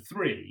option of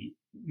 3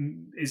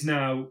 is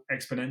now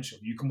exponential.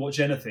 You can watch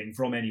anything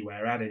from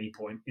anywhere at any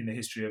point in the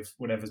history of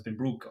whatever's been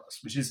broadcast,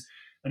 which is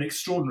an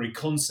extraordinary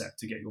concept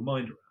to get your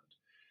mind around.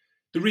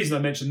 The reason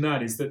I mention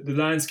that is that the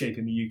landscape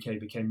in the UK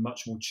became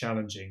much more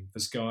challenging for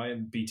Sky,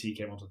 and BT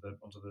came onto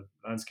the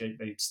landscape.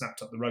 They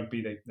snapped up the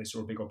rugby. They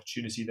saw a big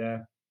opportunity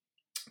there.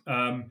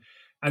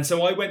 And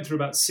so I went through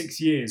about 6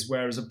 years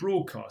where, as a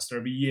broadcaster,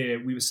 every year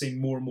we were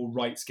seeing more and more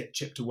rights get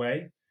chipped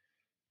away.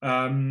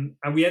 And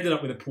we ended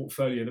up with a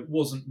portfolio that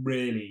wasn't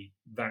really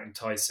that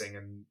enticing,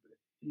 and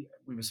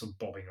we were sort of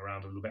bobbing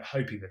around a little bit,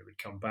 hoping that it would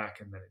come back,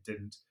 and then it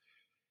didn't.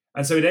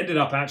 And so it ended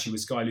up actually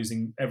with Sky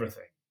losing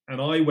everything.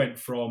 And I went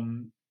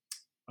from,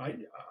 I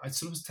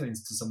sort of was telling to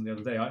someone the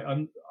other day,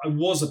 I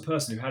was a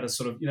person who had a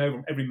sort of,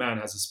 every man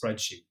has a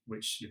spreadsheet,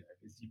 which, you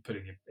put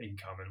in your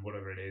income and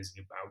whatever it is, and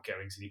your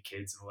outgoings and your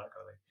kids and all that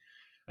kind of thing.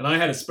 And I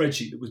had a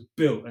spreadsheet that was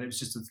built, and it was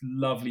just a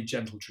lovely,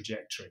 gentle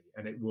trajectory.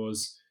 And it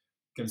was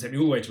going to take me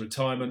all the way to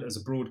retirement as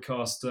a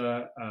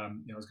broadcaster. I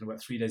was going to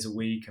work 3 days a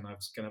week, and I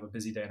was going to have a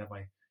busy day and have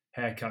my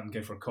hair cut and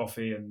go for a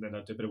coffee, and then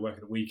I'd do a bit of work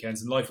at the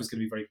weekends, and life was going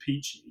to be very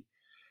peachy.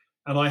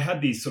 And I had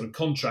these sort of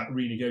contract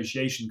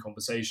renegotiation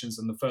conversations,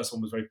 and the first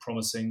one was very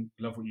promising.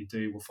 We love what you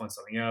do. We'll find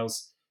something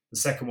else. The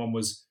second one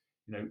was,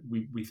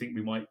 we think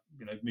we might,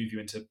 move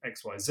you into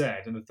X, Y, Z.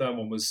 And the third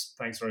one was,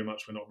 thanks very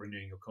much, we're not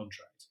renewing your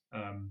contract.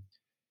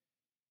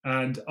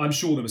 And I'm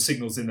sure there were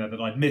signals in there that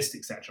I'd missed,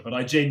 etc. But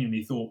I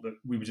genuinely thought that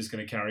we were just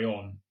going to carry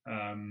on.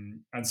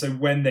 And so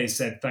when they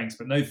said thanks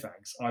but no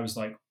thanks, I was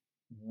like,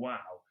 wow,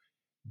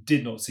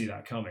 did not see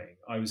that coming.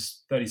 I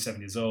was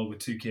 37 years old with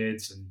 2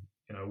 kids and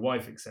a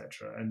wife,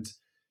 etc. And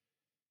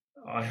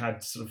I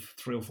had sort of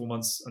 3 or 4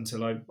 months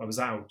until I was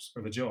out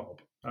of a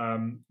job.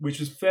 which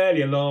was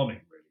fairly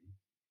alarming, really.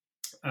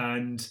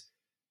 And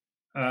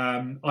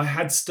I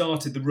had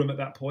started the room at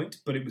that point,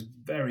 but it was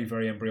very,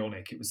 very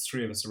embryonic. It was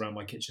three of us around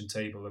my kitchen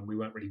table, and we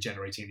weren't really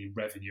generating any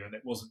revenue, and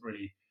it wasn't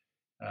really,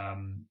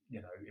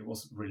 it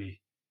wasn't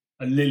really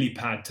a lily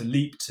pad to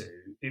leap to.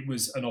 It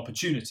was an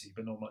opportunity,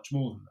 but not much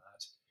more than that.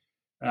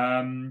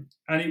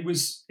 And it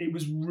was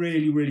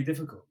really, really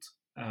difficult.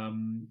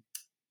 And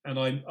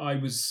I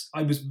was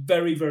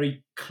very,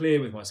 very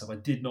clear with myself. I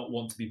did not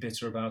want to be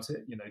bitter about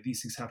it.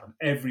 These things happen.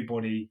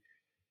 Everybody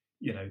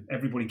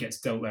gets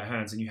dealt their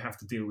hands, and you have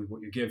to deal with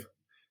what you're given.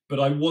 But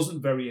I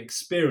wasn't very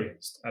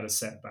experienced at a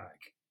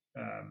setback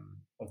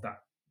of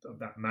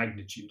that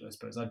magnitude. I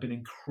suppose I'd been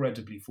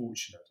incredibly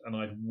fortunate, and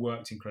I'd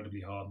worked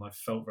incredibly hard, and I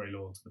felt very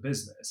loyal to the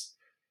business.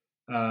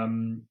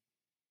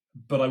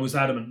 But I was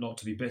adamant not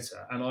to be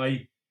bitter, and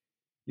I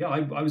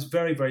was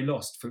very, very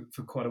lost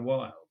for quite a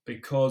while,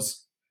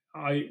 because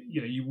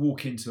you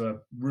walk into a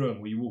room,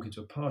 or you walk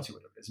into a party,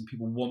 whatever it is, and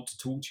people want to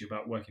talk to you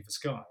about working for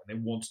Sky, and they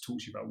want to talk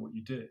to you about what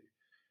you do.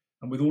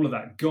 And with all of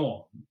that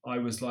gone, I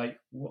was like,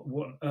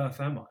 what on earth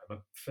am I? I'm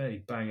a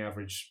fairly bang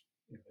average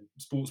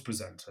sports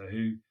presenter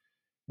who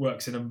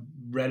works in a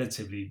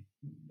relatively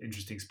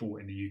interesting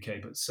sport in the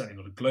UK, but certainly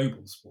not a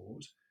global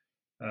sport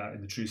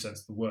in the true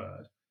sense of the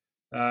word.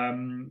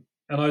 And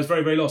I was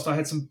very, very lost. I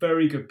had some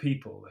very good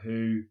people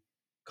who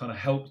kind of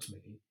helped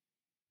me.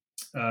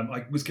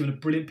 I was given a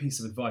brilliant piece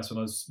of advice when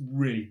I was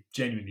really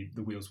genuinely,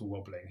 the wheels were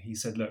wobbling. He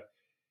said, look,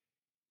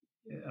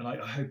 and I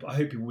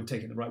hope people would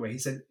take it the right way. He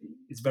said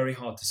it's very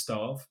hard to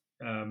starve,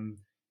 and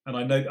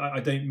I know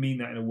I don't mean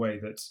that in a way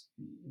that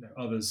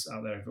others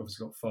out there have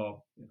obviously got far.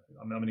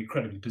 I'm in an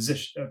incredibly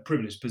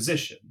privileged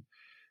position,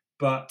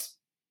 but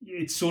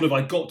it's sort of,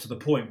 I got to the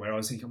point where I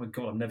was thinking, oh my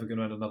God, I'm never going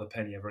to earn another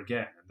penny ever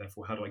again, and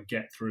therefore, how do I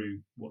get through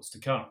what's to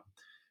come?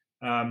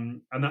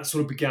 And that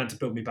sort of began to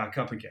build me back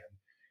up again.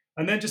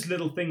 And then just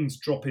little things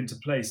drop into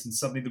place, and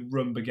suddenly the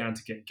room began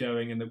to get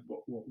going, and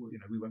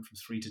we went from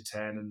 3 to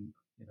 10, and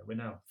we're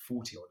now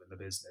 40 odd in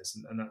the business,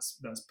 and that's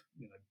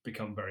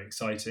become very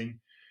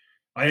exciting.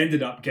 I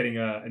ended up getting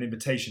an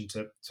invitation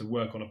to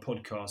work on a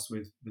podcast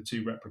with the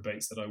two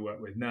reprobates that I work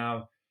with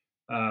now,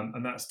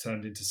 and that's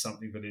turned into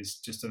something that is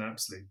just an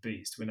absolute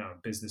beast. We're now in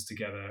business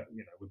together.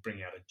 We're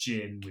bringing out a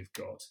gin. We've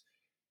got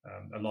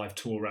a live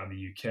tour around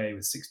the UK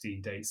with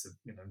 16 dates of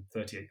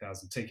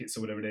 38,000 tickets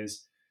or whatever it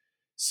is.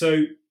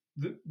 So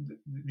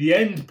the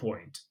end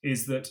point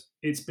is that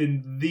it's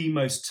been the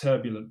most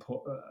turbulent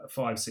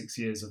 5-6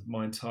 years of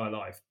my entire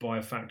life by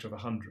a factor of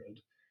 100,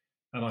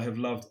 and I have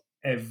loved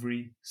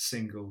every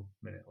single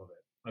minute of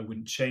it. I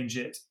wouldn't change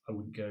it. I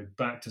wouldn't go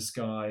back to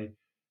Sky.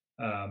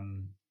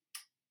 Funny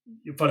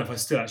if I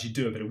still actually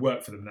do a bit of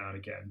work for them now and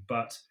again,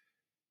 but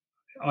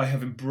I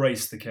have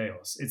embraced the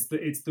chaos. It's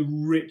the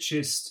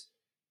richest,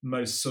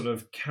 most sort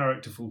of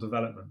characterful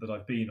development that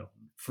I've been on,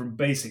 from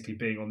basically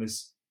being on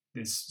this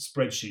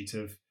spreadsheet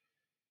of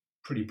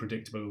pretty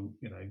predictable,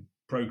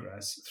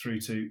 progress, through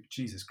to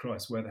Jesus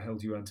Christ, where the hell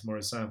do you earn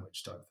tomorrow's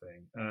sandwich type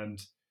thing.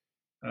 And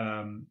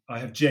I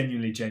have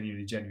genuinely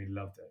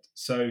loved it.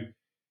 So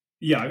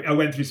yeah, I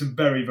went through some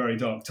very, very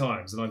dark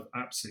times, and I've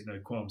absolutely no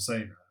qualm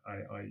saying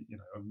that. I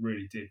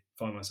really did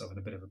find myself in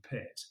a bit of a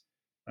pit.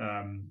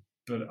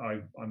 But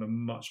I'm a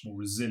much more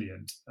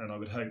resilient, and I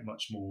would hope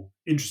much more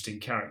interesting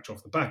character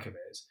off the back of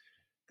it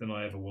than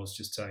I ever was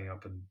just turning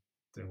up and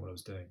doing what I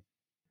was doing.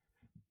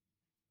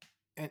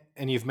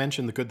 And you've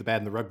mentioned the good, the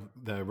bad, and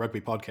the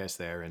rugby podcast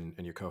there, and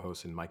your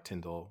co-host and Mike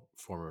Tyndall,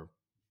 former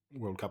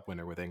World Cup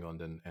winner with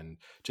England, and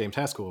James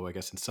Haskell, I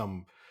guess in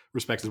some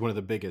respects is one of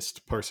the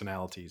biggest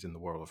personalities in the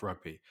world of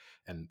rugby,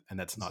 and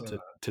that's not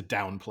to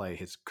downplay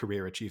his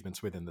career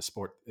achievements within the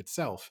sport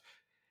itself.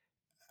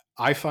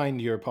 I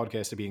find your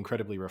podcast to be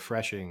incredibly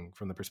refreshing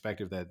from the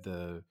perspective that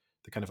the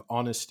kind of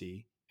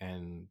honesty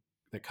and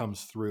that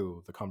comes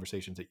through the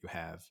conversations that you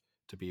have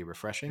to be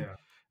refreshing. Yeah.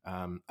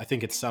 I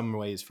think in some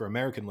ways for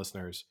American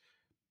listeners,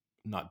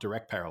 not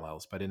direct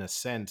parallels, but in a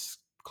sense,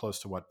 close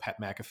to what Pat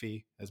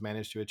McAfee has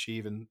managed to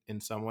achieve in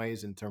some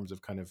ways, in terms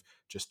of kind of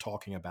just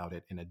talking about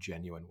it in a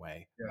genuine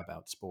way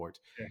about sport.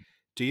 Yeah.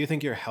 Do you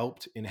think you're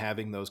helped in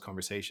having those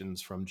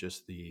conversations from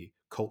just the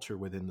culture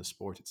within the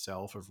sport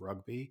itself of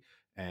rugby,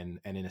 and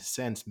in a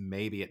sense,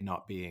 maybe it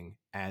not being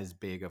as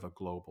big of a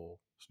global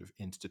sort of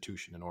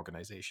institution and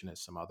organization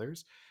as some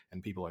others,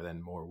 and people are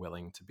then more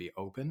willing to be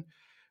open?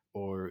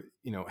 Or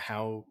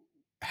how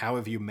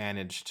have you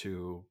managed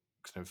to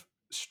kind of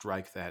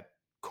strike that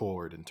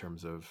chord in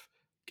terms of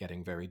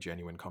getting very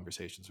genuine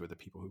conversations with the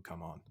people who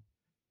come on?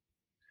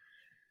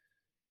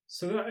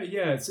 So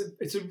it's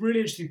a really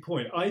interesting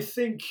point. I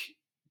think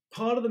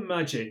part of the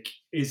magic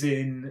is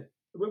in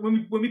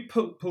when we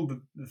pulled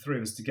the three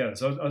of us together.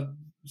 So I was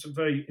sort of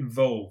very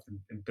involved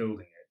in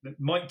building it.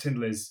 Mike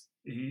Tyndall is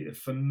a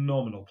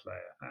phenomenal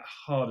player,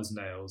 hard as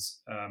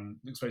nails.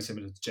 Looks very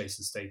similar to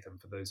Jason Statham,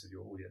 for those of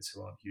your audience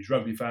who aren't huge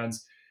rugby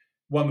fans.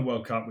 Won the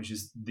World Cup, which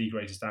is the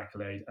greatest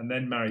accolade, and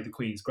then married the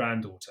Queen's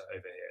granddaughter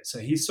over here. So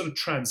he sort of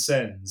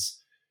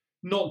transcends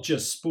not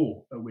just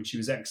sport, at which he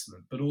was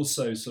excellent, but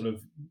also sort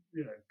of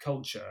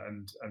culture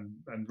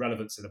and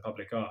relevance in the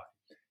public eye.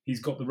 He's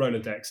got the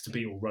Rolodex to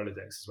beat all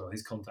Rolodex as well.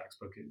 His contacts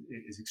book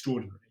is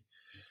extraordinary.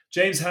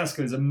 James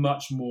Haskell is a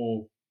much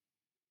more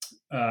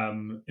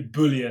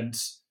ebullient,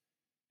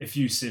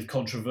 effusive,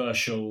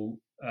 controversial,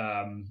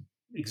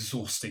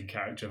 exhausting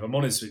character, if I'm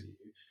honest with you.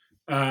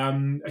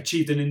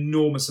 Achieved an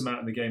enormous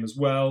amount in the game as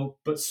well,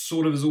 but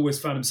sort of has always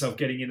found himself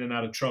getting in and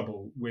out of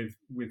trouble with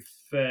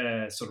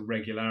fair sort of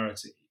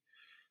regularity.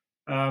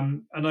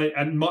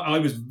 I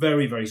was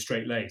very, very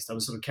straight laced. I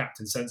was sort of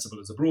Captain Sensible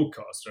as a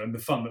broadcaster, and the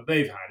fun that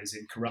they've had is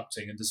in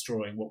corrupting and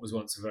destroying what was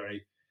once a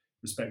very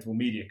respectable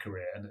media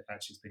career, and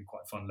actually it's been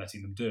quite fun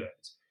letting them do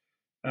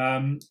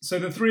it. So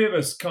the three of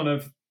us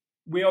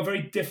we are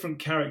very different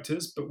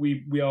characters, but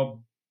we are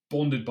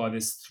bonded by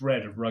this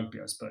thread of rugby,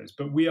 I suppose.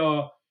 But we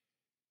are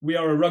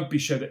a rugby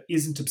show that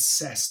isn't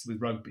obsessed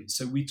with rugby,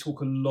 so we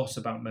talk a lot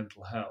about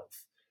mental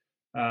health.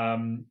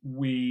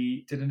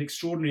 We did an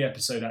extraordinary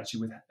episode actually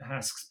with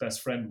Hask's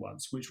best friend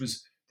once, which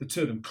was the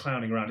two of them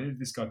clowning around.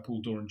 This guy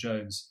Paul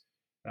Doran-Jones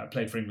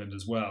played for England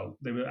as well.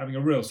 They were having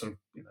a real sort of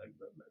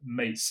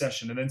mate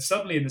session, and then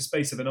suddenly in the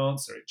space of an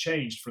answer, it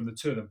changed from the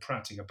two of them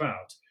prating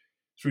about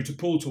through to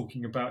Paul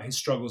talking about his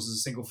struggles as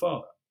a single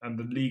father and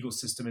the legal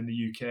system in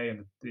the UK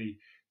and the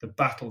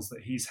battles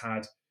that he's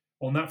had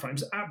on that front.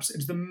 It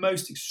was the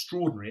most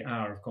extraordinary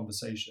hour of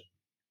conversation.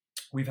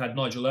 We've had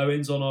Nigel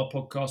Owens on our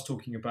podcast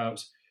talking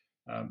about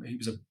he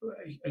was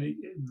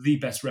the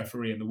best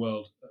referee in the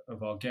world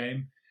of our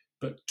game,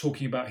 but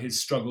talking about his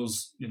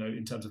struggles,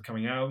 in terms of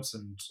coming out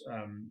and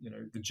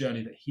the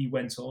journey that he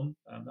went on.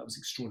 That was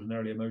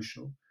extraordinarily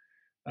emotional.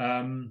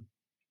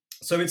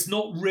 So it's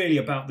not really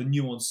about the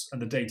nuance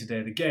and the day-to-day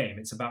of the game.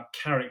 It's about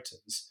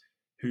characters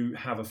who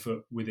have a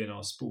foot within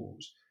our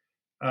sport.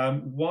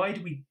 Why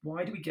do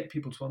we get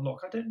people to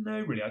unlock? I don't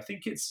know really. I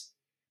think it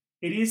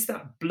is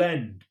that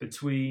blend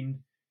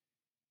between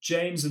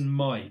James and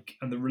Mike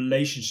and the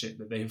relationship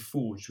that they have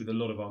forged with a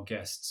lot of our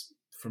guests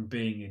from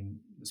being in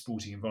the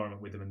sporting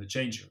environment with them in the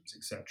changing rooms,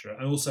 etc.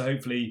 And also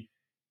hopefully,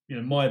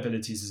 my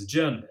abilities as a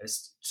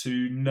journalist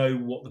to know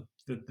what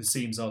the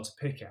seams are to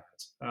pick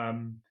at.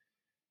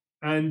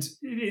 And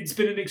it's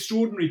been an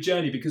extraordinary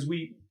journey because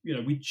we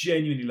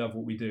genuinely love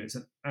what we do. It's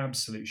an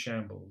absolute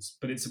shambles,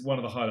 but it's one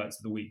of the highlights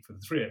of the week for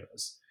the three of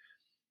us.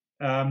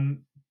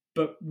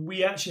 But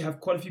we actually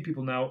have quite a few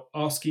people now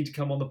asking to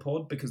come on the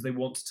pod because they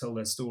want to tell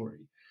their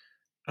story.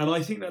 And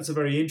I think that's a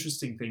very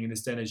interesting thing in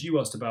this day and age. You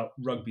asked about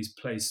rugby's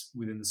place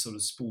within the sort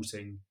of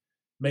sporting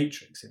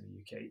matrix in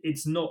the UK.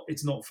 It's not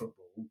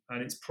football,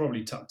 and it's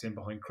probably tucked in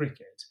behind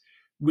cricket,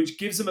 which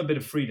gives them a bit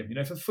of freedom.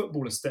 If a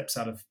footballer steps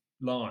out of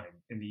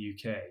line in the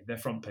UK, they're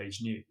front page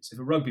news. If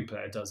a rugby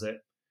player does it,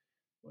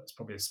 well, it's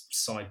probably a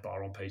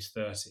sidebar on page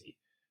 30.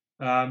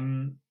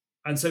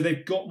 And so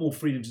they've got more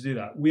freedom to do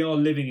that. We are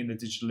living in the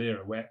digital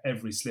era where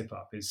every slip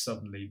up is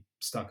suddenly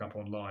stuck up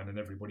online and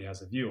everybody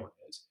has a view on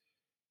it.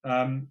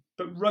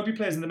 But rugby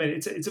players in the main,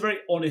 it's a very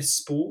honest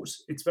sport.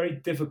 It's very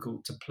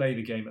difficult to play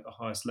the game at the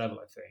highest level,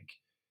 I think,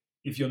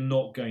 if you're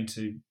not going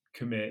to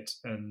commit.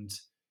 And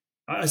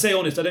I say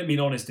honest, I don't mean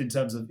honest in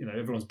terms of,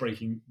 everyone's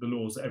breaking the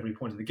laws at every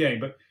point of the game,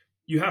 but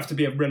you have to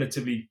be a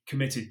relatively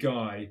committed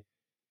guy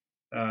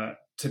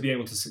to be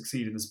able to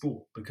succeed in the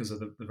sport because of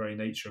the very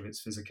nature of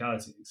its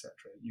physicality, etc.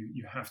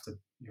 You have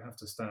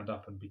to stand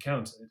up and be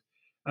counted.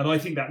 And I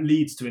think that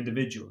leads to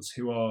individuals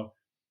who are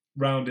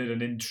rounded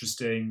and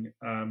interesting.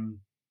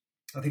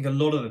 I think a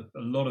lot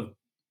of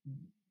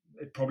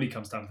it probably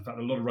comes down to the fact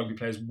that a lot of rugby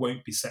players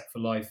won't be set for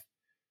life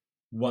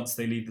once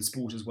they leave the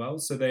sport as well.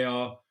 So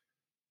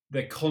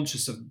they're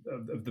conscious of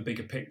the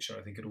bigger picture,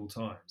 I think, at all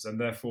times, and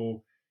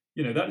therefore,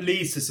 that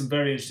leads to some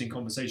very interesting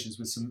conversations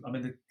with some. I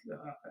mean, I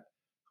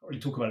can't really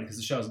talk about it because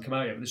the show hasn't come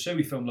out yet. But the show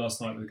we filmed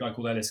last night with a guy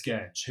called Ellis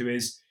Genge, who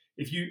is,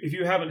 if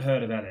you haven't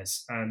heard of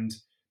Ellis and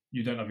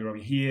you don't love your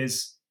rugby,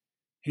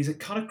 he's a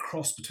kind of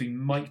cross between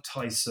Mike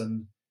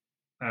Tyson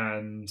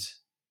and.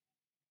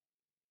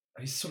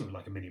 He's sort of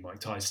like a mini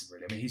Mike Tyson,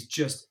 really. I mean,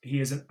 he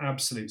is an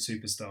absolute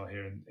superstar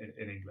here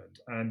in England.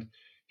 And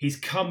he's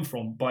come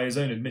from, by his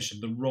own admission,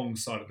 the wrong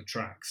side of the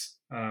tracks.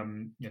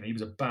 He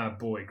was a bad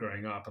boy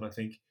growing up. And I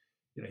think,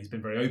 he's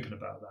been very open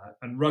about that.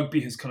 And rugby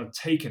has kind of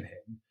taken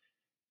him.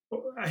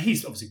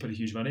 He's obviously put a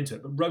huge amount into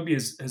it, but rugby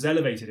has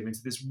elevated him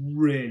into this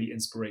really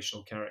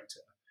inspirational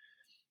character.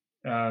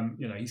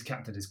 He's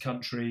captained his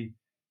country.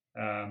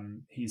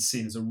 He's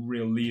seen as a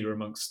real leader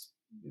amongst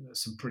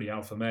some pretty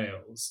alpha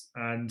males.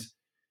 And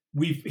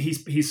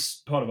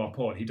he's part of our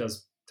pod. He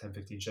does 10,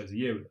 15 shows a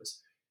year with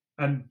us.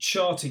 And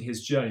charting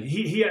his journey,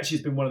 he actually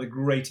has been one of the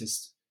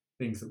greatest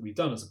things that we've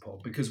done as a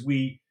pod, because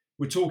we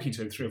were talking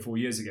to him 3 or 4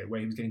 years ago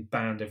where he was getting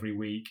banned every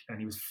week and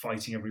he was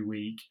fighting every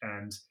week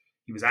and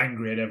he was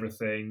angry at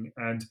everything.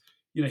 And,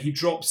 he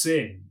drops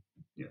in,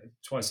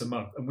 twice a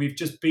month. And we've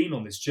just been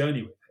on this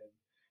journey with him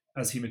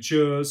as he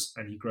matures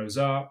and he grows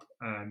up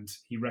and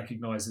he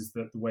recognises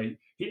that the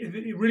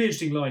really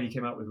interesting line he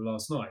came out with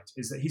last night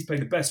is that he's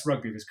playing the best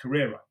rugby of his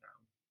career right now.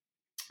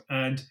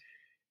 And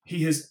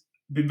he has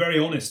been very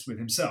honest with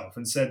himself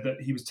and said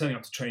that he was turning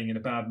up to training in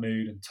a bad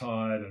mood and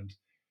tired and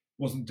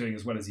wasn't doing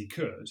as well as he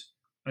could.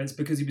 And it's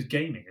because he was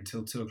gaming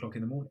until 2 o'clock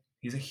in the morning.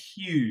 He's a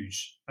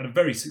huge and a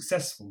very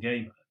successful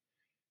gamer.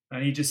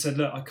 And he just said,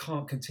 look, I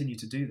can't continue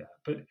to do that.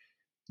 But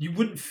you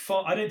wouldn't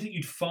find, I don't think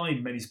you'd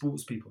find many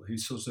sports people who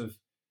sort of,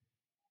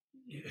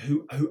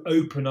 who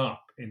open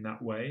up in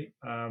that way.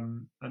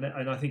 And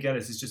I think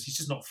Ellis is just, he's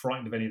just not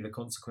frightened of any of the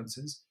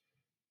consequences.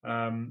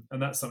 And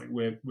that's something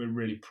we're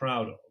really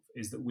proud of,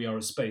 is that we are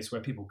a space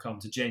where people come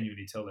to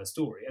genuinely tell their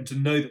story and to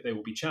know that they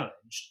will be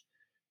challenged.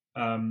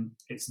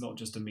 It's not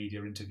just a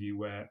media interview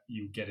where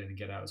you get in and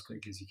get out as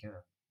quickly as you can.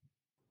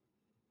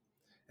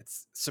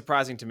 It's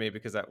surprising to me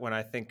because when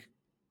I think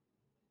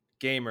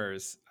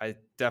gamers, I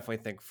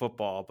definitely think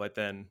football, but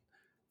then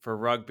for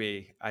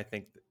rugby, I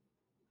think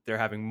they're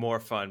having more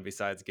fun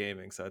besides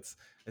gaming. So it's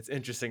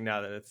interesting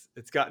now that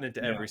it's gotten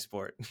into every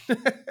sport.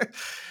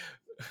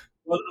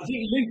 Well, I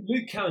think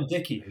Luke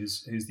Cowan-Dickey,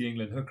 who's the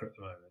England hooker at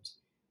the moment,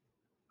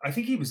 I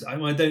think he was. I'm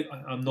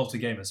not a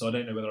gamer, so I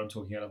don't know whether I'm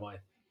talking out of my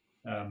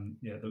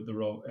the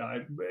role.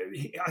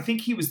 I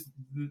think he was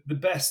the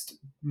best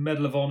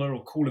Medal of Honor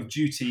or Call of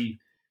Duty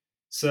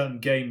certain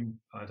game.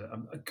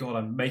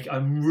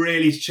 I'm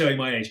really showing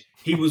my age.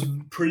 He was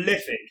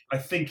prolific, I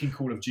think, in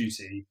Call of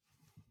Duty,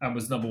 and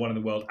was number 1 in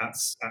the world at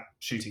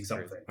shooting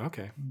something.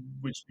 Okay,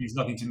 which means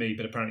nothing to me,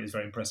 but apparently is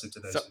very impressive to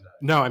those who know.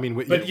 No, I mean,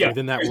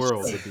 within that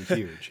world, it'd be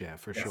huge. Yeah,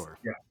 for sure.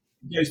 Yeah,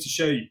 it goes to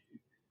show you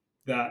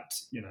that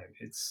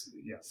it's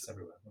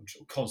everywhere. I'm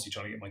constantly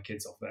trying to get my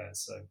kids off there,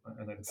 so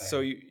I know the pain.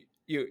 So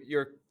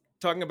you're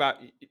talking about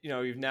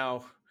you've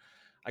now,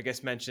 I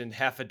guess, mentioned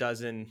half a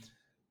dozen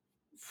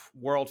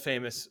world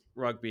famous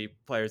rugby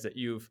players that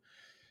you've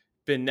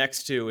been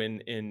next to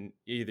in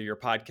either your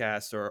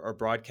podcast or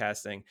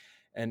broadcasting.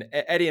 And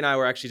Eddie and I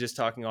were actually just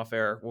talking off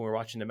air when we were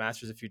watching the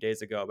Masters a few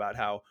days ago about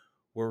how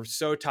we're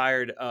so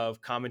tired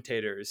of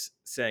commentators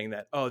saying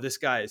that, oh, this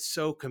guy is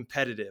so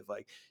competitive.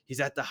 Like, he's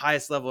at the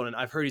highest level. And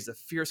I've heard he's a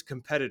fierce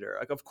competitor.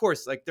 Like, of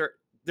course, like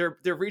they're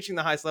reaching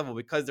the highest level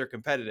because they're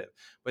competitive.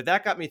 But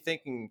that got me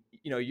thinking,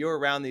 you're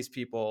around these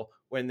people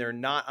when they're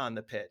not on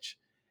the pitch.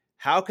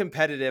 How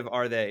competitive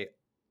are they?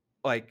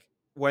 Like,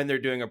 when they're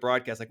doing a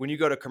broadcast, like when you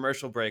go to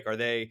commercial break, are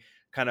they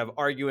kind of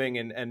arguing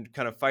and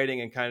kind of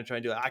fighting and kind of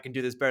trying to do, I can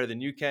do this better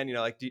than you can,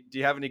 like, do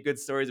you have any good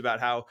stories about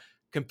how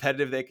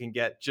competitive they can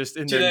get just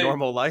in their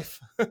normal life?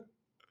 Well,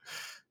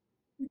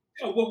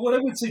 what I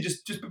would say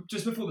just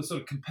before the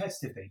sort of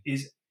competitive thing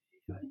is,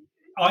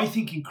 I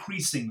think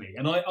increasingly,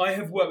 and I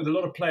have worked with a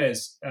lot of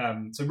players.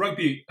 So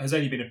rugby has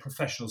only been a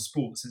professional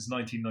sport since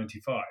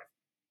 1995.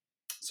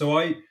 So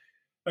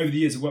over the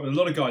years, I've worked with a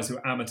lot of guys who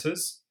are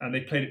amateurs, and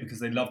they played it because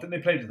they loved it. And they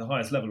played it at the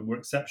highest level and were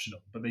exceptional,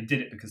 but they did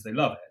it because they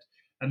love it.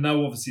 And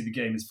now, obviously, the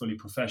game is fully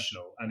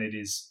professional, and it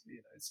is,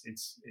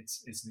 it's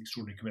an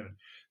extraordinary commitment.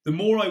 The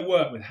more I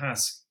work with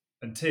Hask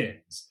and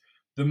Tiern's,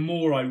 the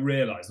more I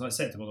realise, and I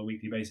say it to them on a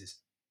weekly basis,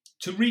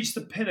 to reach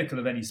the pinnacle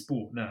of any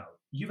sport now,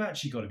 you've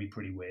actually got to be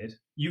pretty weird.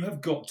 You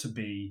have got to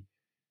be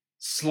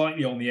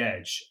slightly on the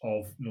edge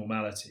of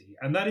normality.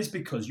 And that is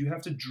because you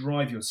have to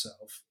drive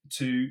yourself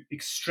to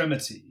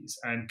extremities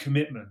and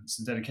commitments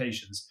and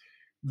dedications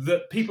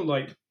that people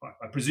like,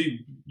 I presume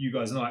you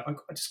guys and I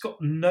just got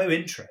no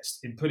interest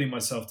in putting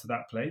myself to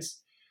that place.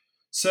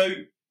 So,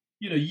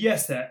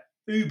 yes, they're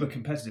uber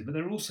competitive, but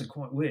they're also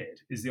quite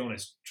weird, is the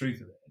honest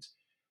truth of it.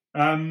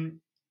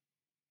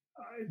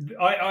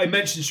 I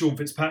mentioned Sean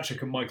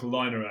Fitzpatrick and Michael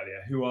Liner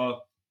earlier, who are,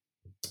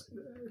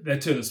 they're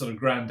two of the sort of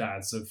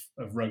granddads of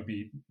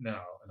rugby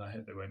now, and I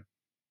hope they won't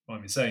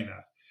mind me saying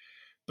that.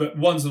 But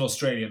one's an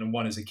Australian and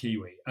one is a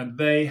Kiwi, and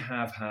they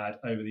have had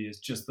over the years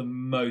just the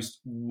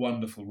most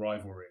wonderful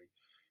rivalry.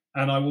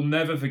 And I will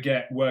never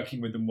forget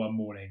working with them one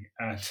morning,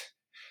 and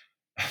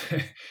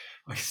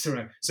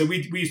so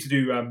we used to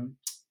do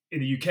in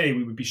the UK,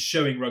 we would be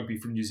showing rugby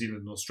from New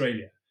Zealand and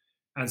Australia.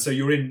 And so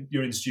you're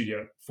in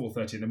studio at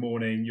 4:30 in the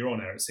morning. You're on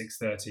air at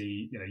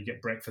 6:30. You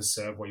get breakfast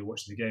served while you're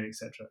watching the game,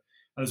 etc.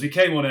 And as we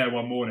came on air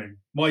one morning,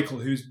 Michael,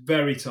 who's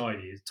very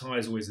tidy, his tie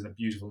is always in a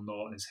beautiful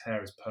knot, and his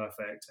hair is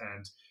perfect,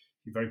 and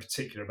he's very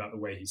particular about the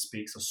way he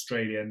speaks.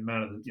 Australian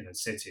man of the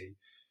city.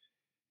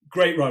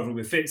 Great rivalry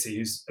with Fitzy,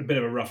 who's a bit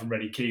of a rough and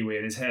ready Kiwi,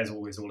 and his hair's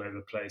always all over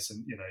the place,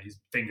 and his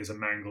fingers are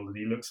mangled, and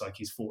he looks like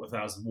he's fought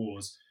 1,000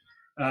 wars.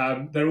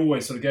 They're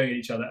always sort of going at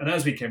each other. And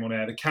as we came on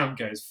air, the count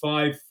goes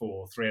 5,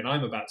 4, 3, and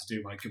I'm about to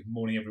do my good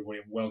morning, everybody,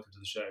 and welcome to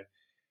the show.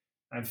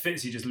 And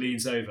Fitzy just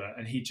leans over,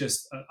 and he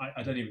just,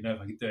 I don't even know if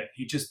I could do it,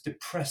 he just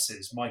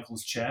depresses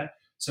Michael's chair.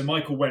 So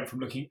Michael went from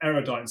looking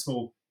erudite and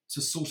small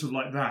to sort of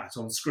like that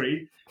on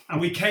screen.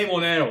 And we came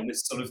on air on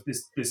this sort of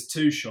this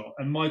two-shot,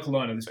 and Michael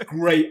Liner, this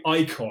great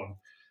icon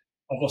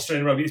of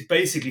Australian rugby, is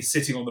basically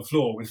sitting on the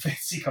floor with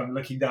Fitzy kind of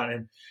looking down at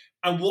him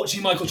and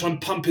watching Michael try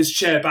and pump his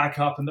chair back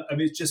up. And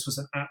it just was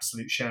an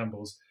absolute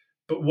shambles.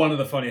 But one of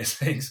the funniest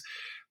things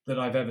that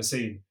I've ever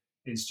seen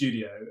in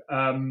studio.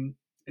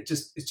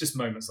 It's just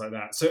moments like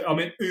that. So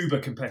uber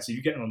competitive.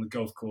 You get on the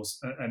golf course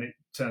and it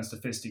turns to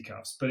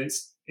fisticuffs. But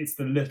it's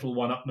the little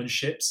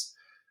one-upmanships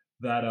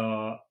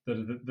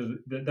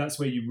that's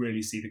where you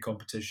really see the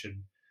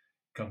competition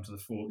come to the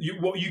fore.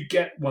 What you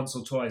get once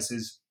or twice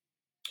is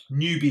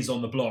newbies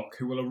on the block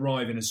who will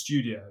arrive in a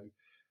studio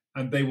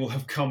and they will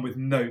have come with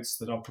notes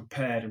that are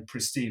prepared and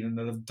pristine and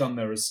they'll have done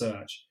their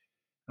research.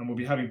 And we'll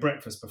be having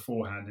breakfast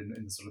beforehand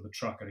in sort of the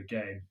truck at a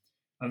game.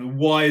 And the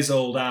wise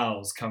old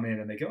owls come in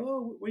and they go,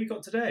 "Oh, what you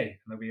got today?"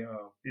 And they'll be,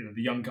 "Oh,"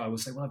 the young guy will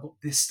say, "Well, I've got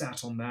this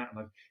stat on that, and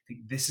I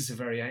think this is a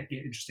very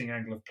interesting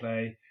angle of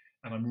play,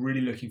 and I'm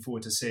really looking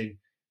forward to seeing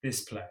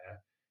this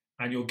player."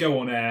 And you'll go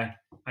on air,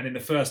 and in the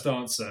first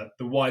answer,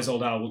 the wise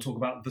old owl will talk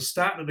about the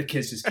stat that the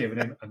kid's just given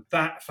him and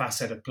that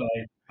facet of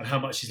play and how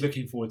much he's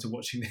looking forward to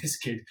watching this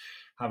kid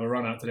have a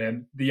run out today.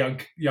 And the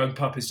young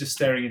pup is just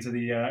staring into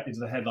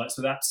the headlights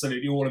with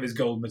absolutely all of his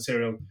gold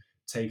material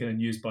taken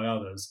and used by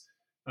others.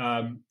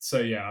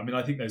 So yeah, I mean,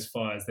 I think those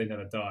fires, they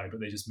never die,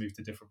 but they just move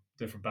to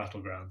different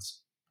battlegrounds.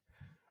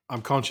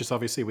 I'm conscious,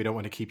 obviously, we don't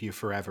want to keep you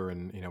forever,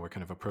 and we're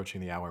kind of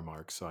approaching the hour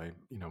mark. So I,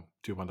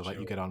 do want to let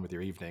you Sure. get on with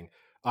your evening.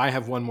 I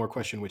have one more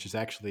question, which is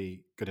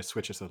actually going to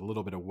switch us a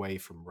little bit away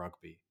from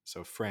rugby.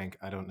 So Frank,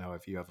 I don't know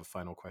if you have a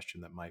final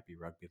question that might be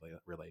rugby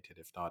related.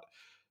 If not,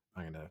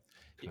 I'm going to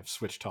kind of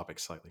switch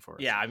topics slightly for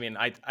us. Yeah, I mean,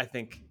 I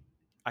think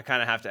I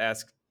kind of have to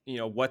ask,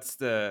 what's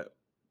the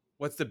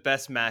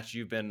best match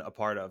you've been a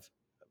part of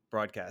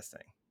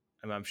broadcasting?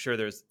 I mean, I'm sure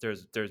there's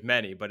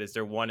many, but is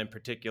there one in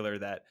particular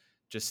that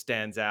just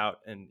stands out?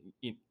 And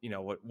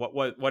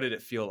what did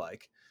it feel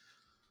like?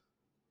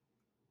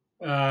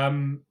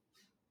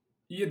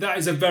 Yeah, that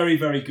is a very,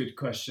 very good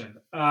question.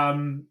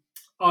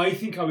 I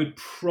think I would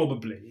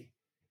probably,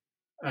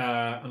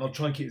 and I'll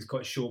try and keep this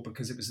quite short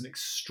because it was an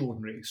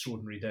extraordinary,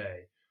 extraordinary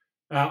day.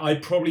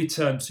 I'd probably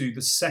turn to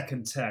the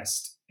second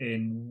test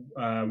in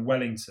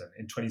Wellington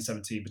in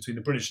 2017 between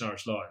the British and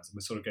Irish Lions, and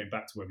we're sort of going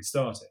back to where we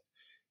started,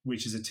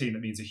 which is a team that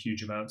means a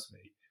huge amount to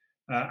me,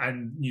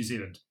 and New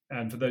Zealand.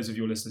 And for those of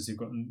your listeners who've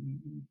got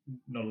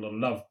not a lot of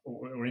love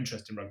or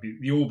interest in rugby,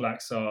 the All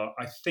Blacks are,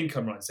 I think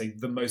I'm right in saying,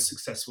 the most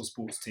successful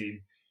sports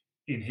team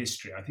in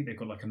history. I think they've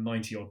got like a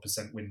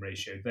 90-odd% win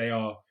ratio. They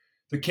are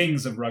the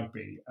kings of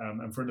rugby,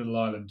 and for a little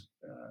island,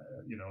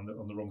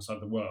 on the wrong side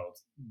of the world,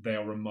 they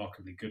are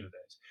remarkably good at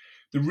it.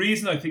 The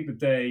reason I think that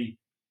they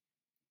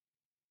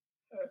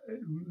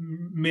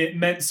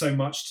meant so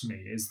much to me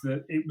is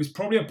that it was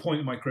probably a point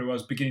in my career where I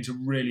was beginning to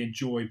really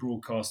enjoy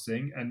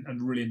broadcasting and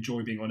really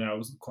enjoy being on air. I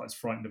wasn't quite as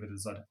frightened of it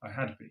as I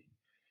had been.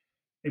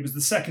 It was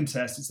the second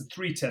test. It's a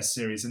 3-test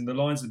series, and the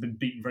Lions had been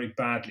beaten very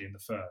badly in the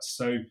first.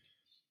 So,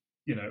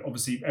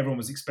 obviously everyone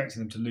was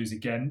expecting them to lose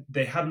again.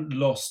 They hadn't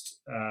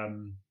lost.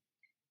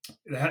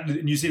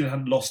 New Zealand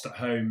hadn't lost at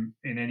home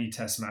in any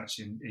test match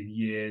in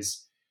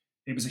years.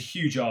 It was a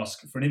huge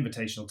ask for an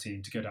invitational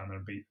team to go down there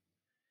and beat them.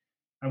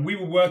 And we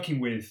were working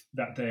with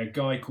that day a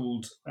guy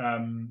called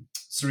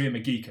Saria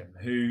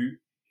McGeechan, who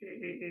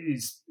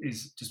is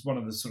just one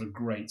of the sort of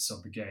greats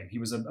of the game. He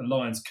was a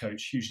Lions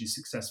coach, hugely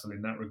successful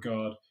in that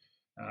regard.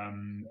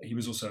 He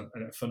was also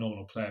a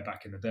phenomenal player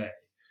back in the day.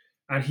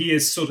 And he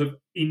is sort of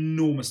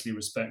enormously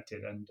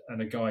respected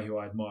and a guy who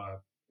I admire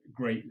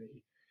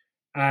greatly.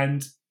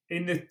 And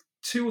in the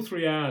 2 or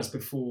 3 hours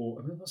before,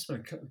 I mean, it must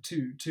have been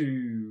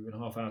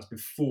 2.5 hours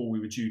before we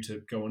were due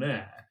to go on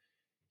air,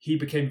 he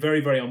became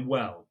very, very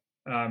unwell.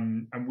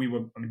 And we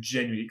were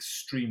genuinely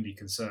extremely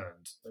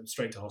concerned.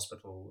 Straight to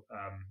hospital,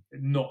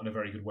 not in a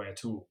very good way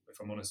at all, if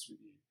I'm honest with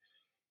you.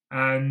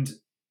 And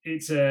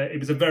it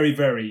was a very,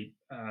 very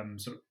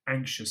sort of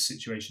anxious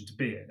situation to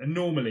be in. And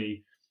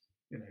normally,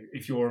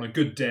 if you're on a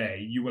good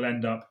day, you will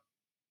end up,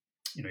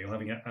 you're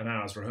having an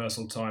hour's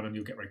rehearsal time and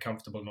you'll get very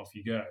comfortable and off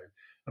you go.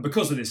 And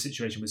because of this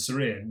situation with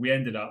Syrian, we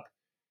ended up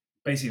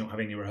basically not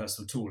having any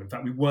rehearsal at all. In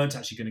fact, we weren't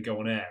actually going to go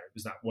on air. It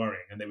was that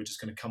worrying. And they were just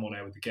going to come on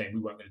air with the game. We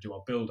weren't going to do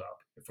our build-up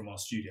from our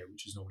studio,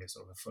 which is normally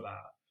sort of a full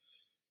hour.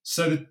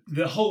 So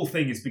the whole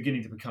thing is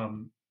beginning to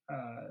become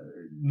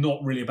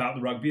not really about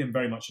the rugby and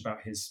very much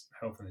about his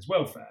health and his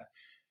welfare.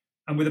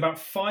 And with about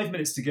 5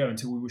 minutes to go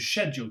until we were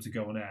scheduled to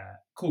go on air,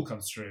 call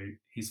comes through.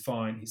 He's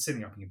fine. He's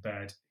sitting up in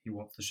bed. He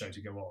wants the show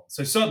to go on.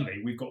 So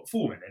suddenly we've got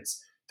 4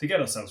 minutes to get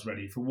ourselves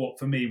ready for what,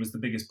 for me, was the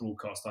biggest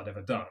broadcast I'd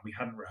ever done. We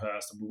hadn't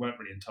rehearsed and we weren't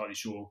really entirely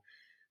sure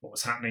what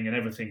was happening, and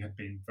everything had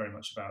been very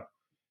much about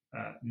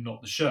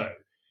not the show.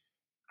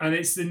 And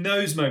it's in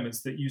those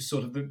moments that you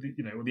sort of,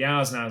 the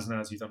hours and hours and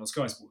hours you've done on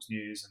Sky Sports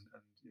News and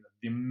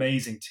the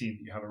amazing team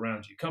that you have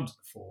around you come to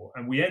the fore.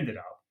 And we ended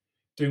up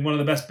doing one of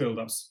the best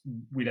build-ups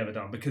we'd ever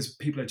done because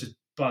people are just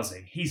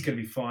buzzing. He's going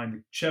to be fine.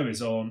 The show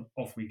is on.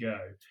 Off we go.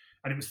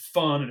 And it was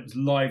fun and it was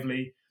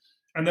lively.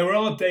 And there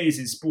are days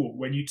in sport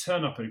when you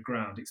turn up at a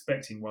ground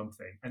expecting one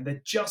thing and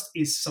there just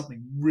is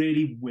something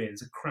really weird.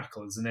 There's a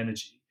crackle, there's an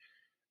energy.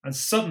 And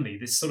suddenly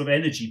this sort of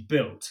energy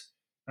built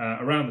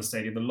around the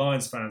stadium. The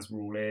Lions fans were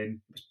all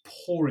in. It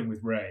was pouring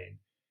with rain.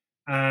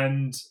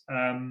 And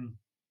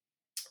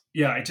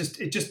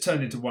it just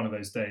turned into one of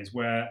those days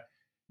where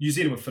New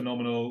Zealand were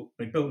phenomenal.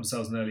 They built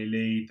themselves an early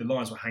lead. The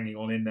Lions were hanging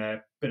on in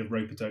there. Bit of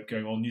rope-a-dope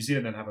going on. New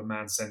Zealand then have a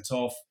man sent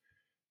off.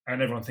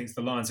 And everyone thinks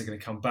the Lions are going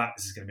to come back.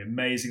 This is going to be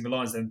amazing. The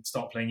Lions then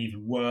start playing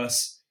even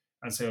worse.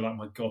 And so you're like,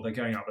 my God, they're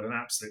going up with an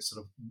absolute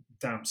sort of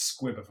damp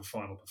squib of a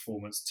final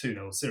performance.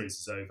 2-0, series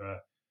is over.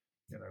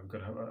 We've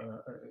got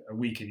a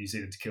week in New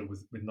Zealand to kill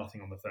with nothing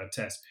on the third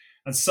test.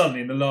 And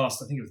suddenly, in the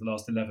last, I think it was the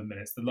last 11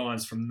 minutes, the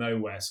Lions from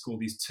nowhere scored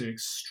these two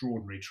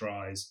extraordinary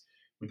tries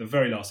with the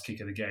very last kick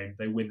of the game.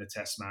 They win the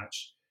test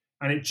match.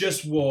 And it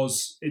just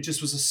was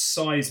a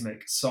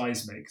seismic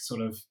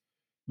sort of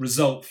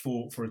result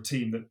for a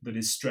team that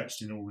is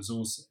stretched in all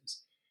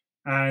resources.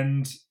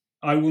 And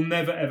I will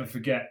never ever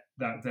forget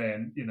that day.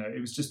 And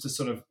it was just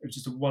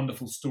a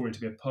wonderful story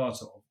to be a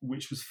part of,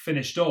 which was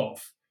finished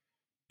off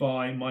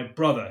by my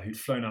brother, who'd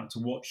flown out to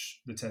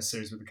watch the test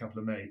series with a couple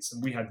of mates.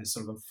 And we had this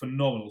sort of a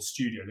phenomenal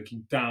studio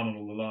looking down on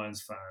all the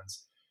Lions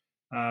fans.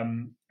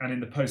 And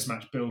in the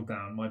post-match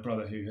build-down, my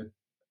brother, who had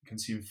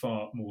consumed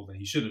far more than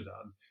he should have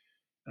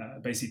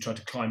done, basically tried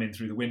to climb in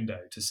through the window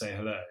to say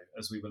hello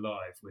as we were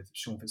live with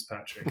Sean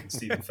Fitzpatrick and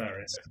Stephen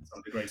Ferris, some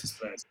of the greatest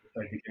players who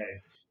played the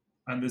game.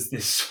 And there's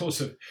this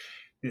sort of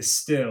this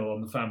still on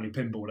the family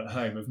pinboard at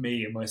home of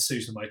me in my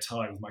suit and my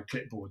tie with my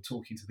clipboard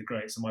talking to the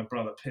greats, and my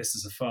brother pissed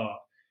as a fart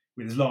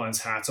with his Lions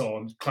hat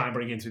on,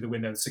 clambering in through the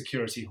window, and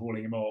security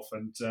hauling him off.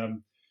 And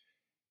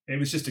it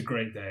was just a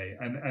great day.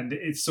 And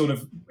it's sort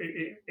of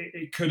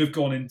it could have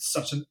gone in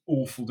such an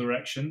awful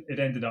direction. It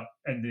ended up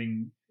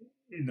ending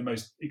in the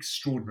most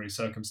extraordinary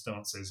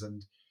circumstances.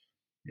 And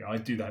yeah,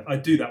 I'd do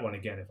that one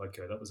again if I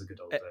could. That was a good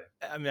old day.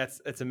 I mean,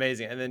 that's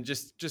amazing. And then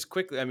just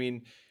quickly, I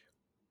mean,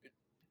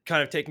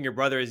 kind of taking your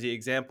brother as the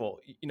example,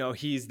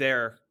 he's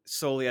there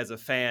solely as a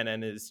fan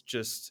and is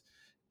just,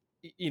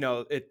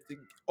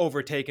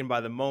 overtaken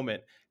by the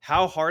moment.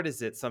 How hard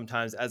is it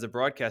sometimes as a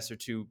broadcaster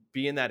to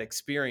be in that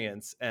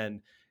experience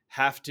and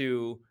have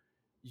to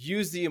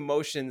use the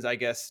emotions, I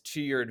guess,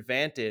 to your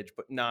advantage,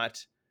 but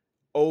not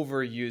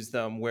overuse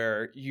them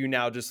where you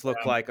now just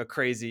look like a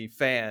crazy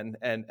fan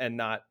and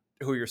not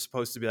who you're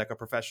supposed to be, like a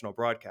professional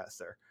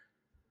broadcaster?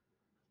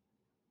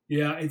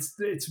 Yeah,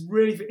 it's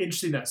really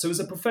interesting that. So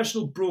as a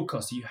professional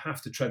broadcaster, you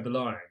have to tread the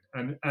line,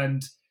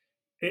 and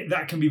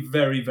that can be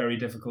very, very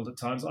difficult at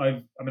times.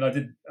 I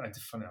did.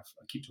 Funny enough,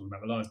 I keep talking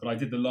about the Lions, but I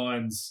did the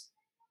Lions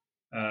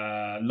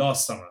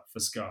last summer for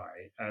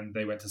Sky, and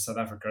they went to South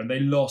Africa, and they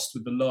lost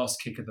with the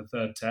last kick of the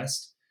third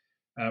test,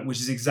 which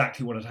is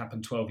exactly what had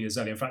happened 12 years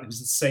earlier. In fact, it was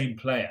the same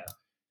player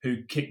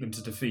who kicked them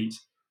to defeat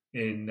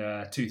in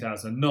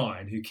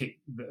 2009, who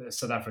kicked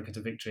South Africa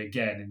to victory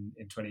again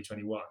in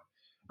 2021.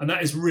 And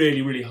that is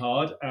really, really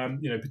hard,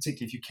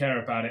 particularly if you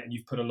care about it and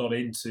you've put a lot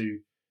into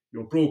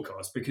your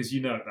broadcast, because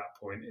at that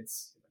point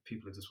it's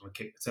people who just want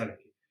to kick the telly.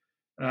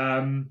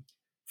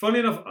 Funnily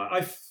enough,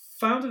 I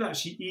found it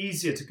actually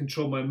easier to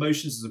control my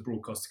emotions as a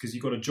broadcaster because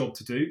you've got a job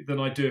to do than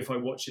I do if I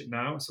watch it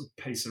now. I sort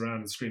of pace around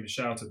and scream and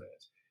shout a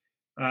bit.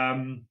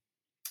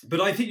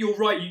 But I think you're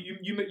right.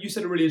 You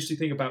said a really interesting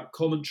thing about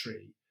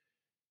commentary,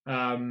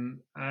 and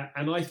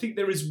I think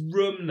there is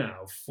room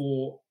now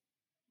for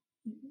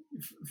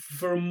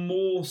a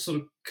more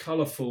sort of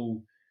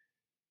colourful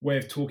way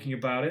of talking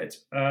about it.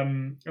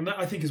 And that,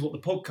 I think, is what the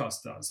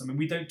podcast does. I mean,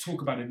 we don't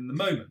talk about it in the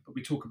moment, but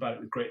we talk about it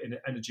with great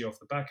energy off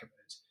the back of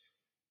it.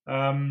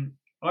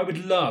 I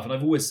would love, and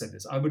I've always said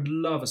this, I would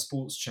love a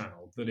sports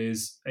channel that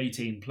is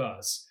 18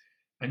 plus,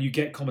 and you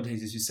get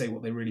commentators who say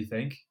what they really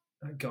think.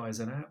 That guy's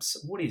an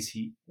what is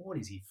he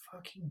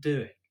fucking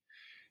doing?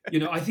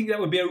 I think that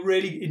would be a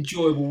really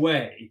enjoyable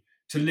way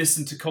to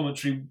listen to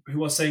commentary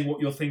who are saying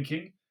what you're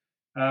thinking.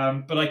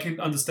 But I can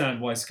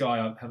understand why Sky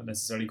haven't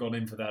necessarily gone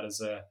in for that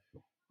as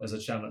a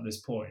channel at this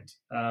point.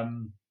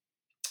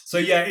 So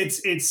yeah,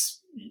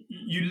 it's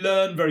you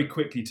learn very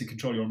quickly to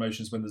control your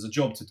emotions when there's a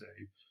job to do.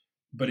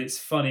 But it's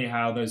funny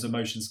how those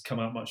emotions come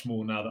out much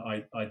more now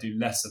that I do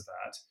less of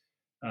that.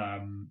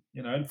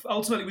 And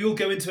ultimately we all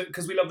go into it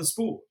because we love the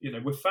sport.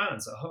 We're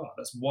fans at heart.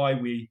 That's why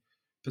we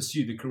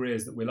pursue the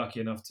careers that we're lucky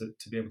enough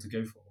to be able to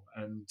go for.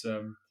 And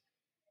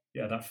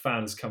that fan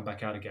has come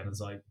back out again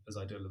as I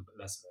do a little bit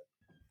less of it.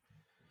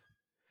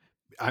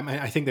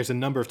 I think there's a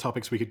number of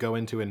topics we could go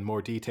into in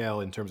more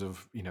detail in terms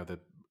of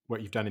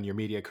what you've done in your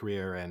media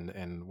career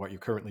and what you're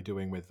currently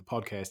doing with the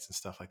podcast and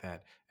stuff like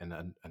that,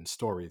 and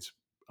stories,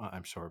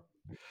 I'm sure,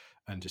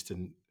 and just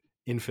an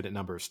infinite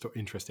number of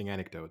interesting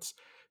anecdotes.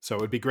 So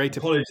it would be great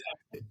Apologies.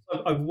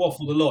 I've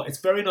waffled a lot. It's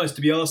very nice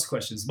to be asked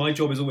questions. My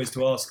job is always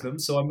to ask them,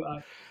 so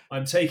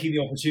I'm taking the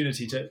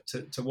opportunity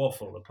to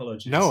waffle.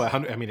 Apologies. No,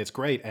 I mean it's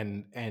great,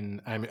 and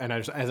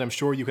as I'm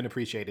sure you can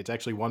appreciate, it's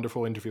actually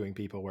wonderful interviewing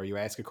people where you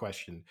ask a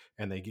question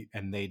and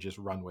they just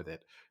run with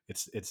it.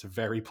 It's a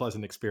very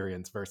pleasant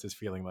experience versus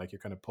feeling like you're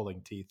kind of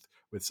pulling teeth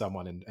with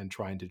someone and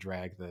trying to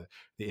drag the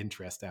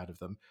interest out of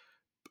them.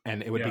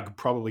 And it would be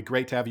probably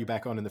great to have you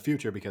back on in the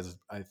future because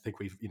I think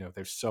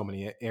there's so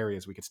many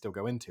areas we could still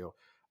go into.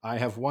 I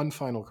have one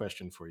final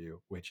question for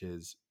you, which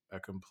is a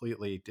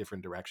completely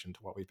different direction to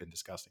what we've been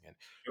discussing in.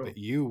 Sure. But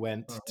you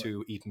went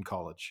to Eton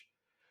College,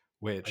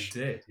 which I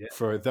did, yeah.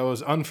 For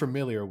those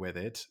unfamiliar with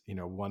it,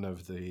 one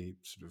of the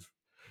sort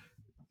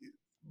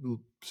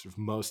of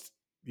most,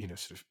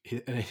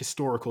 a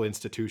historical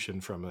institution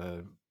from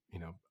a,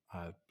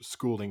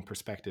 schooling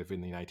perspective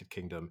in the United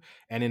Kingdom,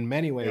 and in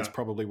many ways, Yeah,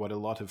 probably what a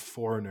lot of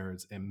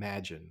foreigners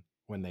imagine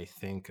when they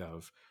think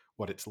of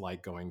what it's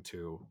like going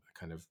to a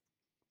kind of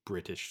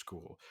British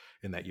school,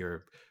 in that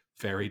you're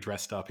very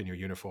dressed up in your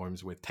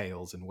uniforms with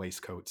tails and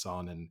waistcoats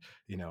on, and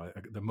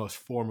the most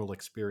formal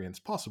experience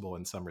possible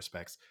in some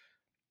respects.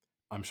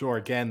 I'm sure,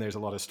 again, there's a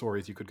lot of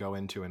stories you could go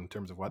into in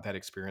terms of what that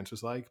experience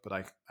was like. But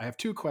I have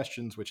two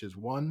questions, which is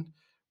one,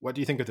 what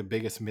do you think are the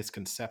biggest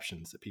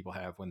misconceptions that people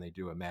have when they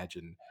do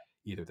imagine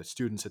either the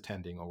students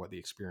attending or what the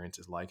experience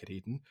is like at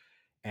Eton?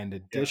 And yeah,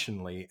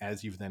 additionally,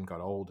 as you've then got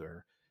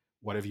older,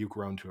 what have you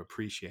grown to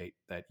appreciate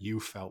that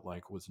you felt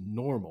like was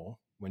normal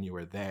when you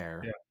were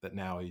there, yeah, that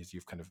now, as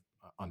you've kind of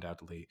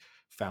undoubtedly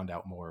found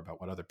out more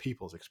about what other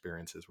people's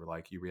experiences were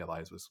like, you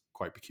realize was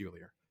quite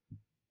peculiar?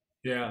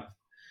 yeah.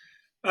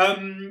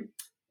 Um,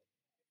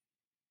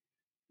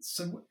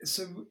 so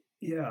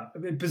yeah. I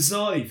mean,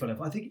 bizarrely, funny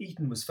enough, I think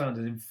Eton was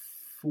founded in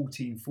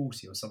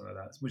 1440 or something like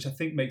that, which I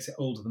think makes it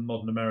older than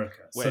modern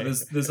America. So Way.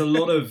 there's a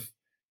lot of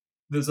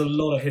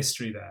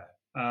history there.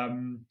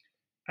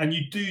 And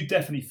you do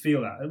definitely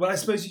feel that. Well, I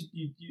suppose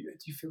you do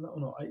you feel that or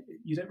not?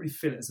 You don't really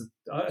feel it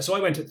so I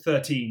went at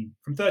 13,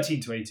 from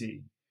 13 to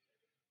 18.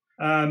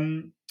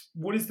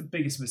 What is the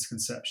biggest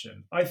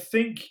misconception? I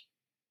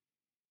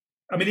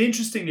mean,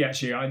 interestingly,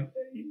 actually, I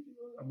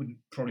wouldn't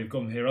probably have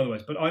gone here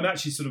otherwise, but I'm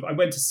actually I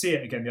went to see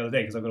it again the other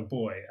day because I've got a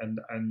boy,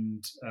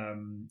 and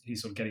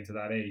he's sort of getting to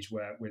that age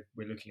where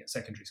we're looking at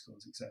secondary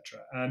schools,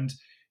 etc. And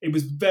it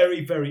was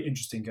very, very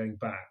interesting going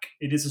back.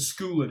 It is a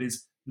school that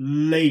is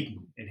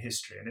laden in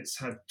history, and it's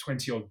had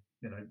 20 odd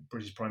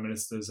British prime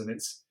ministers, and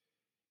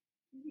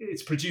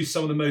it's produced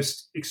some of the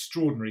most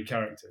extraordinary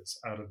characters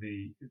out of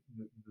the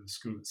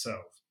school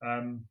itself.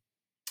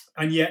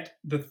 And yet,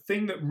 the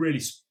thing that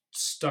really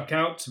stuck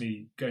out to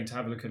me going to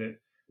have a look at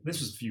it, this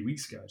was a few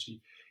weeks ago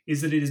actually, is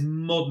that it is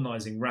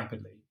modernising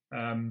rapidly.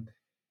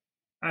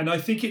 And I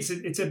think it's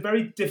a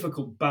very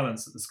difficult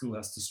balance that the school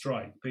has to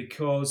strike,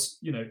 because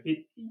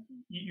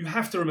you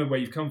have to remember where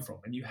you've come from,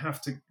 and you have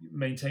to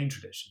maintain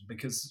tradition,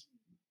 because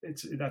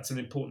that's an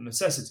important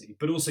necessity.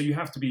 But also you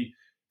have to be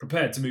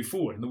prepared to move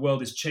forward, and the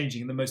world is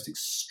changing in the most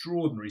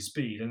extraordinary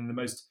speed and in the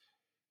most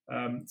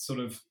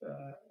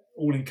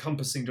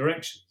all-encompassing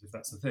directions, if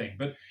that's the thing.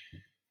 But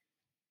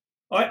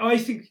I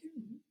think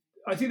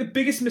the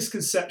biggest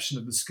misconception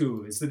of the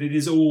school is that it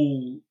is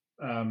all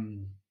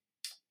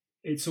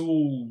it's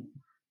all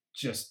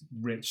just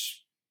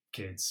rich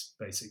kids,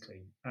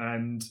 basically,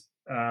 and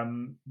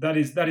that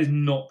is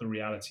not the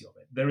reality of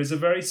it. There is a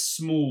very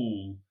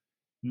small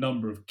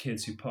number of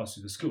kids who pass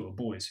through the school, or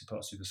boys who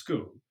pass through the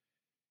school,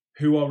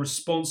 who are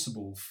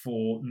responsible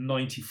for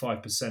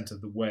 95%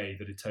 of the way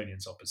that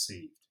Etonians are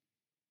perceived.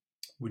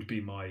 Would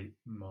be my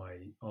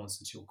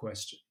answer to your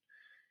question.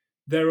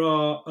 There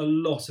are a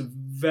lot of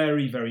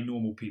very, very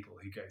normal people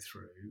who go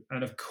through,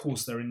 and of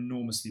course they're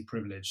enormously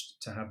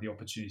privileged to have the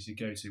opportunity to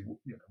go to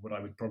what I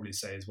would probably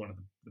say is one of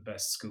the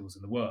best schools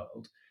in the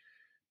world.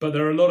 But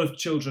there are a lot of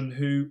children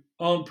who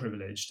aren't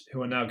privileged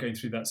who are now going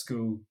through that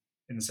school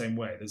in the same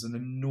way. There's an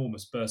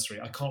enormous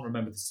bursary. I can't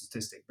remember the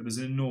statistic, but there's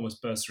an enormous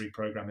bursary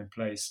program in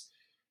place.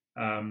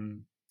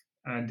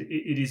 And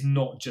it is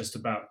not just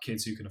about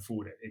kids who can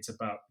afford it. It's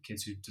about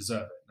kids who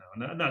deserve it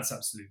now. And that's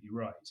absolutely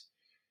right.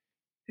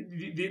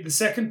 The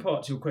second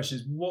part to your question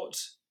is, what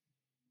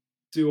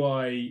do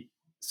I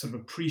sort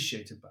of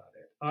appreciate about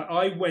it?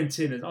 I went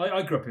in, and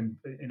I grew up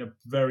in a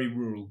very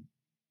rural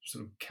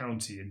sort of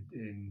county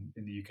in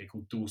the UK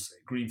called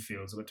Dorset,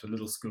 Greenfields. I went to a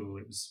little school.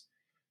 It was,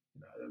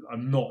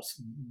 I'm not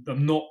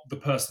the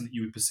person that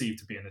you would perceive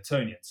to be an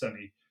Etonian.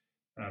 Certainly,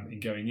 in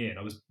going in,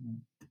 I was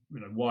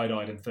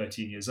wide-eyed and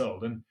 13 years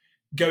old, and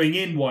going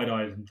in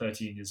wide-eyed and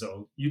 13 years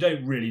old, you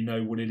don't really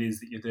know what it is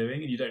that you're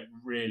doing, and you don't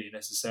really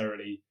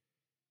necessarily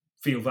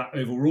feel that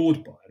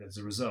overawed by it as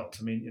a result.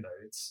 I mean,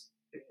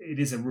 it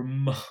is a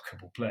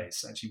remarkable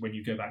place actually when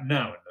you go back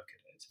now and look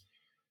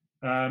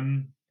at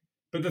it.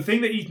 But the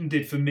thing that Eton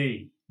did for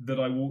me that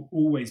I will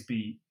always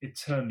be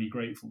eternally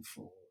grateful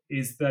for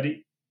is that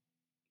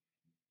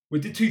we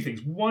did two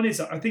things. One is,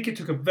 I think it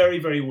took a very,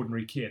 very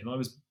ordinary kid, and I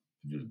was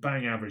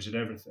bang average at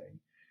everything,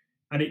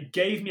 and it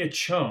gave me a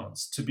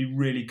chance to be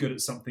really good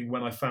at something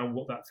when I found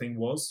what that thing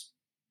was.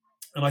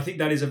 And I think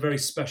that is a very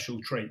special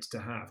trait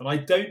to have. And I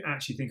don't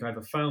actually think I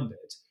ever found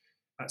it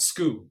at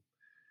school.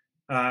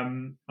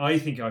 I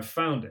think I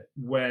found it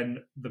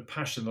when the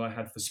passion that I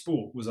had for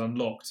sport was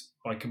unlocked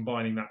by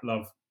combining that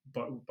love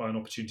by an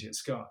opportunity at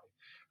Sky.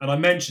 And I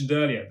mentioned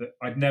earlier that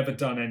I'd never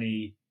done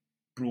any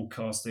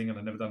broadcasting, and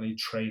I'd never done any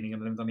training,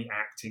 and I'd never done any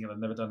acting, and I'd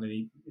never done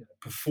any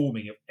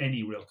performing of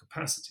any real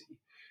capacity.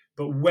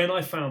 But when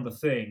I found the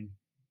thing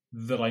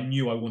that I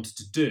knew I wanted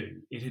to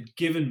do, it had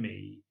given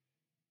me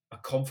a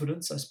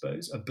confidence, I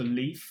suppose, a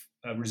belief,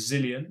 a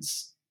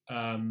resilience,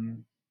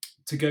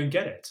 to go and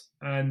get it.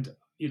 And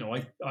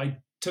I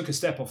took a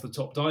step off the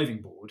top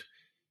diving board,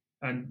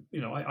 and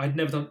I'd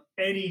never done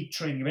any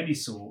training of any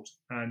sort.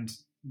 And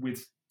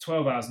with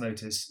 12 hours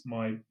notice,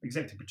 my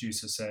executive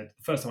producer said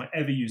the first time I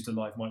ever used a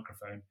live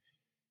microphone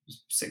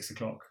was 6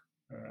 o'clock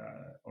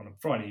on a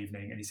Friday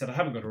evening, and he said, I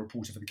haven't got a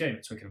reporter for the game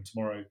at Twickenham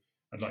tomorrow.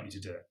 I'd like you to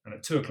do it. And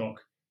at 2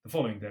 o'clock the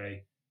following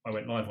day, I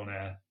went live on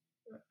air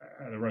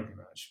at a rugby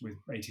match with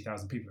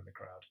 80,000 people in the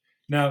crowd.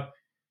 Now,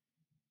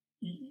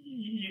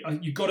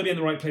 you've got to be in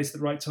the right place at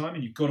the right time,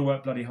 and you've got to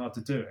work bloody hard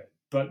to do it.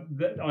 But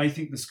I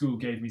think the school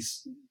gave me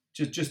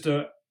just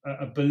a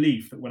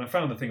belief that when I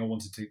found the thing I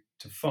wanted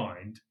to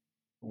find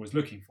or was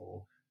looking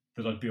for,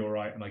 that I'd be all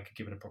right and I could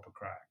give it a proper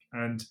crack.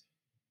 And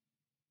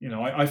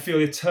I feel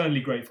eternally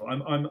grateful.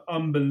 I'm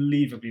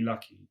unbelievably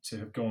lucky to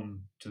have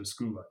gone to a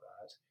school like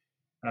that.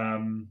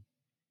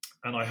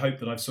 And I hope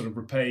that I've sort of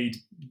repaid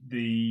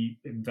the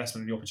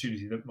investment and the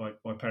opportunity that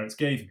my parents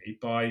gave me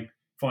by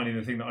finding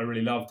the thing that I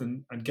really loved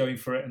and going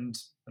for it and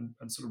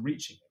sort of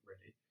reaching it,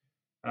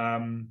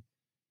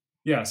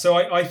 really. So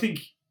I think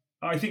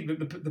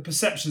that the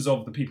perceptions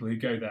of the people who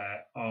go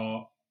there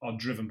are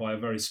driven by a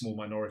very small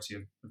minority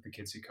of the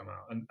kids who come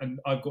out. And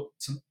I've got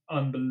some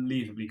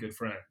unbelievably good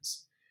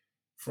friends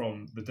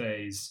from the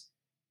days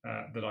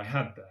that I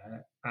had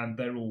there, and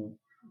they're all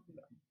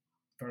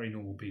very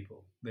normal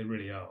people. They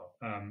really are.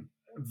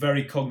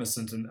 Very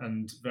cognizant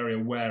and very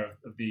aware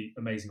of the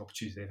amazing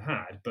opportunity they've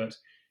had. But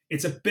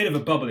it's a bit of a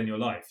bubble in your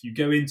life. You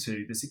go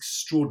into this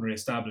extraordinary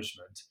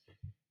establishment.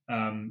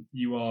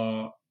 You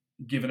are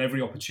given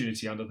every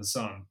opportunity under the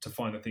sun to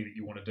find the thing that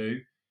you want to do.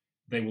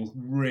 They will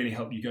really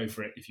help you go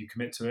for it if you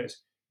commit to it.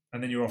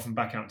 And then you're often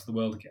back out into the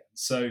world again.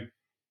 So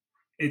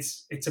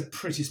it's a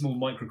pretty small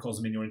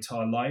microcosm in your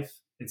entire life.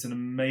 It's an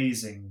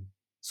amazing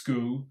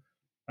school.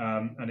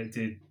 And it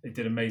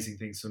did amazing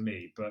things for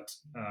me, but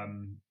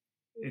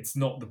it's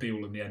not the be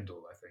all and the end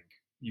all. I think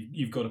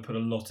you've got to put a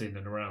lot in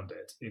and around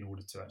it in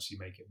order to actually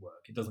make it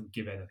work. It doesn't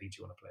give anything to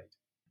you on a plate.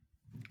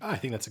 I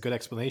think that's a good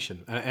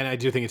explanation, and I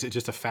do think it's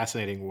just a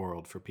fascinating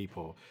world for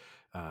people,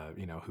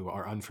 who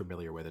are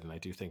unfamiliar with it. And I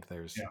do think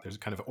there's a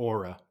kind of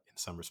aura in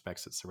some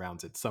respects that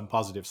surrounds it, some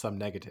positive, some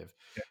negative,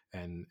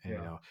 and.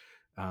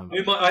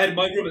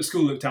 My room at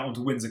school looked out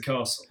onto Windsor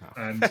Castle,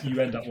 and you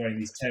end up wearing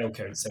these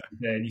tailcoats every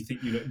day, and you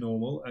think you look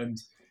normal,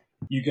 and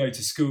you go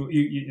to school.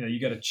 You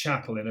go to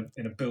chapel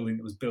in a building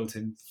that was built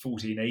in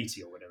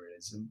 1480 or whatever it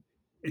is, and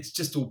it's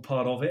just all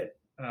part of it.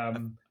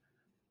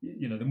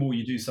 The more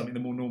you do something, the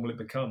more normal it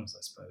becomes,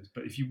 I suppose.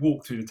 But if you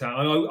walk through the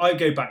town, I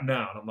go back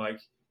now, and I'm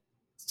like,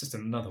 it's just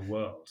another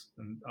world.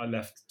 And I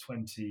left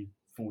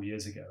 24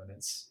 years ago, and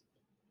it's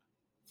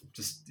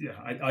just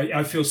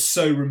I feel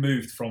so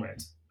removed from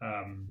it.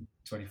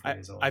 24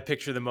 years old. I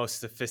picture the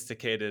most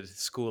sophisticated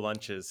school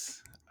lunches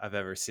I've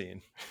ever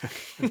seen.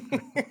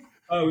 It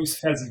was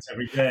pheasants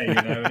every day,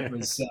 and it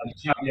was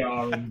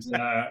caviar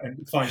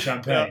and fine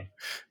champagne. Yeah.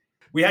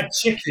 We had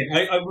chicken.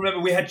 I remember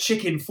we had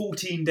chicken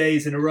 14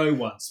 days in a row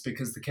once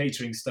because the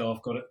catering staff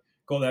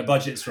got their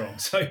budgets wrong.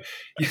 So,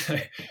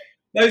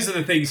 those are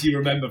the things you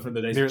remember from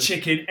the days.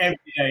 Chicken every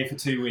day for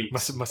 2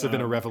 weeks. Must have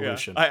been a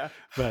revolution.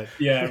 But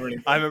yeah,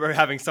 really. I remember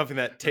having something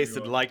that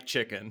tasted like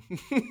chicken.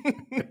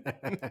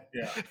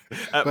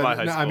 At my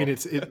high school. I mean,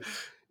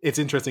 it's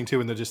interesting too,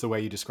 and just the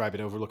way you describe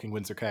it, overlooking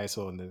Windsor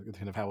Castle and the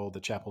kind of how old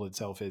the chapel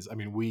itself is. I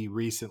mean, we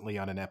recently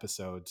on an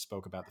episode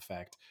spoke about the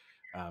fact,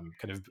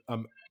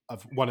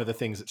 of one of the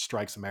things that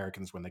strikes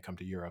Americans when they come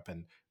to Europe,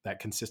 and that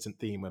consistent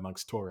theme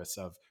amongst tourists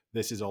of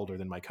this is older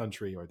than my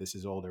country, or this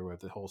is older with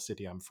the whole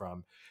city I'm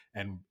from.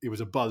 And it was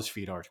a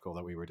BuzzFeed article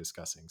that we were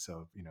discussing.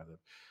 So,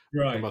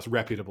 the most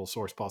reputable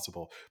source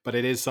possible. But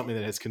it is something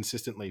that has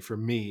consistently, for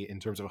me,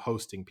 in terms of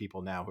hosting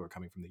people now who are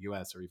coming from the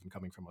US or even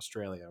coming from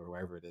Australia or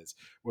wherever it is,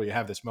 where you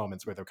have this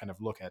moments where they'll kind of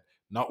look at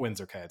not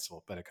Windsor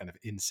Castle, but a kind of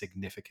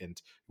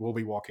insignificant, we'll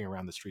be walking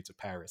around the streets of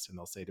Paris and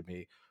they'll say to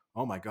me,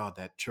 oh my God,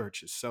 that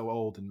church is so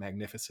old and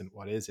magnificent.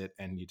 What is it?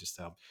 And you just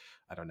tell,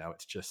 I don't know,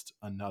 it's just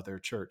another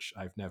church.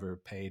 I've never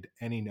paid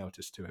any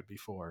notice to it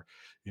before,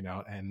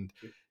 and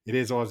it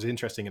is always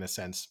interesting in a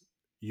sense,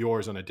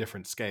 yours on a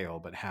different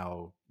scale, but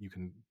how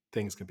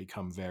things can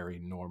become very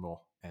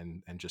normal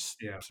and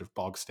just sort of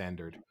bog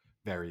standard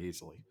very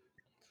easily.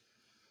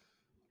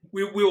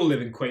 We all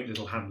live in quaint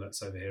little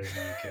hamlets over here in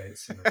the UK.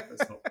 It's,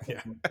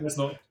 let's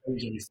not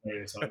change any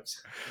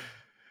stereotypes.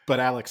 But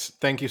Alex,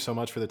 thank you so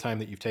much for the time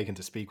that you've taken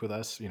to speak with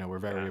us. We're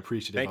very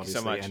appreciative, thank obviously,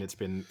 you so much.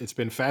 And it's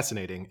been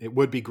fascinating. It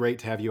would be great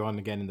to have you on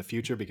again in the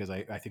future because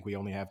I think we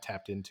only have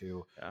tapped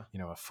into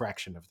a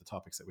fraction of the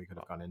topics that we could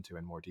have gone into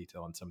in more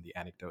detail and some of the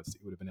anecdotes that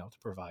you would have been able to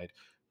provide.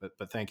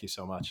 But thank you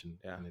so much,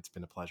 and it's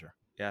been a pleasure.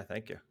 Yeah,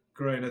 thank you.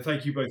 Great, and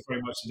thank you both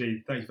very much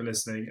indeed. Thank you for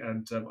listening,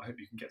 and I hope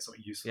you can get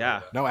something useful.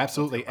 Yeah, no,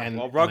 absolutely.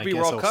 And Rugby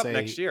World Cup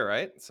next year,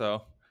 right?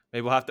 So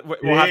maybe we'll have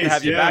to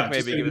have you back.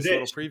 Maybe give us a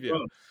little preview.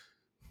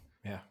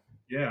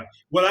 Yeah.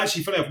 Well,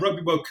 actually, funny enough,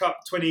 Rugby World Cup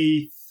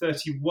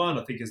 2031,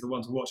 I think, is the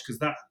one to watch because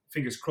that,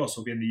 fingers crossed,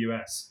 will be in the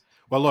US.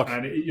 Well, look,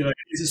 and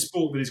it's a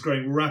sport that is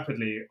growing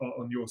rapidly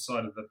on your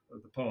side of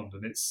the pond,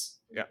 and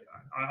it's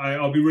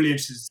I'll be really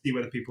interested to see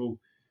whether people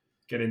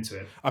get into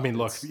it. I mean,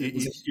 look,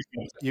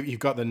 you've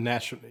got the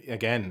national,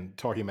 again,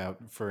 talking about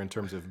in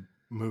terms of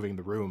moving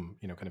the room,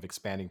 kind of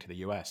expanding to the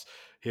US.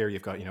 Here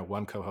you've got,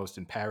 one co-host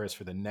in Paris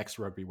for the next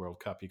Rugby World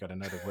Cup. You got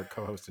another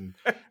co-host in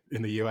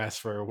in the US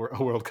for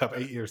a World Cup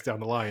 8 years down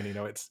the line.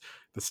 It's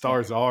the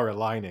stars are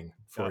aligning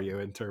for you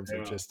in terms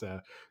of just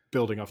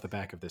building off the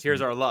back of this.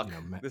 Here's our luck.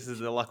 This is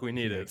the luck we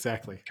needed. Yeah,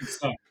 exactly. Good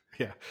stuff.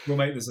 Yeah, we'll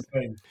make this a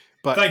thing.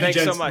 But thank you, thanks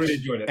gents. so much. Really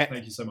enjoyed it.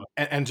 Thank you so much.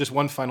 And just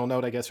one final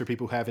note, I guess, for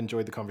people who have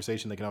enjoyed the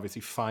conversation, they can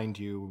obviously find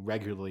you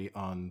regularly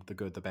on the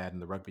Good, the Bad,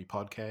 and the Rugby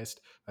podcast.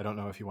 I don't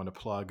know if you want to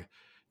plug.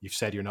 You've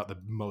said you're not the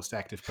most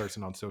active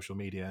person on social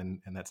media, and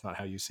that's not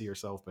how you see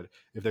yourself. But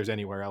if there's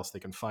anywhere else they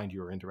can find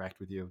you or interact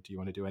with you, do you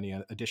want to do any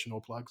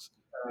additional plugs?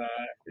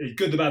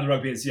 Good, the Bad, and the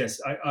Rugby is, yes.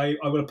 I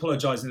will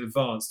apologise in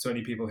advance to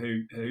any people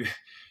who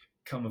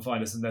come and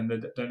find us and then they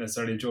don't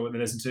necessarily enjoy what they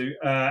listen to.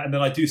 And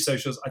then I do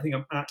socials. I think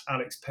I'm at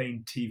Alex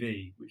Payne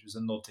TV, which was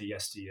a nod to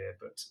yesteryear,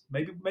 but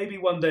maybe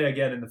one day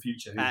again in the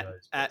future. Who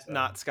knows? At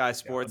not Sky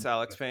Sports,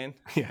 Alex Payne.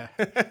 Yeah.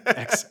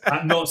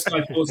 At not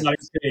Sky Sports,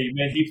 Alex Payne.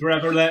 May he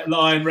forever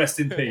lie and rest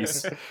in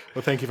peace.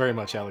 Well, thank you very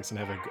much, Alex, and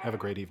have a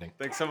great evening.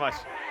 Thanks so much.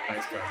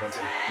 Thanks, guys.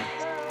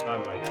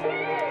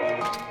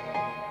 Bye-bye.